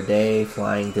June for a day,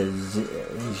 flying to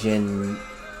Jining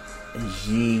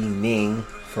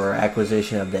for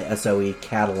acquisition of the SOE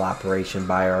cattle operation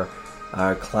by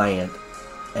our client,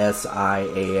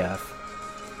 SIAF.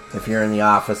 If you're in the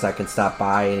office, I can stop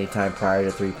by anytime prior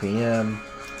to 3 p.m.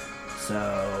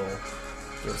 So,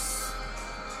 just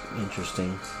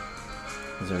interesting.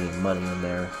 Is there any money in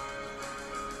there?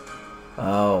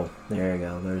 Oh, there you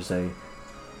go. There's a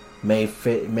May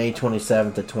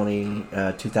 27th of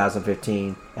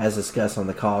 2015. As discussed on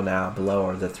the call now, below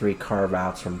are the 3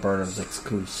 carve-outs from Burnham's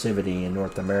exclusivity in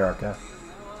North America.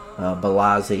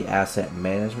 Balazi Asset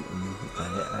Management.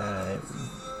 I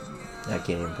can't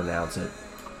even pronounce it.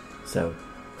 So,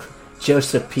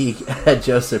 Joseph P.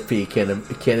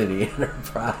 Kennedy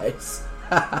Enterprise.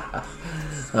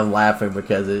 I'm laughing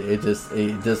because it just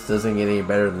doesn't get any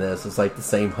better than this. It's like the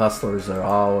same hustlers are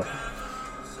all.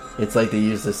 It's like they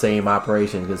use the same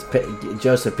operation because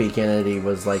Joseph P. Kennedy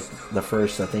was like the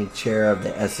first, I think, chair of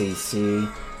the SEC,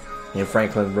 and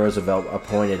Franklin Roosevelt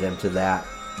appointed him to that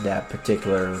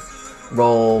particular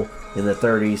role in the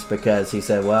 30s because he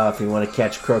said, well, if you want to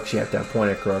catch crooks, you have to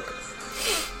appoint a crook.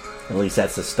 At least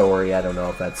that's the story. I don't know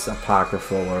if that's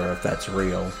apocryphal or if that's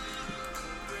real.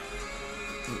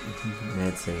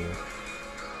 Let's see.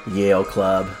 Yale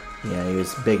Club. Yeah, he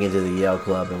was big into the Yale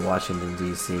Club in Washington,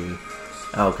 D.C.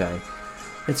 Okay.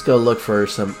 Let's go look for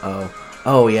some...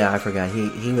 Oh yeah, I forgot.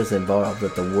 He was involved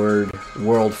with the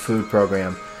World Food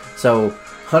Program. So,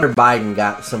 Hunter Biden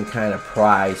got some kind of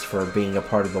prize for being a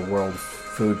part of the World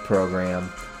Food Program.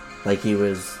 Like he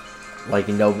was... I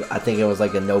think it was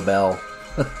like a Nobel...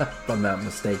 if I'm not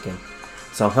mistaken.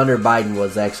 So Hunter Biden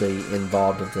was actually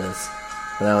involved with this.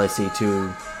 But I only see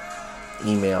 2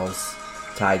 emails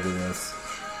tied to this.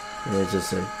 And it's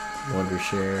just a Wonder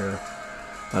Share.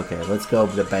 Okay, let's go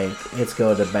to the bank. Let's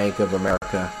go to the Bank of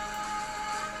America.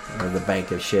 Or the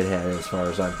Bank of Shithead as far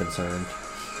as I'm concerned.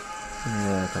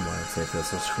 Yeah, come on, let's see if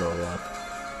this will scroll up.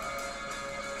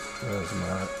 No, it's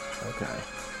not. Okay.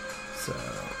 So,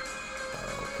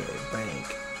 okay,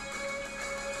 bank.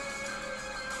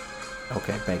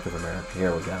 Okay, Bank of America.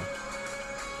 Here we go.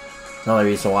 The only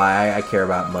reason why I care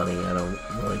about money, I don't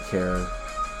really care.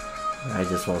 I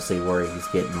just want to see where he's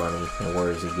getting money and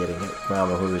where is he getting it from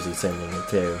or who is he sending it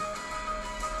to.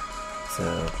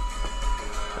 So,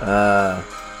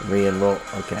 re-enroll.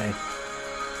 Okay.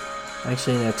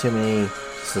 Actually, not too many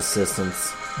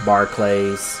assistants.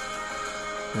 Barclays.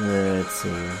 Let's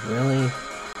see. Really?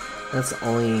 That's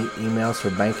only emails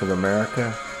for Bank of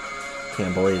America?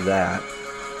 Can't believe that.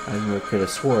 I could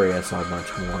have swore I saw a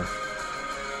bunch more.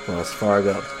 Wells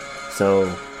Fargo. So,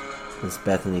 this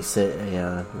Bethany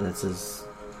yeah, this is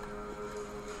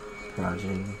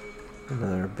Project.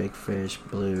 Another Big Fish,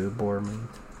 Blue, Boardman.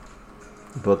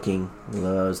 Booking.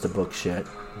 Loves to book shit.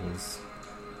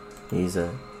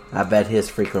 I bet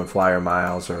his frequent flyer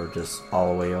miles are just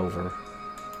all the way over.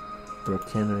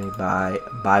 Brooke Henry, Bye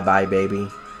Baby.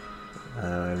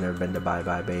 I've never been to Bye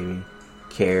Bye Baby.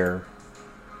 Care.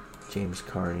 James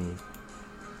Carney.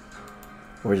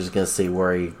 We're just gonna see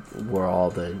where all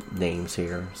the names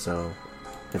here. So,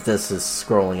 if this is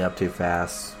scrolling up too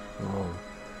fast,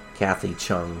 Kathy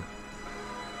Chung.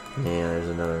 Yeah, there's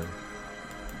another.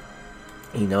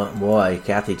 You know, boy,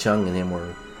 Kathy Chung and him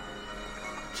were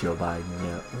Joe Biden.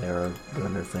 Yeah, they were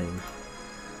doing their thing.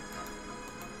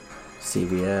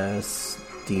 CVS,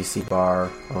 DC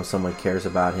Bar. Oh, someone cares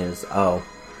about his. Oh.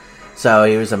 So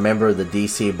he was a member of the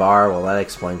DC Bar. Well, that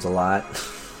explains a lot.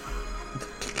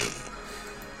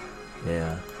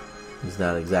 Yeah. He's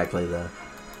not exactly the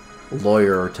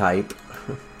lawyer type.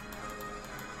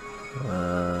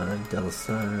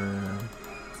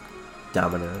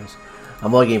 Domino's.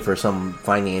 I'm looking for some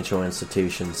financial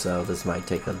institution, so this might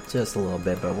take just a little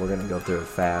bit, but we're going to go through it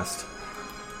fast.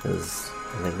 Because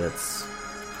I think that's...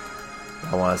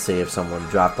 I want to see if someone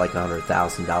dropped like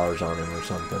 $100,000 on him or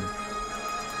something.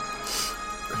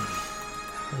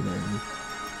 And then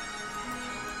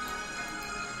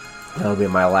that'll be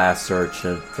my last search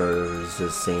for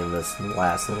just seeing this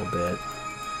last little bit.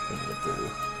 Get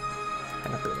through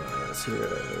happiness.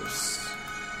 Here's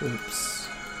oops.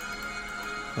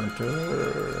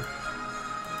 Hunter.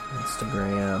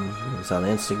 Instagram. It's on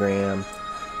Instagram.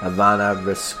 Ivana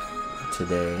Risk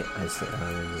today. I said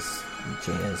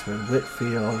Jasmine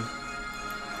Whitfield.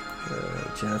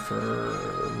 Jennifer.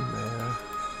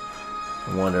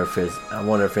 I wonder if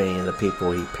any of the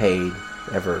people he paid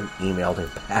ever emailed him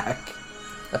back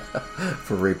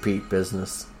for repeat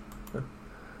business.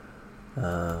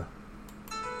 Yeah.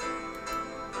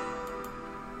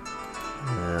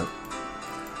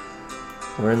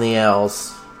 We're in the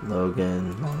L's.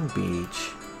 Logan, Long Beach.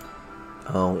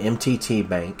 Oh, MTT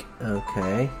Bank.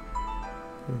 Okay.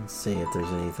 Let's see if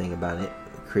there's anything about it.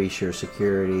 increase your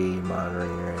security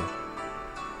monitoring area.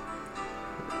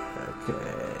 Okay.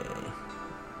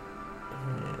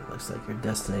 It looks like your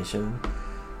destination.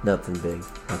 Nothing big.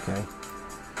 Okay.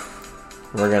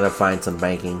 We're going to find some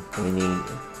banking. We need...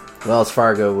 Wells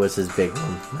Fargo was his big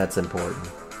one. That's important.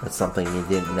 That's something you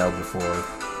didn't know before.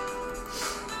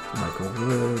 Michael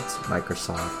Woods.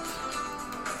 Microsoft.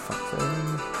 Fuck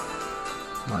them.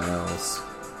 Miles.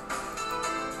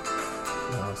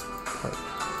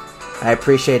 I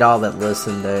appreciate all that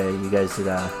listened. You guys did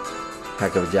a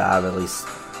heck of a job, at least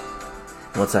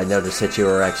once I noticed that you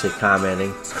were actually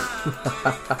commenting.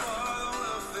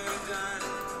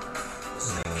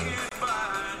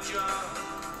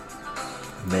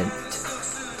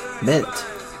 Mint.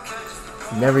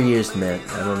 Never used Mint.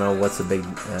 I don't know what's the big...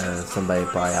 somebody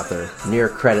probably out there. Near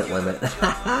credit limit.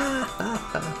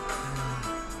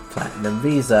 Platinum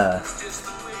Visa.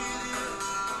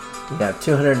 You have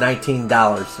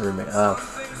 $219 to remain. Oh,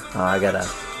 I gotta...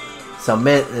 So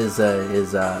Mint is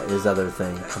other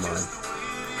thing. Come on.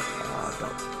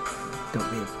 Don't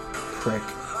be a prick.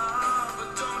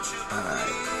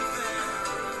 Alright.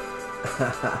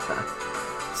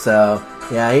 So,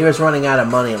 yeah, he was running out of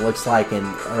money, it looks like, in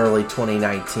early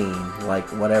 2019. Like,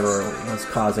 whatever was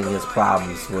causing his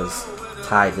problems was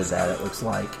tied to that, it looks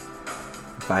like.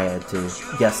 If I had to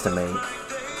guesstimate.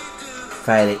 If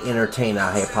I had to entertain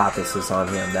a hypothesis on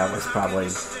him, that was probably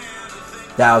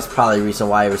the reason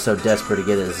why he was so desperate to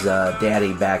get his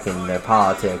daddy back in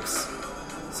politics.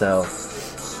 So,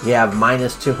 you have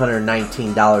minus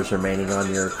 $219 remaining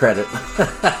on your credit.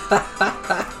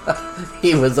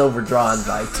 He was overdrawn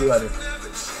by 200,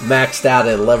 maxed out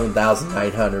at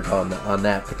 11,900 on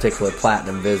that particular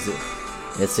platinum visit.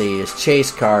 Let's see, his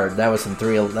Chase card, that was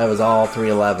all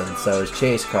 311. So his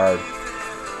Chase card,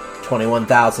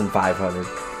 21,500.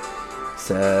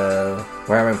 So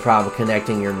we're having a problem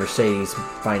connecting your Mercedes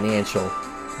financial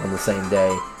on the same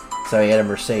day. So he had a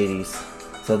Mercedes.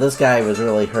 So this guy was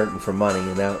really hurting for money,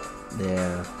 and that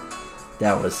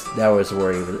was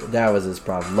where that was his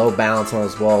problem. Low balance on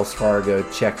his Wells Fargo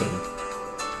checking.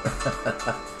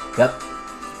 Yep,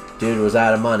 dude was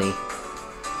out of money.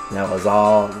 That was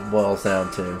all it boils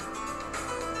down to.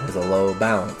 Is a low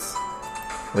balance.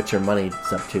 What your money's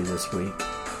up to this week?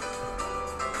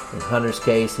 In Hunter's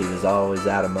case, he was always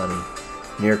out of money.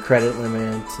 Near credit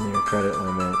limit.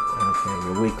 Okay,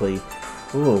 your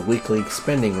weekly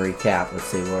spending recap. Let's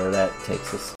see where that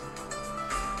takes us.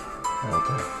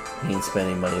 Okay. He ain't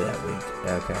spending money that week.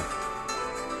 Okay.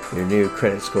 Your new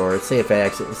credit score. Let's see if I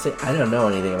don't know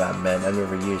anything about Mint. I've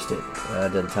never used it.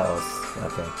 It doesn't tell us.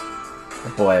 Okay.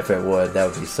 Boy, if it would, that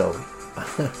would be so...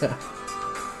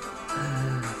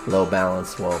 Low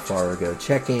balance, Wells Fargo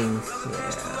checking.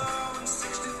 Yeah.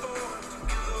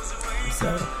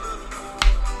 So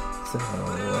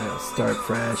start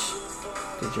fresh.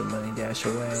 Did your money dash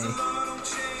away?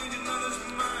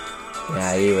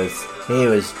 Yeah, he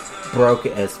was broke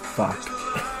as fuck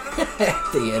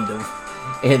at the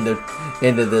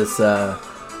end of this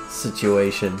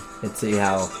situation. Let's see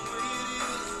how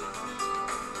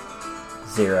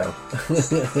zero.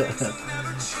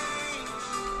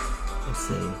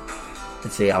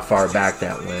 Let's see how far back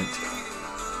that went.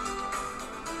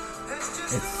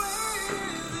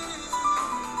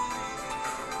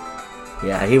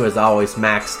 Yeah, he was always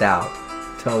maxed out.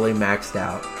 Totally maxed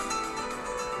out.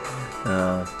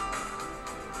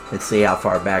 Let's see how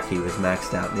far back he was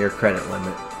maxed out. Near credit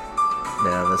limit.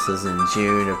 Now, this is in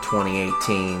June of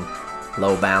 2018.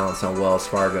 Low balance on Wells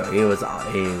Fargo. He was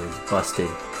busted.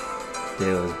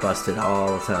 Dude was busted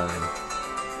all the time.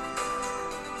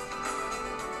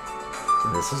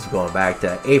 And this is going back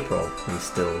to April. He's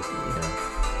still,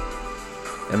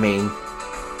 I mean,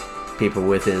 people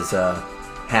with his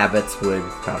habits would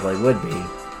be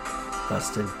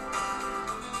busted.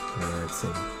 Let's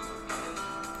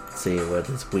see what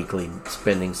his weekly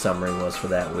spending summary was for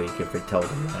that week. If it told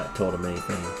him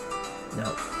anything.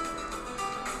 No.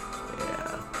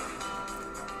 Yeah.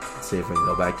 Let's see if we can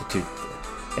go back to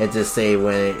and just say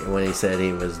when he said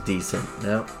he was decent.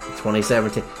 No.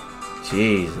 2017.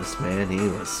 Jesus, man,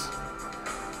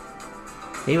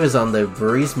 he was on the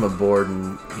Burisma board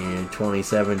in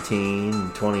 2017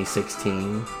 and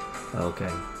 2016.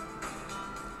 Okay.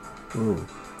 Ooh.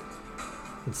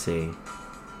 Let's see.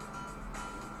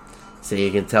 So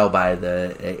you can tell by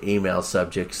the email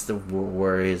subjects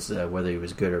whether he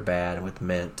was good or bad with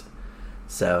Mint.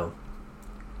 So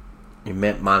your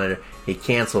Mint monitor, he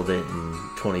canceled it in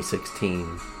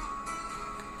 2016.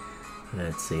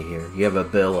 Let's see here. You have a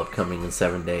bill upcoming in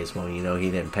 7 days. Well, you know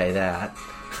he didn't pay that.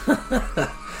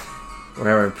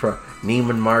 Remember,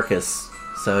 Neiman Marcus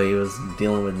So he was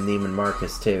dealing with Neiman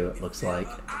Marcus too, it looks like.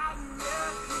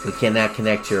 We cannot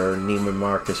connect your Neiman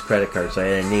Marcus credit card. So I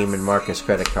had a Neiman Marcus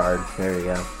credit card. There you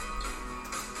go.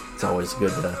 It's always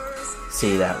good to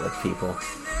see that with people.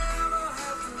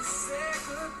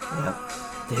 Yep.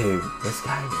 Dude, this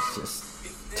guy is just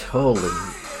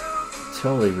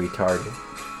totally retarded.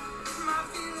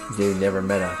 Dude never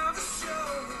met a...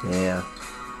 Yeah.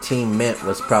 Team Mint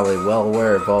was probably well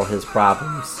aware of all his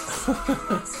problems.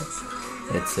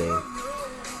 Let's see.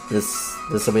 This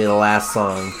will be the last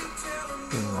song.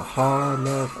 You're a hard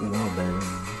luck woman.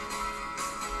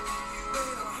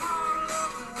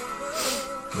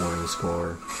 Warning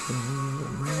score.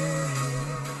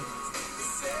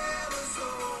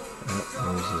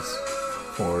 There's this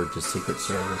forward to Secret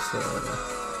Service.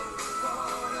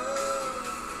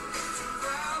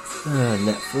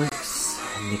 Netflix.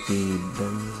 Nikki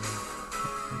Benz.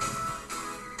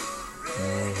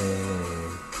 Hey.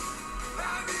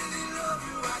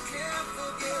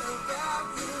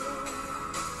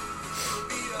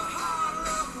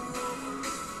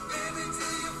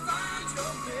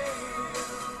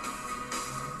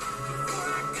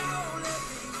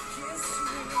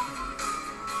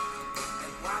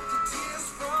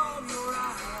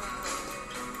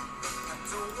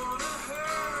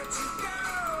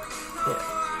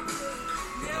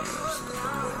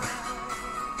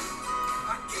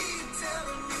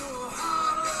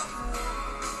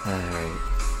 Alright.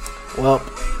 Well,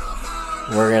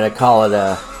 we're gonna call it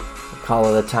a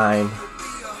time.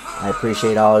 I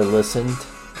appreciate all who listened.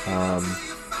 You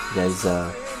guys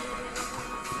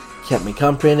kept me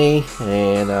company,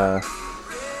 and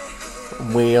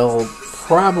we'll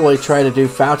probably try to do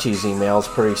Fauci's emails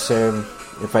pretty soon.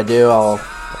 If I do, I'll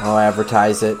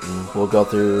advertise it, and we'll go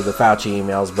through the Fauci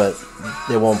emails, but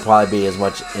it won't probably be as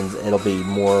much, and it'll be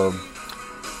more,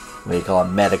 what do you call it,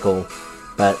 medical,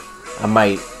 but I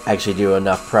might actually do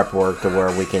enough prep work to where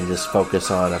we can just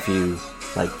focus on a few,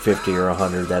 like 50 or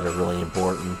 100 that are really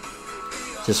important.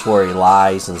 Just where he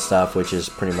lies and stuff, which is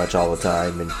pretty much all the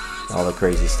time, and all the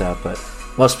crazy stuff, but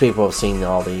most people have seen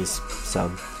all these, so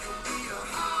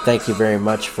thank you very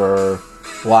much for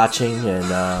watching,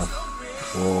 and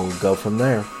we'll go from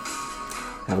there.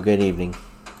 Have a good evening.